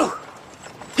 No!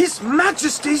 His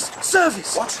Majesty's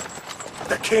service! What?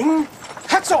 The king?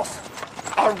 Hats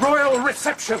off! A royal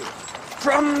reception!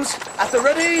 Drums at the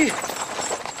ready!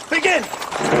 Begin!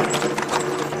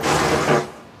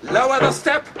 Lower the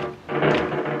step!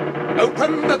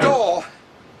 Open the door!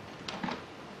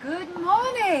 Good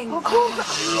morning.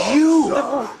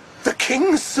 You! The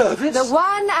king's service? The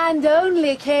one and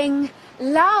only king.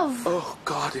 Love. Oh,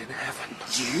 God in heaven.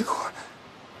 You?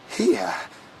 Here?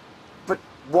 But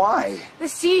why? The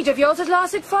siege of yours has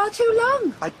lasted far too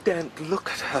long. I daren't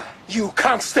look at her. You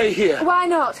can't stay here! Why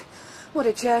not? What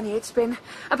a journey it's been.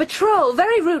 A patrol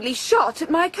very rudely shot at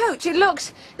my coach. It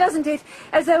looks, doesn't it,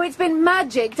 as though it's been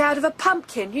magicked out of a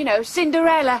pumpkin, you know,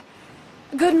 Cinderella.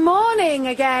 Good morning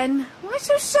again. Why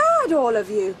so sad, all of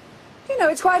you? You know,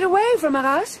 it's quite away from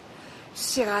us.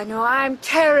 Cyrano, I'm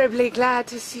terribly glad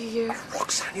to see you.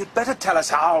 Roxane, you'd better tell us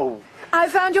how. I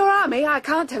found your army. I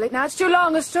can't tell it now. It's too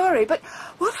long a story. But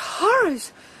what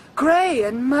horrors! Grey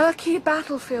and murky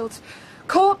battlefields.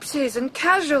 Corpses and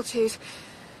casualties.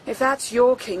 If that's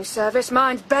your king's service,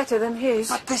 mine's better than his.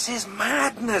 But this is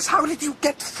madness. How did you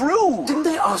get through? Didn't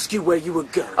they ask you where you were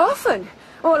going? Often.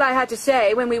 All I had to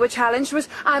say when we were challenged was,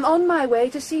 I'm on my way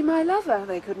to see my lover.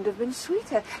 They couldn't have been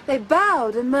sweeter. They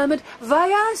bowed and murmured,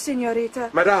 Vaya,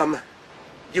 señorita. Madame,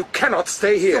 you cannot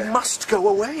stay here. You must go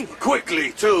away.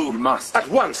 Quickly, too. You must. At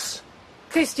once.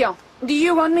 Christian, do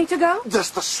you want me to go?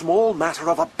 There's the small matter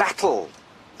of a battle.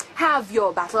 Have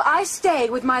your battle. I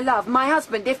stay with my love, my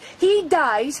husband. If he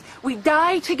dies, we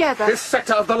die together. This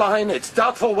sector of the line, it's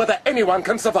doubtful whether anyone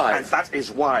can survive. And that is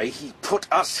why he put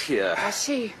us here. I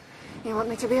see. You want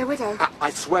me to be a widow? I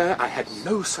swear I had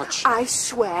no such... I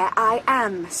swear I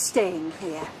am staying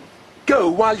here.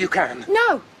 Go while you can.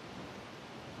 No.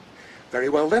 Very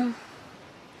well, then.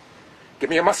 Give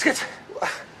me a musket.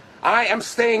 I am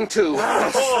staying too.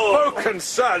 Spoken,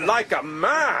 sir, like a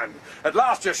man. At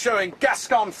last you're showing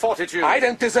Gascon fortitude. I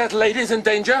don't desert ladies in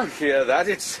danger. Hear that?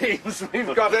 It seems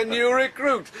we've got a new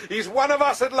recruit. He's one of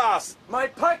us at last. My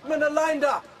pikemen are lined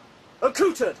up,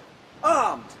 accoutred,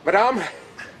 armed. Madame,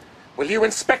 will you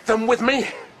inspect them with me?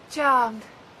 Charmed.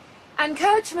 And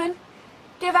coachman,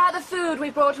 give out the food we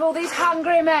brought to all these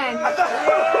hungry men.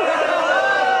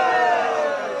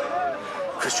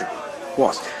 Christian,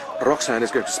 what? Roxane is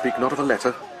going to speak not of a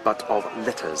letter, but of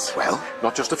letters. Well?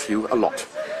 Not just a few, a lot.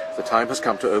 The time has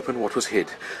come to open what was hid.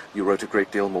 You wrote a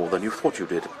great deal more than you thought you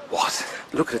did. What?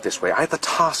 Look at it this way. I had the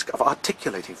task of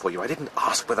articulating for you. I didn't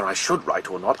ask whether I should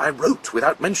write or not. I wrote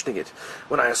without mentioning it.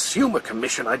 When I assume a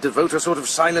commission, I devote a sort of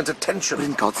silent attention. But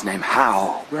in God's name,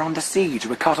 how? We're under siege.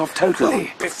 We're cut off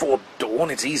totally. Oh, before dawn,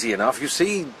 it's easy enough. You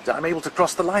see, I'm able to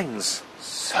cross the lines.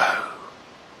 So,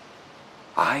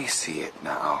 I see it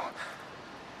now.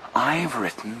 I've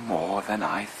written more than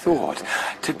I thought.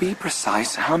 To be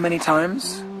precise, how many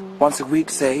times? Once a week,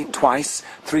 say, twice,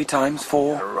 3 times,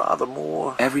 4? Rather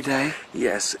more. Every day?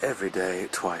 Yes, every day,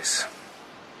 twice.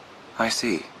 I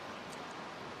see.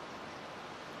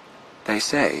 They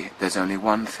say there's only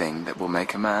one thing that will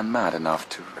make a man mad enough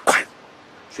to... Quiet!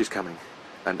 She's coming,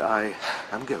 and I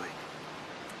am going.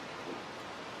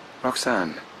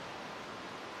 Roxane.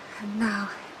 And now,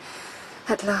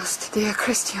 at last, dear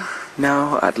Christian.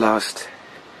 Now, at last,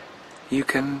 you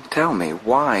can tell me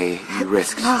why you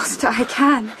risked... At last I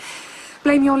can.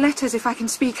 Blame your letters if I can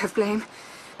speak of blame.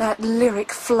 That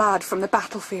lyric flood from the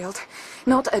battlefield.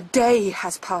 Not a day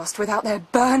has passed without their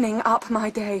burning up my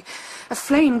day. A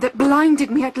flame that blinded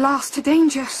me at last to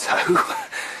danger. So,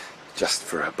 just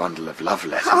for a bundle of love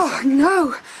letters? Oh,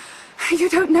 no. You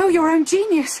don't know your own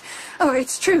genius. Oh,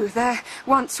 it's true, there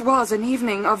once was an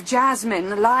evening of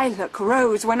jasmine, lilac,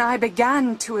 rose when I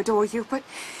began to adore you, but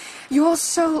your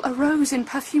soul arose in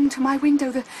perfume to my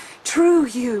window. The true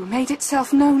you made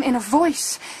itself known in a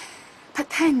voice. But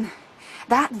then,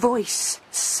 that voice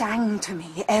sang to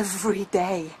me every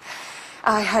day.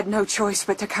 I had no choice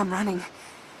but to come running.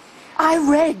 I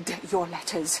read your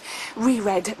letters,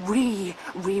 reread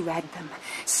them,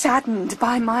 saddened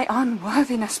by my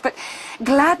unworthiness, but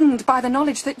gladdened by the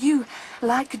knowledge that you,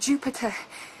 like Jupiter,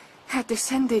 had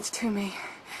descended to me.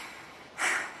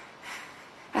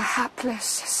 A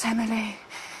hapless Semele,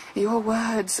 your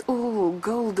words all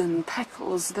golden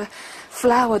petals, the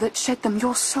flower that shed them,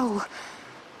 your soul,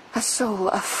 a soul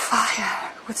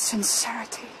afire with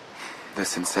sincerity. The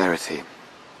sincerity...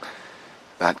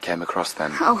 that came across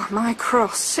then. Oh, my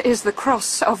cross is the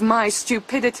cross of my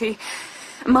stupidity.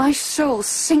 My soul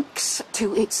sinks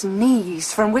to its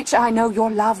knees, from which I know your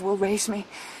love will raise me.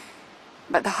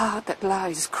 But the heart that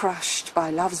lies crushed by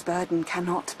love's burden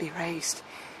cannot be raised.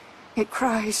 It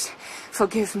cries,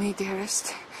 forgive me,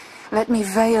 dearest. Let me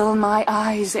veil my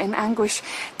eyes in anguish.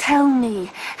 Tell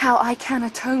me how I can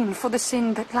atone for the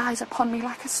sin that lies upon me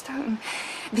like a stone.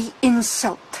 The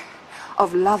insult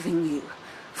of loving you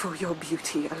for your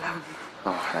beauty alone.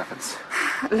 Oh, heavens.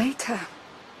 Later,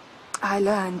 I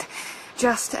learned,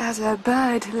 just as a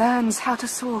bird learns how to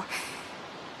soar,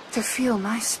 to feel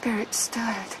my spirit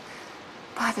stirred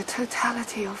by the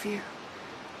totality of you.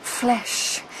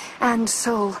 Flesh and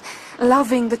soul,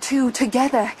 loving the two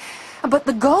together. But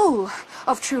the goal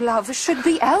of true love should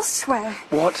be elsewhere.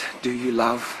 What do you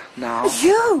love now?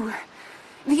 You!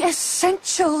 The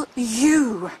essential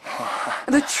you.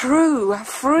 The true,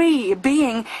 free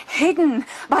being hidden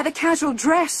by the casual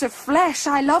dress of flesh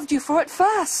I loved you for at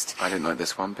first. I didn't like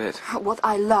this one bit. What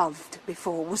I loved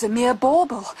before was a mere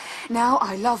bauble. Now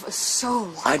I love a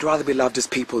soul. I'd rather be loved as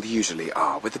people usually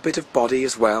are, with a bit of body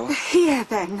as well. Here,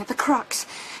 then, the crux.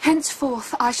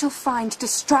 Henceforth, I shall find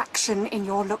distraction in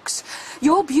your looks.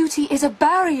 Your beauty is a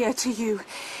barrier to you.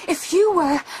 If you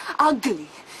were ugly,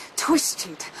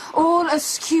 twisted, all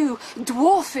askew,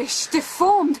 dwarfish,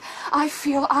 deformed,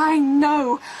 I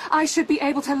know I should be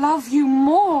able to love you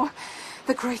more.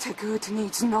 The greater good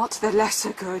needs not the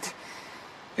lesser good.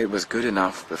 It was good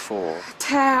enough before.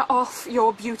 Tear off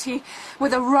your beauty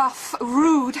with a rough,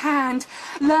 rude hand.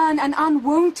 Learn an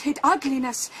unwonted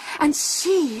ugliness and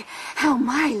see how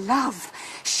my love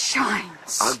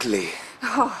shines. Ugly.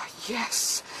 Oh,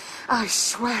 yes, I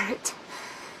swear it.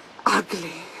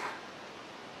 Ugly.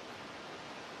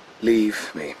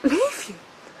 Leave me. Leave you?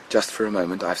 Just for a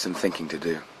moment, I've some thinking to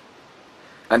do.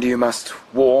 And you must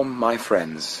warm my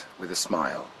friends with a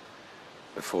smile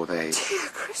before they... Dear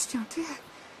Christian, dear.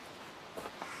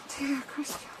 Dear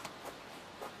Christian.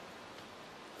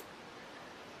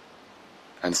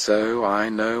 And so I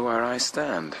know where I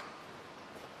stand.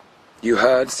 You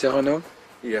heard Cyrano?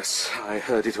 Yes, I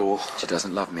heard it all. She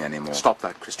doesn't love me anymore. Stop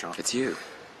that, Christian. It's you.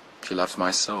 She loves my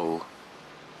soul.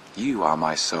 You are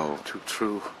my soul. Too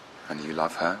true. And you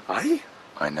love her? I?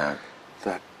 I know.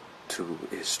 That, too,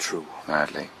 is true.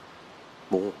 Madly.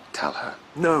 More. Tell her.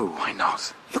 No. Why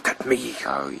not? Look at me.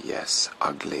 Oh, yes,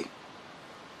 ugly.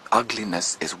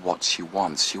 Ugliness is what she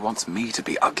wants. She wants me to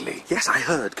be ugly. Yes, I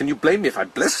heard. Can you blame me if I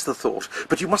bless the thought?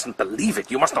 But you mustn't believe it.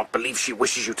 You must not believe she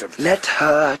wishes you to... Let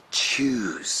her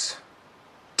choose.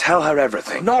 Tell her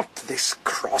everything. Not this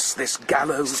cross, this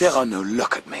gallows. Cyrano,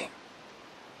 look at me.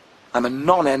 I'm a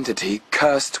non-entity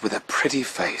cursed with a pretty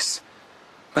face.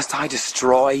 Must I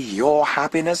destroy your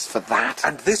happiness for that?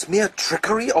 And this mere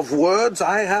trickery of words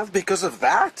I have because of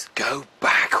that? Go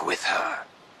back with her.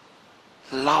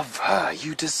 Love her.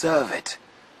 You deserve it.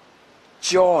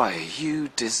 Joy. You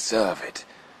deserve it.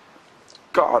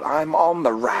 God, I'm on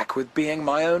the rack with being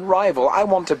my own rival. I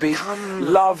want to be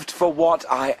loved for what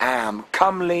I am,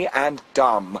 comely and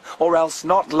dumb, or else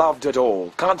not loved at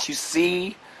all. Can't you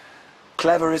see?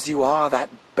 Clever as you are, that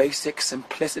basic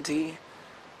simplicity.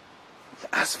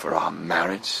 As for our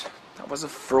marriage, that was a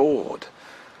fraud.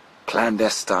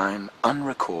 Clandestine,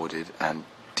 unrecorded, and,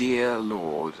 dear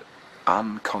Lord,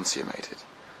 unconsummated.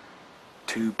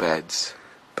 2 beds,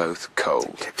 both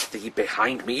cold. Get thee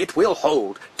behind me. It will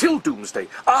hold. Till doomsday.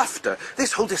 After.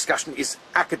 This whole discussion is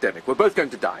academic. We're both going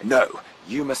to die. No.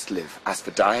 You must live. As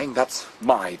for dying, that's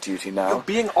my duty now. You're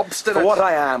being obstinate. For what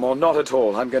I am, or not at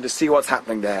all, I'm going to see what's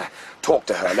happening there. Talk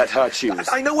to her. Let her choose.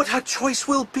 I know what her choice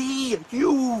will be. And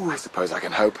you... I suppose I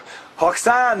can hope.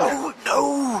 Roxane! Oh,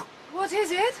 no! What is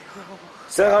it?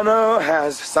 Cyrano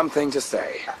has something to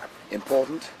say.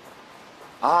 Important.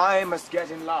 I must get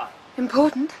in line.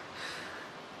 Important?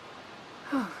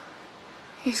 Oh,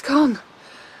 he's gone.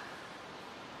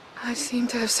 I seem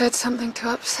to have said something to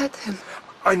upset him.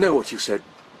 I know what you said.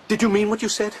 Did you mean what you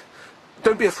said?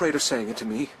 Don't be afraid of saying it to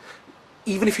me.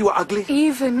 Even if you were ugly?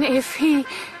 Even if he...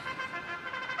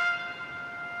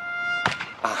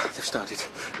 Ah, they've started.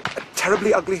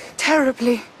 Terribly ugly?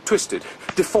 Terribly. Twisted,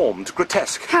 deformed,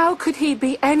 grotesque. How could he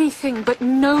be anything but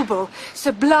noble,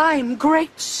 sublime,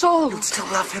 great soul? You'd still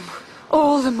love him?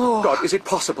 All the more. God, is it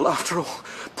possible, after all?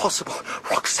 Possible.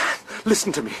 Roxane,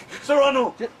 listen to me.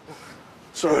 Cyrano!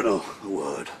 Cyrano, a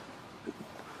word.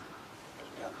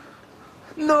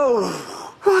 No!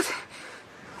 What?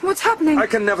 What's happening? I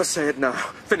can never say it now.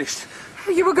 Finished.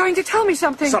 You were going to tell me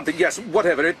something. Something, yes.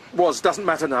 Whatever it was doesn't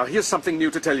matter now. Here's something new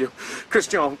to tell you.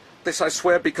 Christian, this I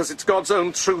swear because it's God's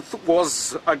own truth,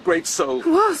 was a great soul.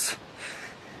 Was?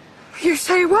 You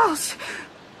say was?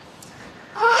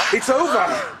 It's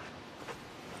over!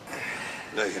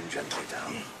 Lay him gently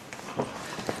down.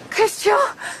 Christian!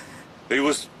 He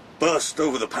was burst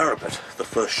over the parapet. The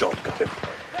first shot got him.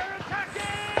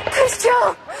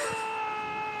 Christian!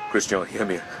 Christian, hear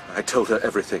me. I told her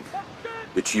everything.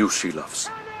 It's you she loves.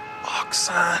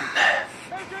 Roxane.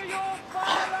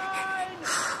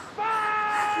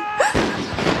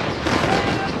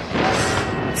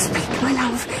 Speak, my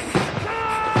love.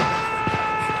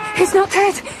 He's not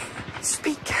dead.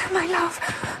 Speak, my love.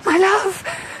 My love.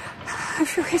 I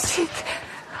feel his cheek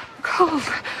cold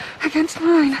against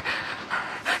mine.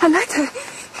 A letter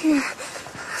here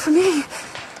for me.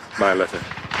 My letter.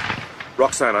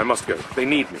 Roxane, I must go. They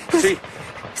need me. See?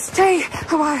 Stay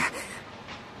a while.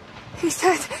 He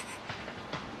said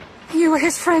you were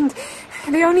his friend.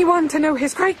 The only one to know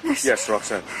his greatness. Yes,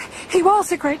 Roxane. He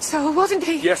was a great soul, wasn't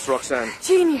he? Yes, Roxane.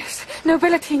 Genius,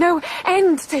 nobility, no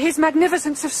end to his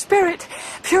magnificence of spirit,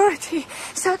 purity,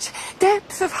 such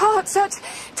depth of heart, such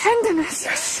tenderness.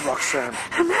 Yes, Roxane.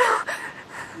 And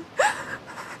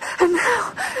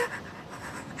now,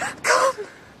 gone.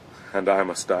 And I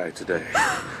must die today,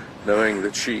 knowing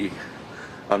that she,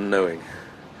 unknowing,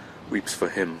 weeps for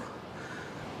him,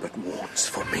 but mourns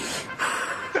for me.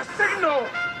 The signal!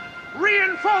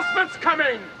 Reinforcements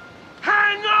coming!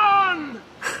 Hang on!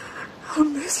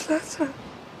 On this letter,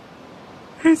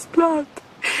 his blood,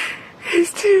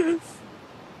 his tears,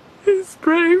 his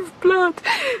brave blood,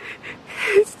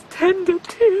 his tender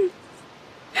tears.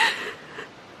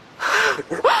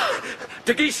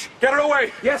 De Guiche, get her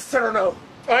away! Yes, Cyrano.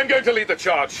 I'm going to lead the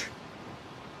charge.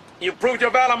 You've proved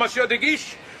your valor, Monsieur de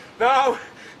Guiche. Now,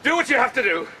 do what you have to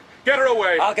do. Get her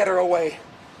away. I'll get her away.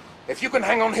 If you can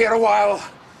hang on here a while,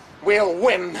 we'll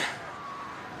win.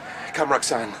 Come,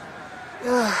 Roxane.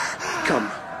 Come.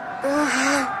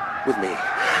 With me.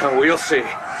 Oh, we'll see.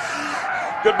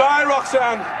 Goodbye,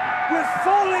 Roxane. We're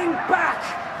falling back.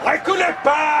 Reculez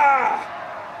pas!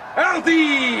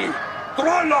 Hardy!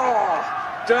 Drôle!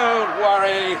 Don't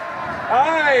worry.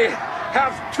 I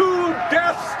have 2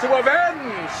 deaths to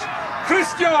avenge.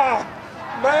 Christian,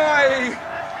 my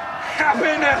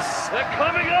happiness. They're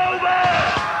coming over!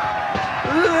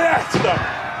 Let them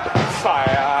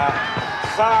fire!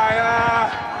 Fire!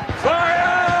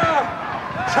 Fire!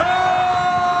 Charge!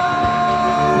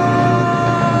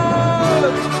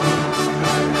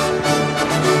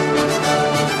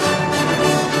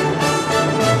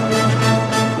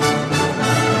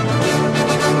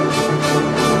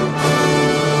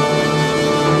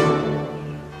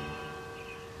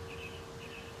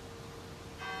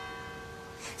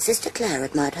 Sister Claire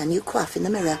admired her new coif in the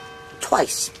mirror.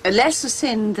 Twice. A less a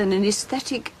sin than an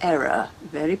aesthetic error.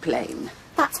 Very plain.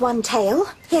 That's one tale.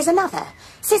 Here's another.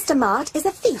 Sister Mart is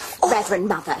a thief, Reverend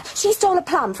Mother. She stole a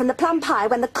plum from the plum pie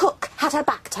when the cook had her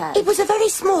back turned. It was a very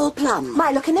small plum. My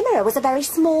look in the mirror was a very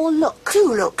small look.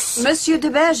 2 looks. Monsieur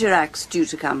de Bergerac's due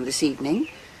to come this evening.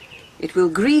 It will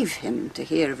grieve him to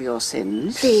hear of your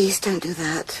sins. Please don't do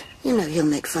that. You know he'll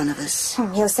make fun of us.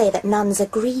 He'll say that nuns are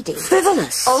greedy.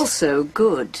 Frivolous. Also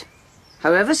good.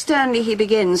 However sternly he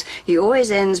begins, he always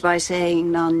ends by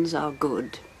saying nuns are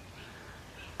good.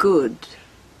 Good.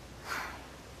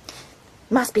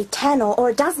 Must be 10 or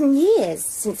a dozen years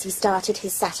since he started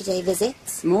his Saturday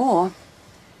visits. More.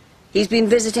 He's been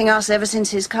visiting us ever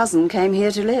since his cousin came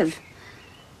here to live.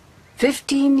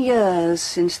 15 years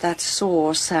since that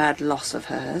sore, sad loss of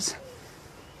hers.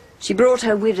 She brought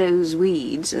her widow's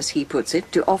weeds, as he puts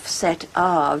it, to offset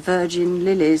our virgin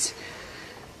lilies.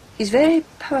 He's very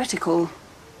poetical.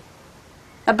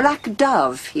 A black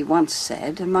dove, he once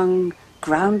said, among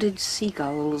grounded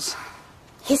seagulls.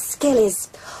 His skill is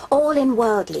all in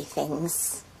worldly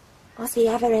things. Was he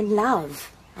ever in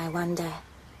love, I wonder?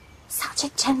 Such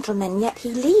a gentleman, yet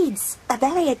he leads a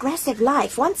very aggressive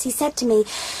life. Once he said to me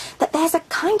that there's a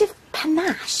kind of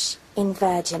panache in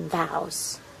virgin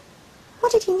vows.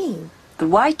 What did he mean? The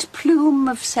white plume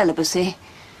of celibacy.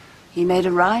 He made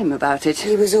a rhyme about it.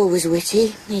 He was always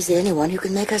witty. He's the only one who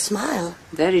can make her smile.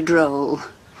 Very droll.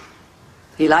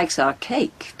 He likes our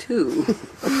cake, too.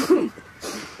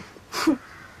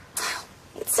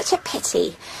 It's such a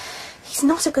pity. He's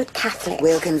not a good Catholic.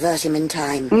 We'll convert him in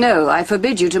time. No, I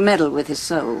forbid you to meddle with his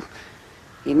soul.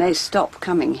 He may stop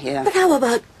coming here. But how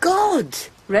about God?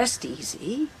 Rest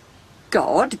easy.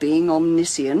 God, being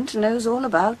omniscient, knows all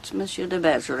about Monsieur de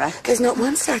Bergerac. There's not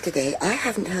one Saturday I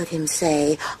haven't heard him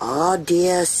say, "Ah,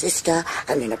 dear sister,"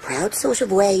 and in a proud sort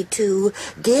of way, too,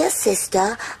 "Dear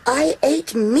sister, I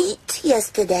ate meat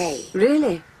yesterday."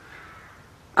 Really?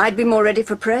 I'd be more ready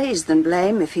for praise than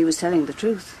blame if he was telling the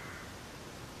truth.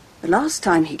 The last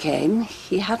time he came,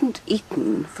 he hadn't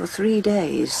eaten for 3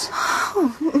 days.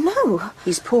 Oh, no.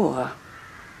 He's poor.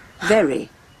 Very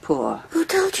poor. Who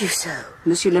told you so?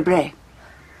 Monsieur Lebray.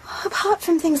 Apart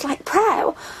from things like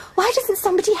prayer, why doesn't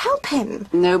somebody help him?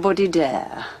 Nobody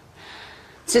dare.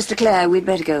 Sister Claire, we'd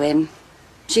better go in.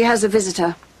 She has a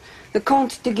visitor. The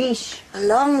Comte de Guiche. A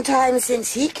long time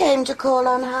since he came to call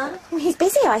on her. He's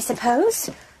busy, I suppose.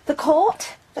 The court,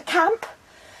 the camp,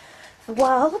 the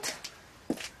world.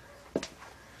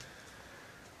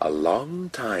 A long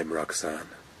time, Roxane.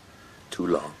 Too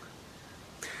long.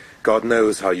 God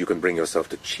knows how you can bring yourself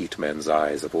to cheat men's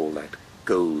eyes of all that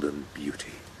golden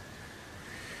beauty.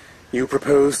 You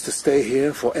propose to stay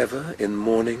here forever in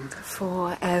mourning?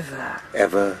 Forever.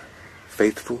 Ever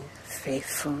faithful?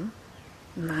 Faithful?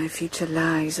 My future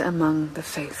lies among the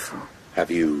faithful.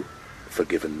 Have you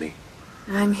forgiven me?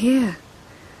 I'm here.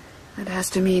 That has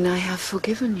to mean I have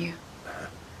forgiven you.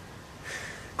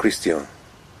 Christian,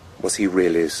 was he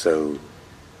really so...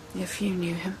 If you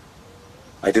knew him.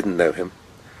 I didn't know him.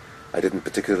 I didn't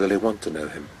particularly want to know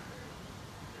him.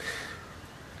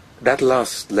 That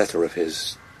last letter of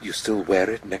his, you still wear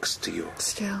it next to you?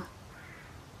 Still.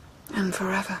 And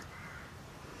forever.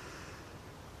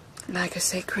 Like a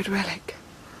sacred relic.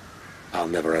 I'll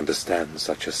never understand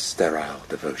such a sterile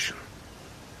devotion.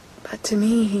 But to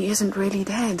me, he isn't really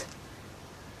dead.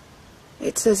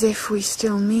 It's as if we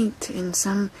still meet in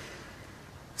some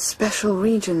special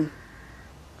region,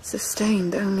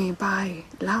 sustained only by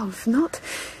love, not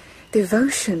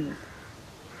devotion.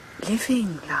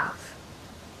 Living love.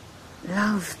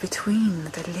 Love between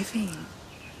the living.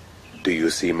 Do you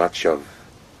see much of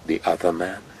the other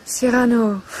man?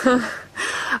 Cyrano.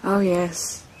 Oh,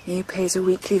 yes. He pays a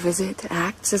weekly visit,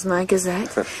 acts as my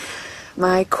gazette,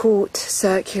 my court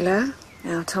circular,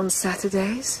 out on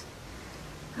Saturdays.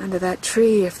 Under that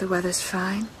tree, if the weather's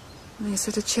fine, they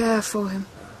set a chair for him.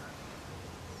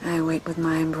 I wait with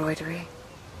my embroidery.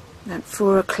 At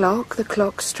 4 o'clock the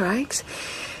clock strikes,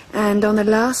 and on the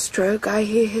last stroke I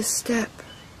hear his step,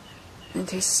 and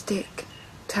his stick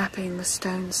tapping the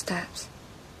stone steps.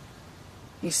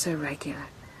 He's so regular.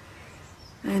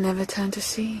 I never turn to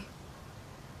see.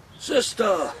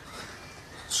 Sister!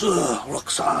 Sir,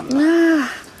 Roxane.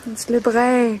 Ah, it's Le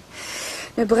Bret.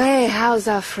 Le Bret, how's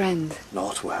our friend?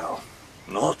 Not well.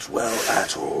 Not well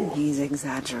at all. He's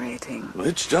exaggerating.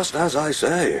 It's just as I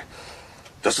say.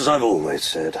 Just as I've always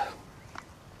said.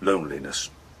 Loneliness.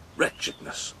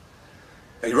 Wretchedness.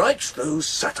 He writes those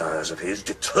satires of his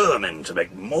determined to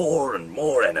make more and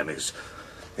more enemies.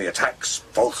 He attacks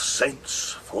false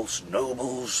saints, false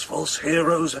nobles, false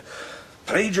heroes,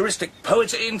 plagiaristic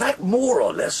poets, in fact, more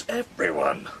or less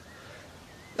everyone.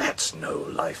 That's no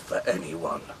life for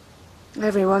anyone.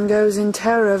 Everyone goes in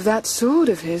terror of that sword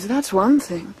of his, that's one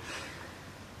thing.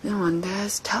 No one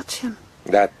dares touch him.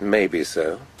 That may be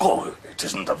so. Oh, it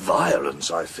isn't the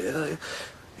violence I fear.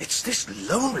 It's this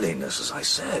loneliness, as I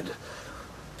said.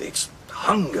 It's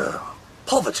hunger,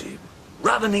 poverty,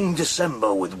 ravening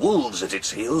December with wolves at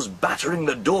its heels battering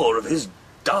the door of his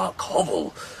dark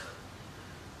hovel.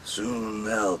 Soon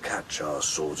they'll catch our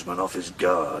swordsman off his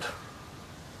guard.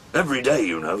 Every day,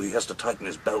 you know, he has to tighten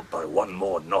his belt by one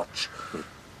more notch.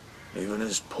 Even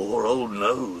his poor old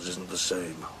nose isn't the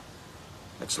same.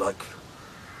 It's like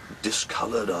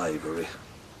discoloured ivory.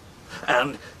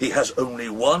 And he has only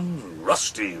one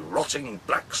rusty, rotting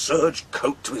black serge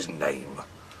coat to his name.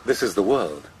 This is the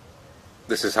world.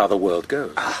 This is how the world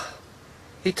goes.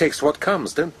 He takes what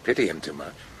comes, don't pity him too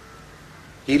much.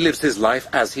 He lives his life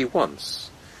as he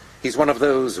wants. He's one of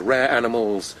those rare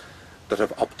animals that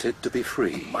have opted to be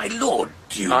free. My lord,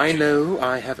 Duke... I know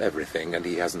I have everything, and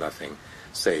he has nothing,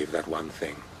 save that one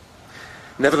thing.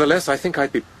 Nevertheless, I think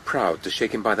I'd be proud to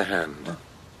shake him by the hand.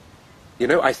 You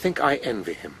know, I think I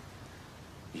envy him.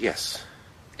 Yes,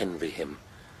 envy him.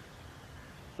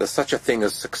 There's such a thing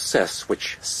as success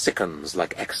which sickens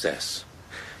like excess.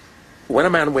 When a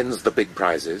man wins the big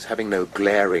prizes, having no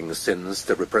glaring sins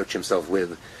to reproach himself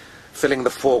with, filling the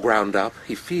foreground up,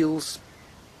 he feels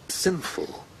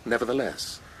sinful,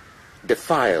 nevertheless,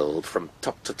 defiled from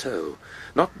top to toe,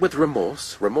 not with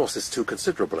remorse. Remorse is too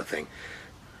considerable a thing.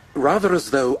 Rather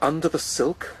as though under the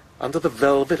silk, under the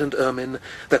velvet and ermine,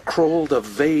 there crawled a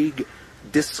vague,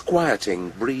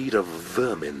 disquieting breed of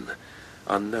vermin,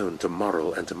 unknown to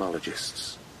moral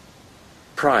entomologists.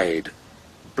 Pride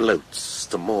bloats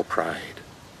to more pride.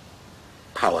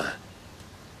 Power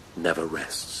never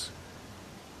rests.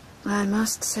 I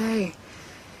must say,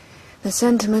 the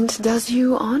sentiment does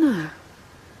you honour.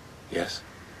 Yes.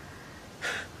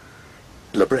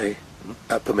 Le Bret,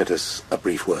 permit us a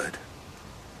brief word.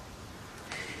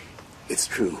 It's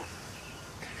true.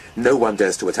 No one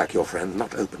dares to attack your friend,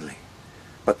 not openly.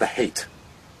 But the hate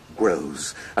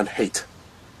grows, and hate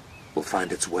will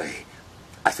find its way.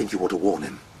 I think you ought to warn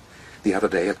him. The other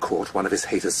day at court, one of his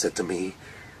haters said to me,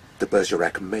 de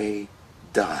Bergerac may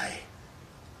die.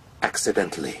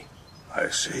 Accidentally. I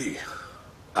see.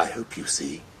 I hope you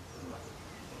see.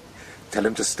 Tell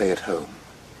him to stay at home.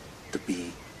 To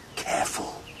be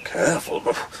careful. Careful?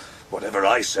 Whatever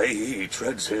I say, he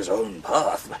treads his own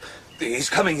path. He's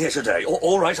coming here today.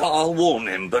 All right, I'll warn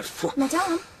him, but...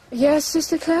 Madame? Yes,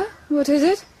 Sister Claire? What is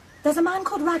it? There's a man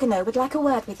called Rageuneau would like a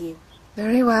word with you.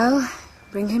 Very well.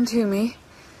 Bring him to me.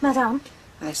 Madame?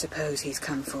 I suppose he's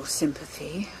come for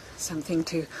sympathy. Something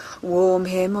to warm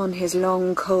him on his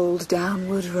long, cold,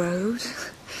 downward road.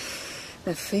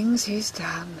 The things he's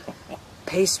done.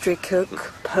 pastry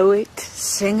cook, poet,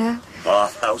 singer,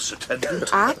 Bathhouse attendant.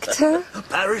 actor,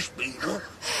 Parish beadle.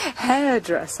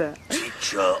 hairdresser.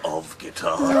 Teacher of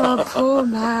guitar. Oh, poor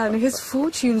man. His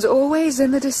fortune's always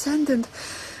in the descendant.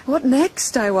 What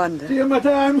next, I wonder? Dear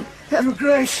Madame, your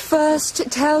Grace. First,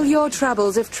 tell your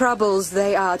troubles, if troubles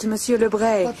they are, to Monsieur Le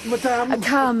Bret. But, Madame...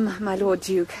 Come, my Lord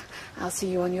Duke. I'll see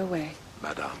you on your way.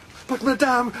 Madame. But,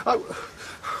 Madame,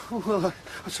 well,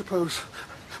 I suppose...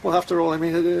 Well, after all, I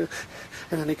mean, in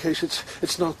any case,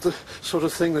 it's not the sort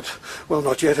of thing that... Well,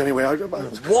 not yet, anyway.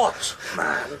 What,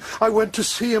 man? I went to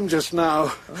see him just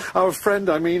now. Our friend,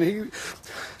 I mean,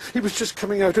 he was just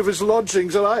coming out of his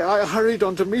lodgings, and I hurried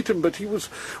on to meet him, but he was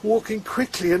walking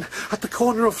quickly, and at the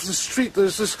corner of the street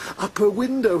there's this upper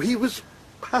window. He was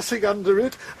passing under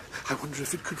it. I wonder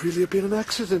if it could really have been an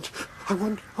accident. I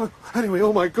wonder... anyway,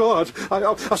 oh my God,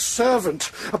 a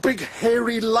servant, a big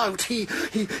hairy lout, he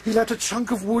let a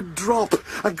chunk of wood drop,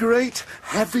 a great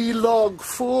heavy log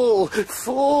fall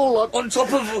on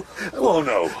top of... Oh,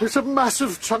 no. It's a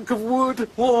massive chunk of wood.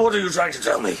 Oh, what are you trying to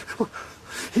tell me?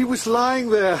 He was lying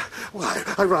there. Well,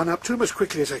 I ran up to him as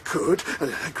quickly as I could.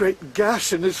 A great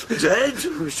gash in his... Dead? He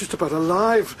was just about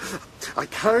alive. I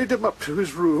carried him up to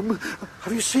his room.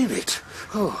 Have you seen it?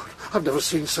 Oh, I've never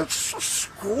seen such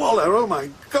squalor. Oh, my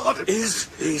God. Is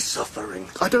he suffering?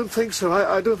 I don't think so.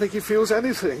 I don't think he feels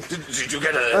anything. Did you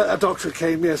get a... A doctor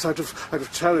came, yes, out of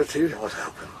charity. What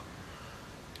happened?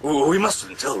 Oh, we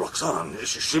mustn't tell Roxane.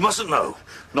 She mustn't know.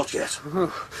 Not yet.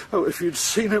 Oh, if you'd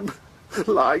seen him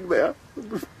lying there,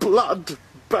 blood,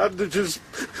 bandages.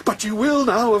 But you will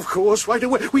now, of course, right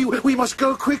away. We must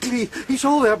go quickly. He's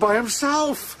all there by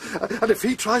himself. And if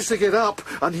he tries to get up,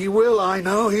 and he will, I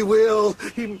know he will,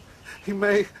 he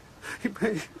may...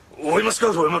 We must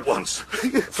go to him at once.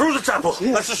 Through the chapel.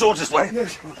 Yes. That's the shortest way.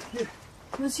 Yes.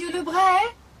 Monsieur Le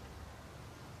Bret?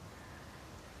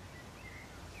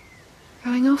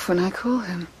 Going off when I call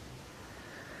him.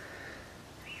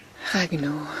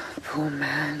 Rageuneau, poor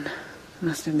man,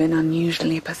 must have been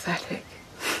unusually pathetic.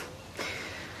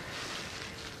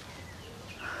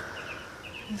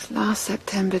 This last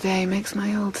September day makes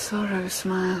my old sorrow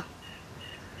smile.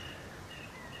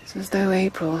 It's as though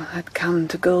April had come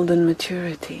to golden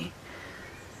maturity,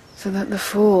 so that the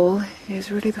fall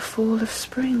is really the fall of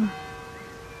spring.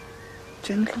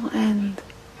 Gentle end,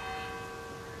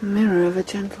 mirror of a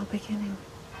gentle beginning.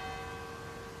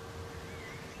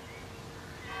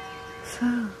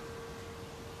 So,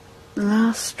 the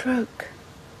last stroke,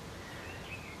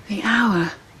 the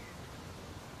hour.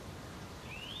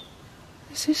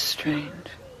 This is strange.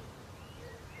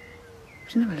 It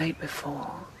was never late before.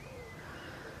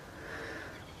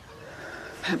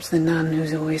 Perhaps the nun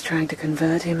who's always trying to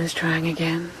convert him is trying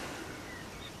again.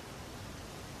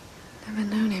 Never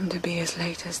known him to be as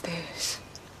late as this.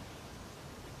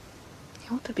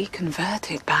 He ought to be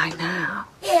converted by now.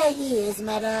 Here he is,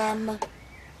 madame.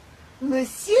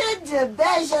 Monsieur de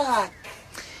Bergerac.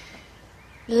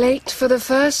 Late for the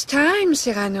first time,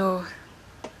 Cyrano.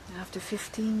 After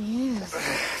 15 years.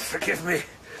 Forgive me.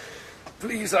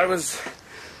 Please, I was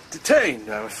detained,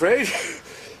 I'm afraid.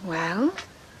 Well?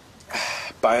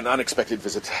 By an unexpected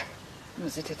visitor.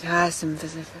 Was it a tiresome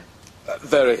visitor?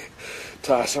 Very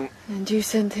tiresome. And you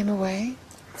sent him away?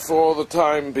 For the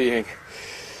time being.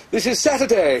 This is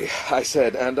Saturday, I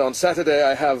said, and on Saturday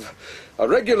I have a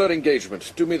regular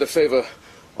engagement. Do me the favour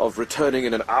of returning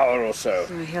in an hour or so.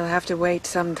 He'll have to wait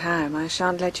some time. I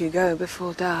shan't let you go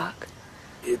before dark.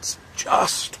 It's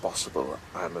just possible,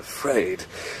 I'm afraid.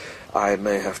 I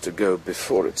may have to go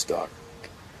before it's dark.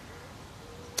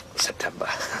 September.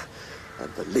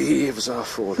 And the leaves are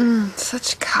falling.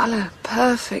 Such colour.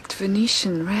 Perfect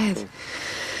Venetian red.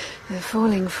 They're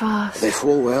falling fast. They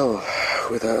fall well,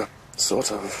 with a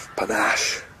sort of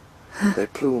panache. They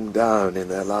plume down in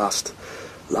their last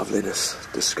loveliness,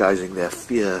 disguising their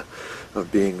fear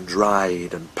of being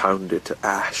dried and pounded to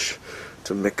ash,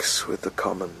 to mix with the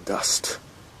common dust.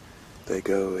 They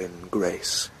go in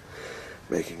grace,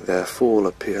 making their fall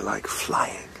appear like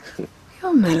flying.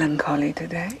 You're melancholy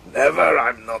today. Never,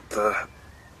 I'm not the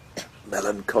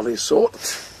melancholy sort.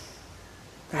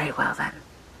 Very well, then.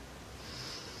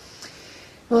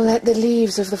 We'll let the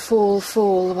leaves of the fall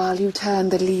fall while you turn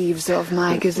the leaves of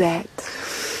my gazette.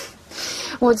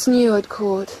 What's new at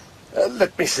court?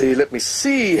 Let me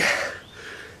see.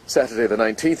 Saturday the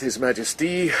 19th, His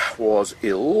Majesty was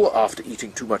ill after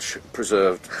eating too much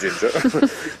preserved ginger.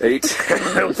 8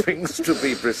 helpings, to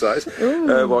be precise.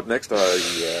 What next?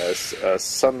 Yes,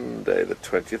 Sunday the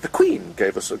 20th. The Queen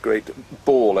gave us a great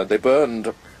ball, and they burned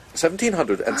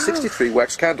 1,763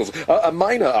 wax candles. A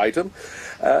minor item.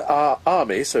 Our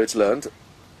army, so it's learned,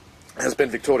 has been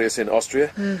victorious in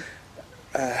Austria.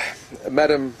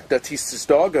 Madame Datisse's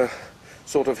dog, a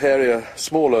sort of hairier,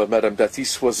 smaller Madame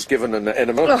Datisse, was given an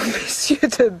enema. Oh, Monsieur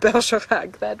de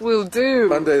Bergerac, that will do.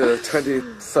 Monday the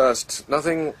 21st,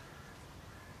 nothing.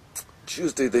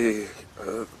 Tuesday the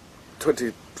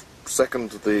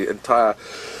 22nd, the entire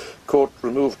court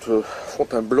removed to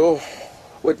Fontainebleau.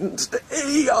 Wednesday...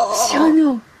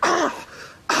 Cyrano.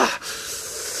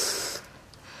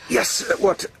 Yes,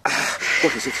 what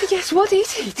is it? Yes, what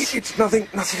is it? It's nothing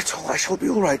at all. I shall be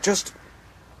all right. Just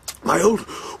my old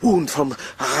wound from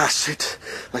Arras. It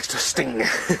likes to sting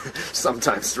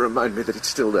sometimes to remind me that it's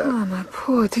still there. Oh, my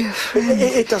poor dear friend.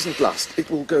 It doesn't last. It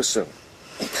will go soon.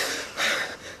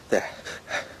 There.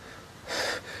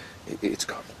 It's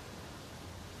gone.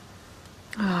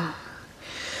 Ah,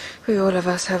 we all of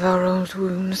us have our old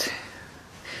wounds.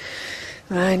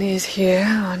 Mine is here,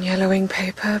 on yellowing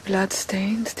paper,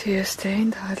 blood-stained,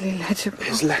 tear-stained, hardly legible.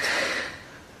 His letter.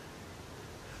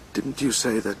 Didn't you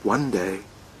say that one day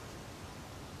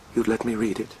you'd let me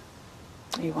read it?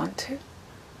 You want to?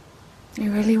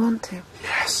 You really want to?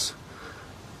 Yes.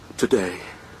 Today.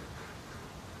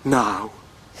 Now.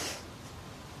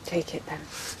 Take it, then.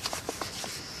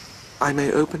 I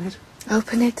may open it?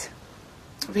 Open it.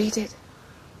 Read it.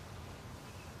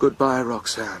 Goodbye,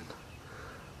 Roxane.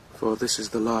 For this is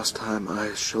the last time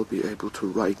I shall be able to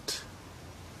write.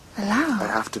 Aloud? I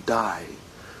have to die.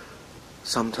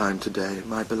 Sometime today,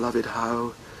 my beloved,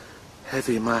 how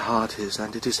heavy my heart is,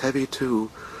 and it is heavy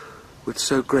too, with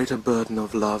so great a burden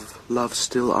of love, love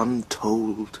still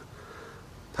untold,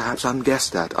 perhaps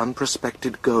unguessed at,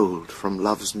 unprospected gold from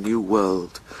love's new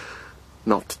world,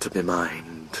 not to be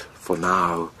mined, for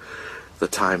now the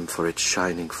time for its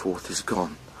shining forth is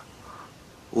gone,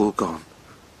 all gone.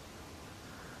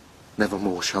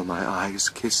 Nevermore shall my eyes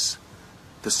kiss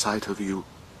the sight of you,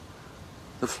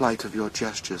 the flight of your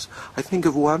gestures. I think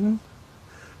of one,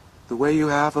 the way you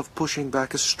have of pushing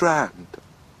back a strand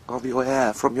of your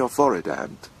hair from your forehead,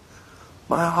 and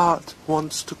my heart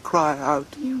wants to cry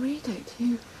out. You read it.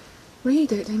 You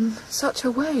read it in such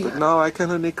a way. But now I can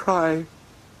only cry.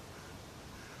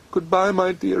 Goodbye,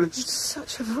 my dearest. It's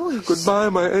such a voice. Goodbye,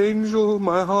 my angel,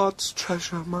 my heart's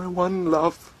treasure, my one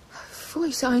love. A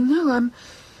voice, I know.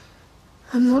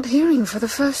 I'm not hearing for the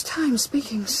first time,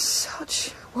 speaking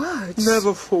such words.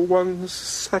 Never for 1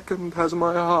 second has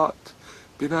my heart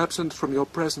been absent from your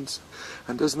presence,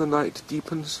 and as the night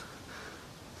deepens,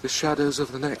 the shadows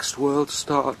of the next world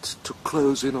start to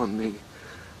close in on me.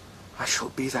 I shall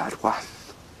be that one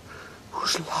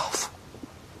whose love,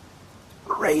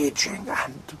 raging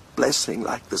and blessing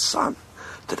like the sun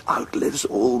that outlives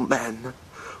all men,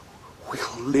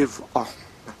 will live on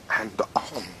and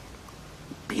on,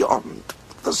 beyond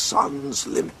the sun's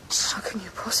limits. How can you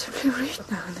possibly read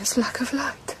now in this lack of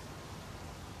light?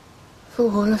 For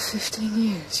all of 15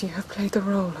 years you have played the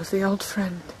role of the old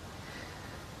friend.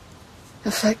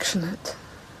 Affectionate,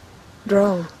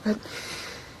 droll, but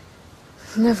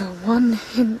never one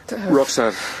hint of...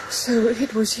 Roxane. So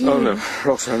it was you. Oh, no.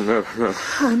 Roxane, no.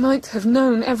 I might have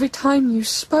known every time you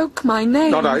spoke my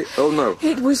name. Not I. Oh, no.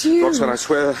 It was you. Roxane, I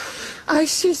swear. I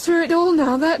see through it all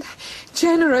now. That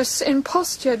generous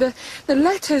imposture, the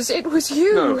letters, it was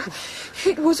you. No.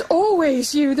 It was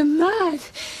always you, the mad,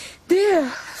 dear,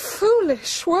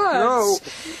 foolish words. No.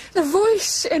 The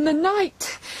voice in the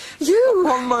night. You.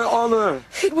 Upon my honour.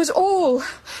 It was all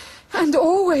and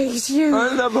always you.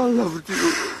 I never loved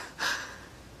you.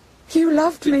 You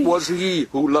loved me. It was he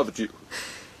who loved you.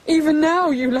 Even now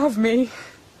you love me.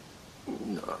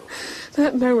 No.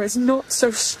 That no is not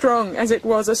so strong as it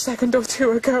was a second or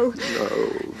two ago.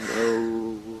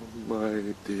 No,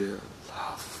 my dear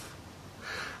love.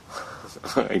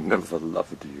 I never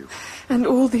loved you. And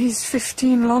all these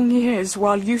 15 long years,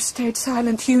 while you stayed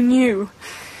silent, you knew.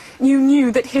 You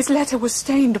knew that his letter was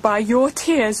stained by your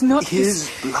tears, not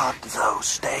his blood, though,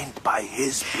 stained by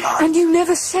his blood. And you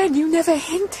never said, you never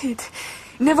hinted,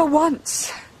 never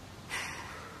once.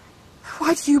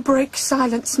 Why do you break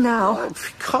silence now? Oh,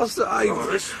 because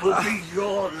this will be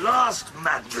your last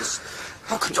madness.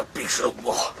 How could you be so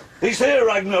more? He's here,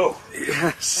 Rageuneau.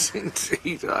 Yes,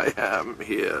 indeed, I am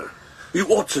here. You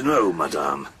ought to know,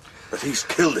 madame, that he's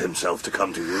killed himself to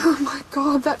come to you. Oh, my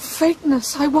God, that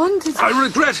fakeness. I wondered... I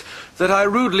regret that I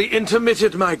rudely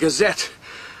intermitted my gazette.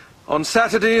 On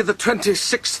Saturday, the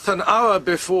 26th, an hour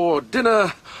before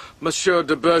dinner, Monsieur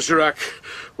de Bergerac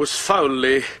was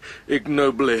foully,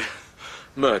 ignobly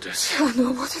murdered.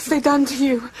 Oh, what have they done to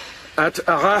you? At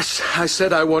Arras, I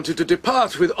said I wanted to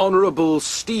depart with honourable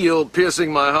steel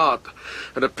piercing my heart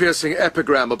and a piercing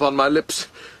epigram upon my lips.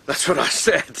 That's what I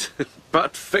said.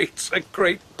 But fate's a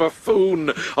great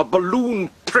buffoon, a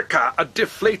balloon pricker, a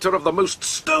deflator of the most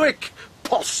stoic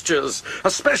impostures, a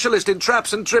specialist in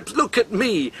traps and trips. Look at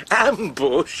me,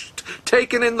 ambushed,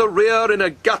 taken in the rear in a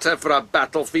gutter for a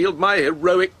battlefield, my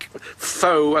heroic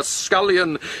foe, a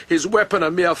scullion, his weapon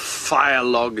a mere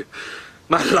firelog.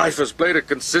 My life has played a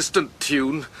consistent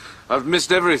tune. I've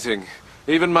missed everything,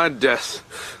 even my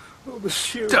death. Oh,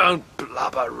 monsieur. Don't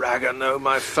blubber, Rageuneau,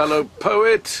 my fellow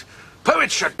poet.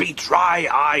 Poets should be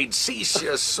dry-eyed. Cease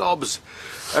your sobs.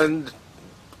 And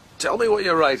tell me what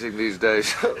you're writing these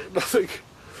days. Nothing.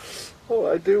 All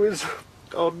I do is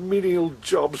odd menial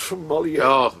jobs for Moliere.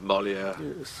 Oh, Moliere.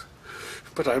 Yes.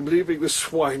 But I'm leaving the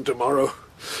swine tomorrow.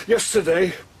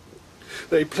 Yesterday,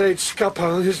 they played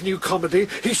Scapin, his new comedy.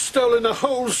 He's stolen a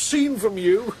whole scene from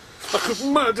you. I could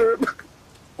murder him.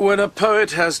 When a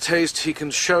poet has taste, he can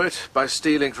show it by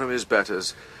stealing from his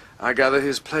betters. I gather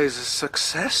his play's a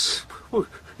success? Well,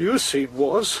 your scene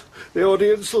was. The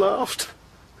audience laughed.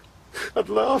 And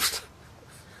laughed.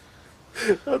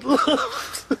 And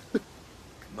laughed.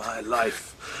 My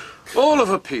life. All of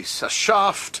a piece. A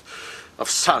shaft of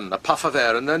sun, a puff of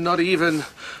air, and then not even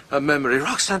a memory.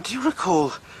 Roxane, do you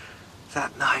recall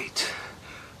that night?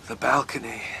 The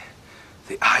balcony,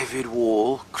 the ivied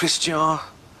wall, Christian?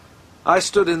 I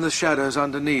stood in the shadows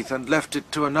underneath and left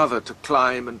it to another to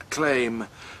climb and claim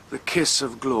the kiss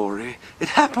of glory. It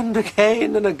happened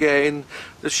again and again.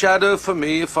 The shadow for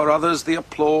me, for others the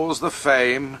applause, the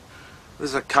fame.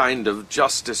 There's a kind of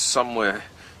justice somewhere,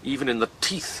 even in the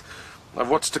teeth of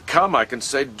what's to come. I can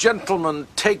say, gentlemen,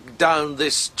 take down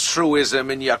this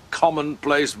truism in your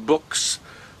commonplace books.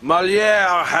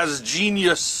 Moliere has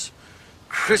genius.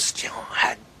 Christian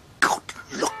had good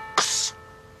looks.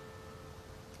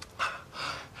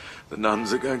 The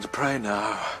nuns are going to pray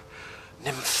now.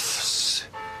 Nymphs,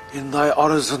 in thy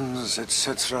orisons,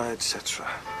 etc., etc.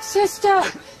 Sister!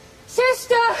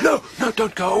 Sister! No, no,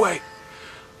 don't go away.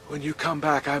 When you come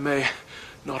back, I may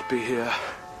not be here.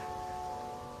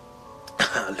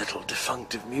 A little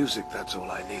defunctive music, that's all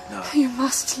I need now. You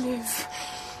must live.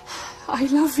 I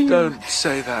love you. Don't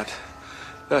say that.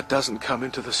 That doesn't come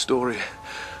into the story.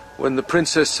 When the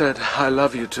princess said, I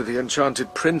love you, to the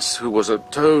enchanted prince, who was a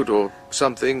toad or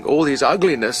something, all his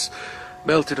ugliness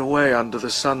melted away under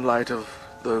the sunlight of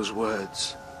those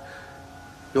words.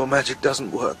 Your magic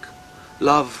doesn't work.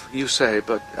 Love, you say,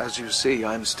 but as you see,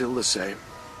 I'm still the same.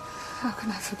 How can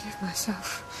I forgive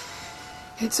myself?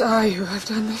 It's I who have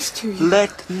done this to you.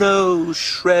 Let no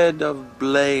shred of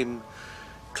blame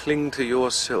cling to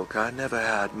your silk. I never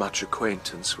had much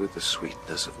acquaintance with the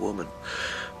sweetness of woman.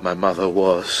 My mother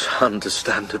was,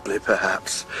 understandably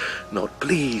perhaps, not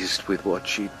pleased with what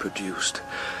she'd produced.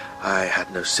 I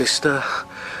had no sister.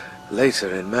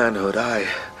 Later in manhood I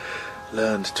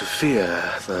learned to fear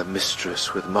the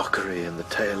mistress with mockery in the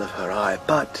tail of her eye.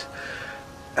 But,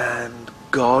 and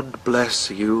God bless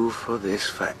you for this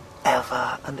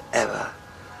forever and ever,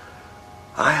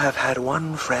 I have had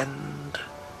one friend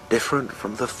different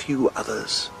from the few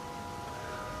others.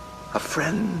 A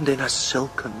friend in a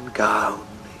silken gown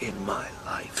in my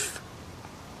life.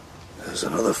 There's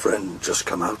another friend just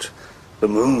come out. The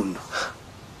moon.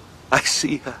 I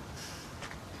see her.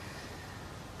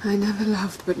 I never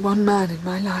loved but one man in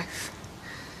my life.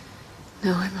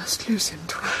 Now I must lose him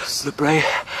twice. Lebray,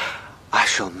 I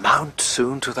shall mount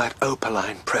soon to that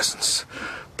opaline presence,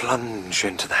 plunge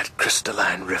into that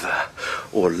crystalline river,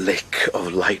 or lake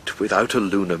of light without a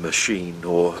lunar machine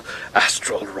or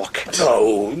astral rocket.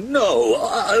 No, no,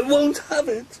 I won't have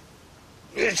it.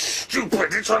 It's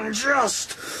stupid, it's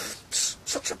unjust.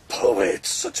 Such a poet,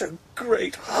 such a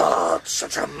great heart,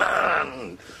 such a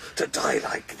man. To die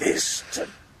like this, to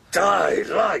die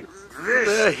like this.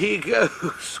 There he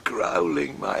goes,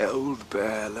 growling, my old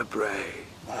bear, Lebray.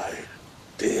 My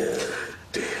dear,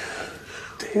 dear,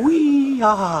 dear. We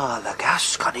are the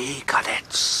Gascony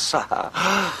cadets,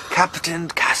 Captain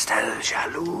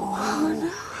Casteljaloux. Oh,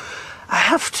 no. I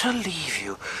have to leave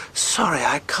you. Sorry,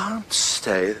 I can't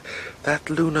stay. That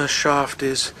lunar shaft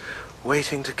is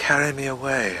waiting to carry me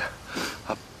away.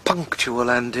 A punctual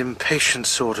and impatient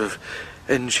sort of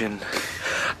engine.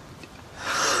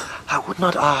 I would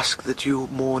not ask that you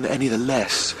mourn any the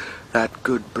less that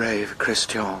good brave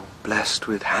Christian, blessed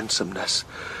with handsomeness.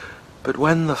 But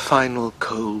when the final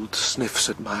cold sniffs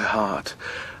at my heart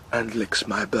and licks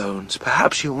my bones,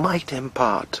 perhaps you might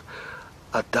impart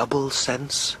a double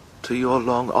sense to your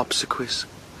long obsequies,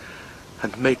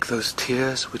 and make those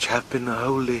tears which have been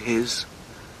wholly his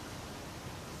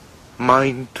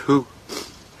mine too,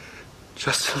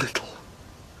 just a little.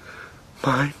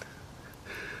 Mine,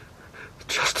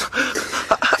 just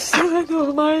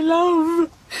Cyrano, my love.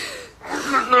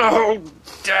 No,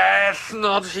 death,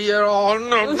 not here, oh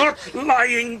no, not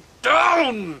lying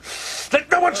down. Let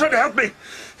no one try to help me!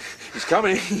 He's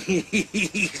coming.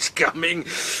 He's coming.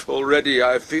 Already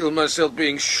I feel myself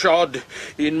being shod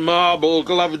in marble,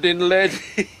 gloved in lead.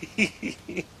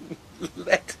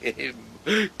 Let him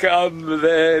come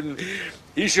then.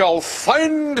 He shall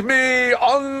find me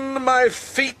on my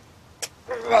feet.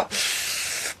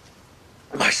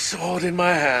 My sword in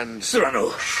my hand.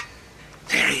 Cyrano.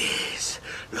 There he is,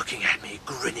 looking at me,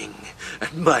 grinning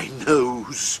at my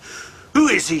nose. Who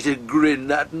is he to grin,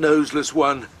 that noseless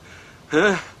one?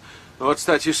 Huh? What's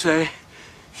that you say?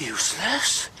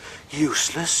 Useless?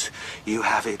 Useless? You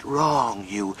have it wrong,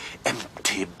 you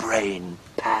empty brain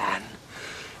pan.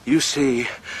 You see,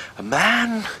 a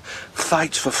man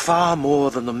fights for far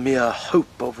more than the mere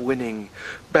hope of winning.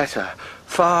 Better,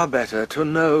 far better, to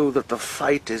know that the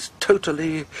fight is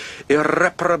totally,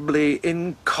 irreparably,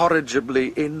 incorrigibly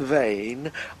in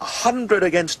vain. 100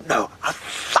 against, no,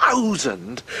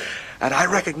 1,000. And I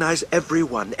recognize every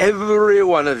one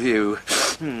of you.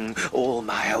 All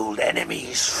my old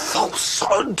enemies.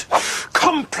 Falsehood,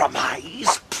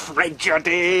 compromise,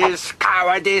 prejudice,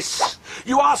 cowardice.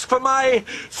 You ask for my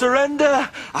surrender?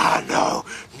 Ah, no,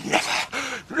 never,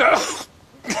 no,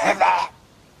 never.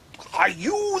 Are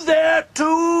you there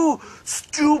too,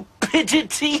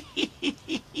 stupidity?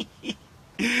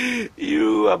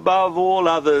 You, above all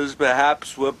others,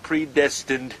 perhaps, were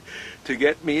predestined to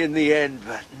get me in the end,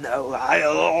 but no,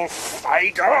 I'll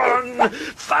fight on,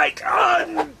 fight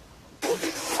on,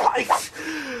 fight.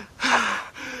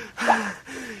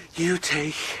 You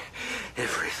take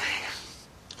everything.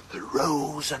 The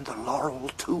rose and the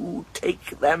laurel too,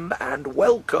 take them and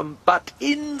welcome, but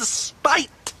in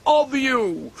spite of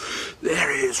you,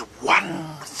 there is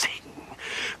one thing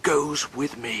goes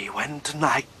with me when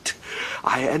tonight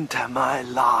I enter my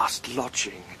last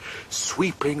lodging,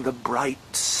 sweeping the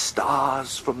bright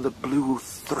stars from the blue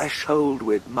threshold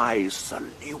with my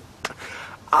salute.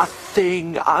 A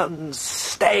thing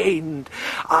unstained,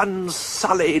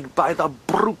 unsullied by the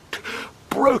brute,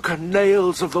 broken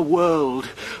nails of the world,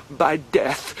 by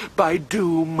death, by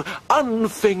doom,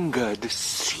 unfingered.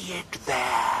 See it there,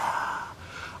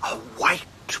 a white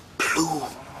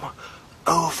plume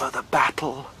over the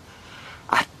battle,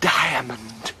 a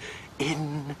diamond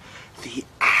in the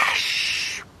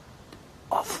ash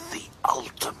of the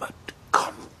ultimate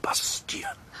combustion.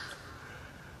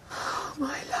 Oh,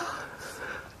 my love,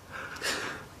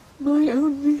 my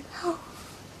only love.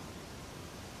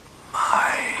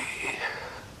 My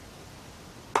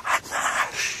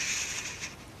panache.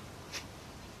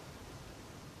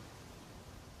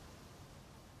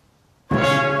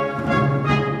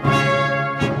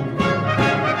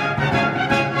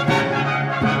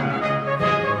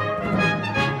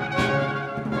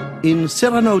 In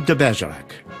Cyrano de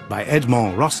Bergerac, by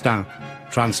Edmond Rostand,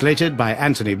 translated by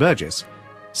Anthony Burgess,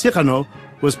 Cyrano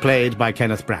was played by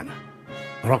Kenneth Branagh.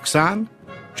 Roxane,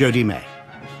 Jodhi May.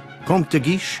 Comte de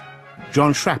Guiche,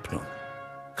 John Shrapnel.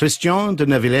 Christian de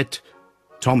Neuvillette,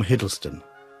 Tom Hiddleston.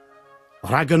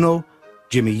 Rageuneau,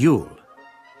 Jimmy Yuill.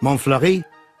 Montfleury,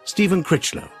 Stephen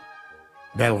Critchlow.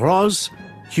 Bellerose,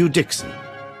 Hugh Dickson.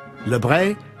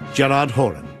 Bret, Gerard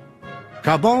Horan.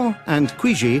 Capuc and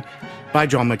Cuigy by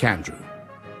John McAndrew.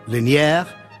 Ligniere,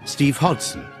 Steve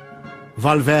Hodson.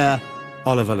 Volver,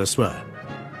 Oliver Le Sueur.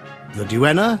 The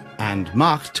Duenna and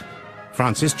Marthe,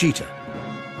 Francis Jeter.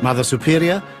 Mother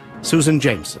Superior, Susan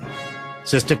Jameson.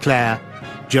 Sister Claire,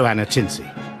 Joanna Tinsey.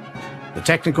 The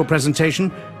technical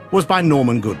presentation was by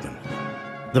Norman Goodman.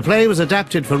 The play was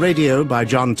adapted for radio by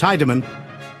John Tydeman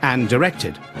and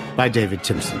directed by David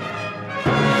Timson.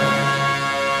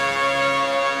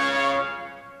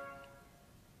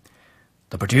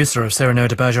 The producer of Cyrano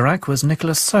de Bergerac was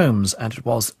Nicholas Soames, and it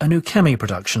was a New Chemi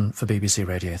production for BBC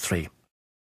Radio 3.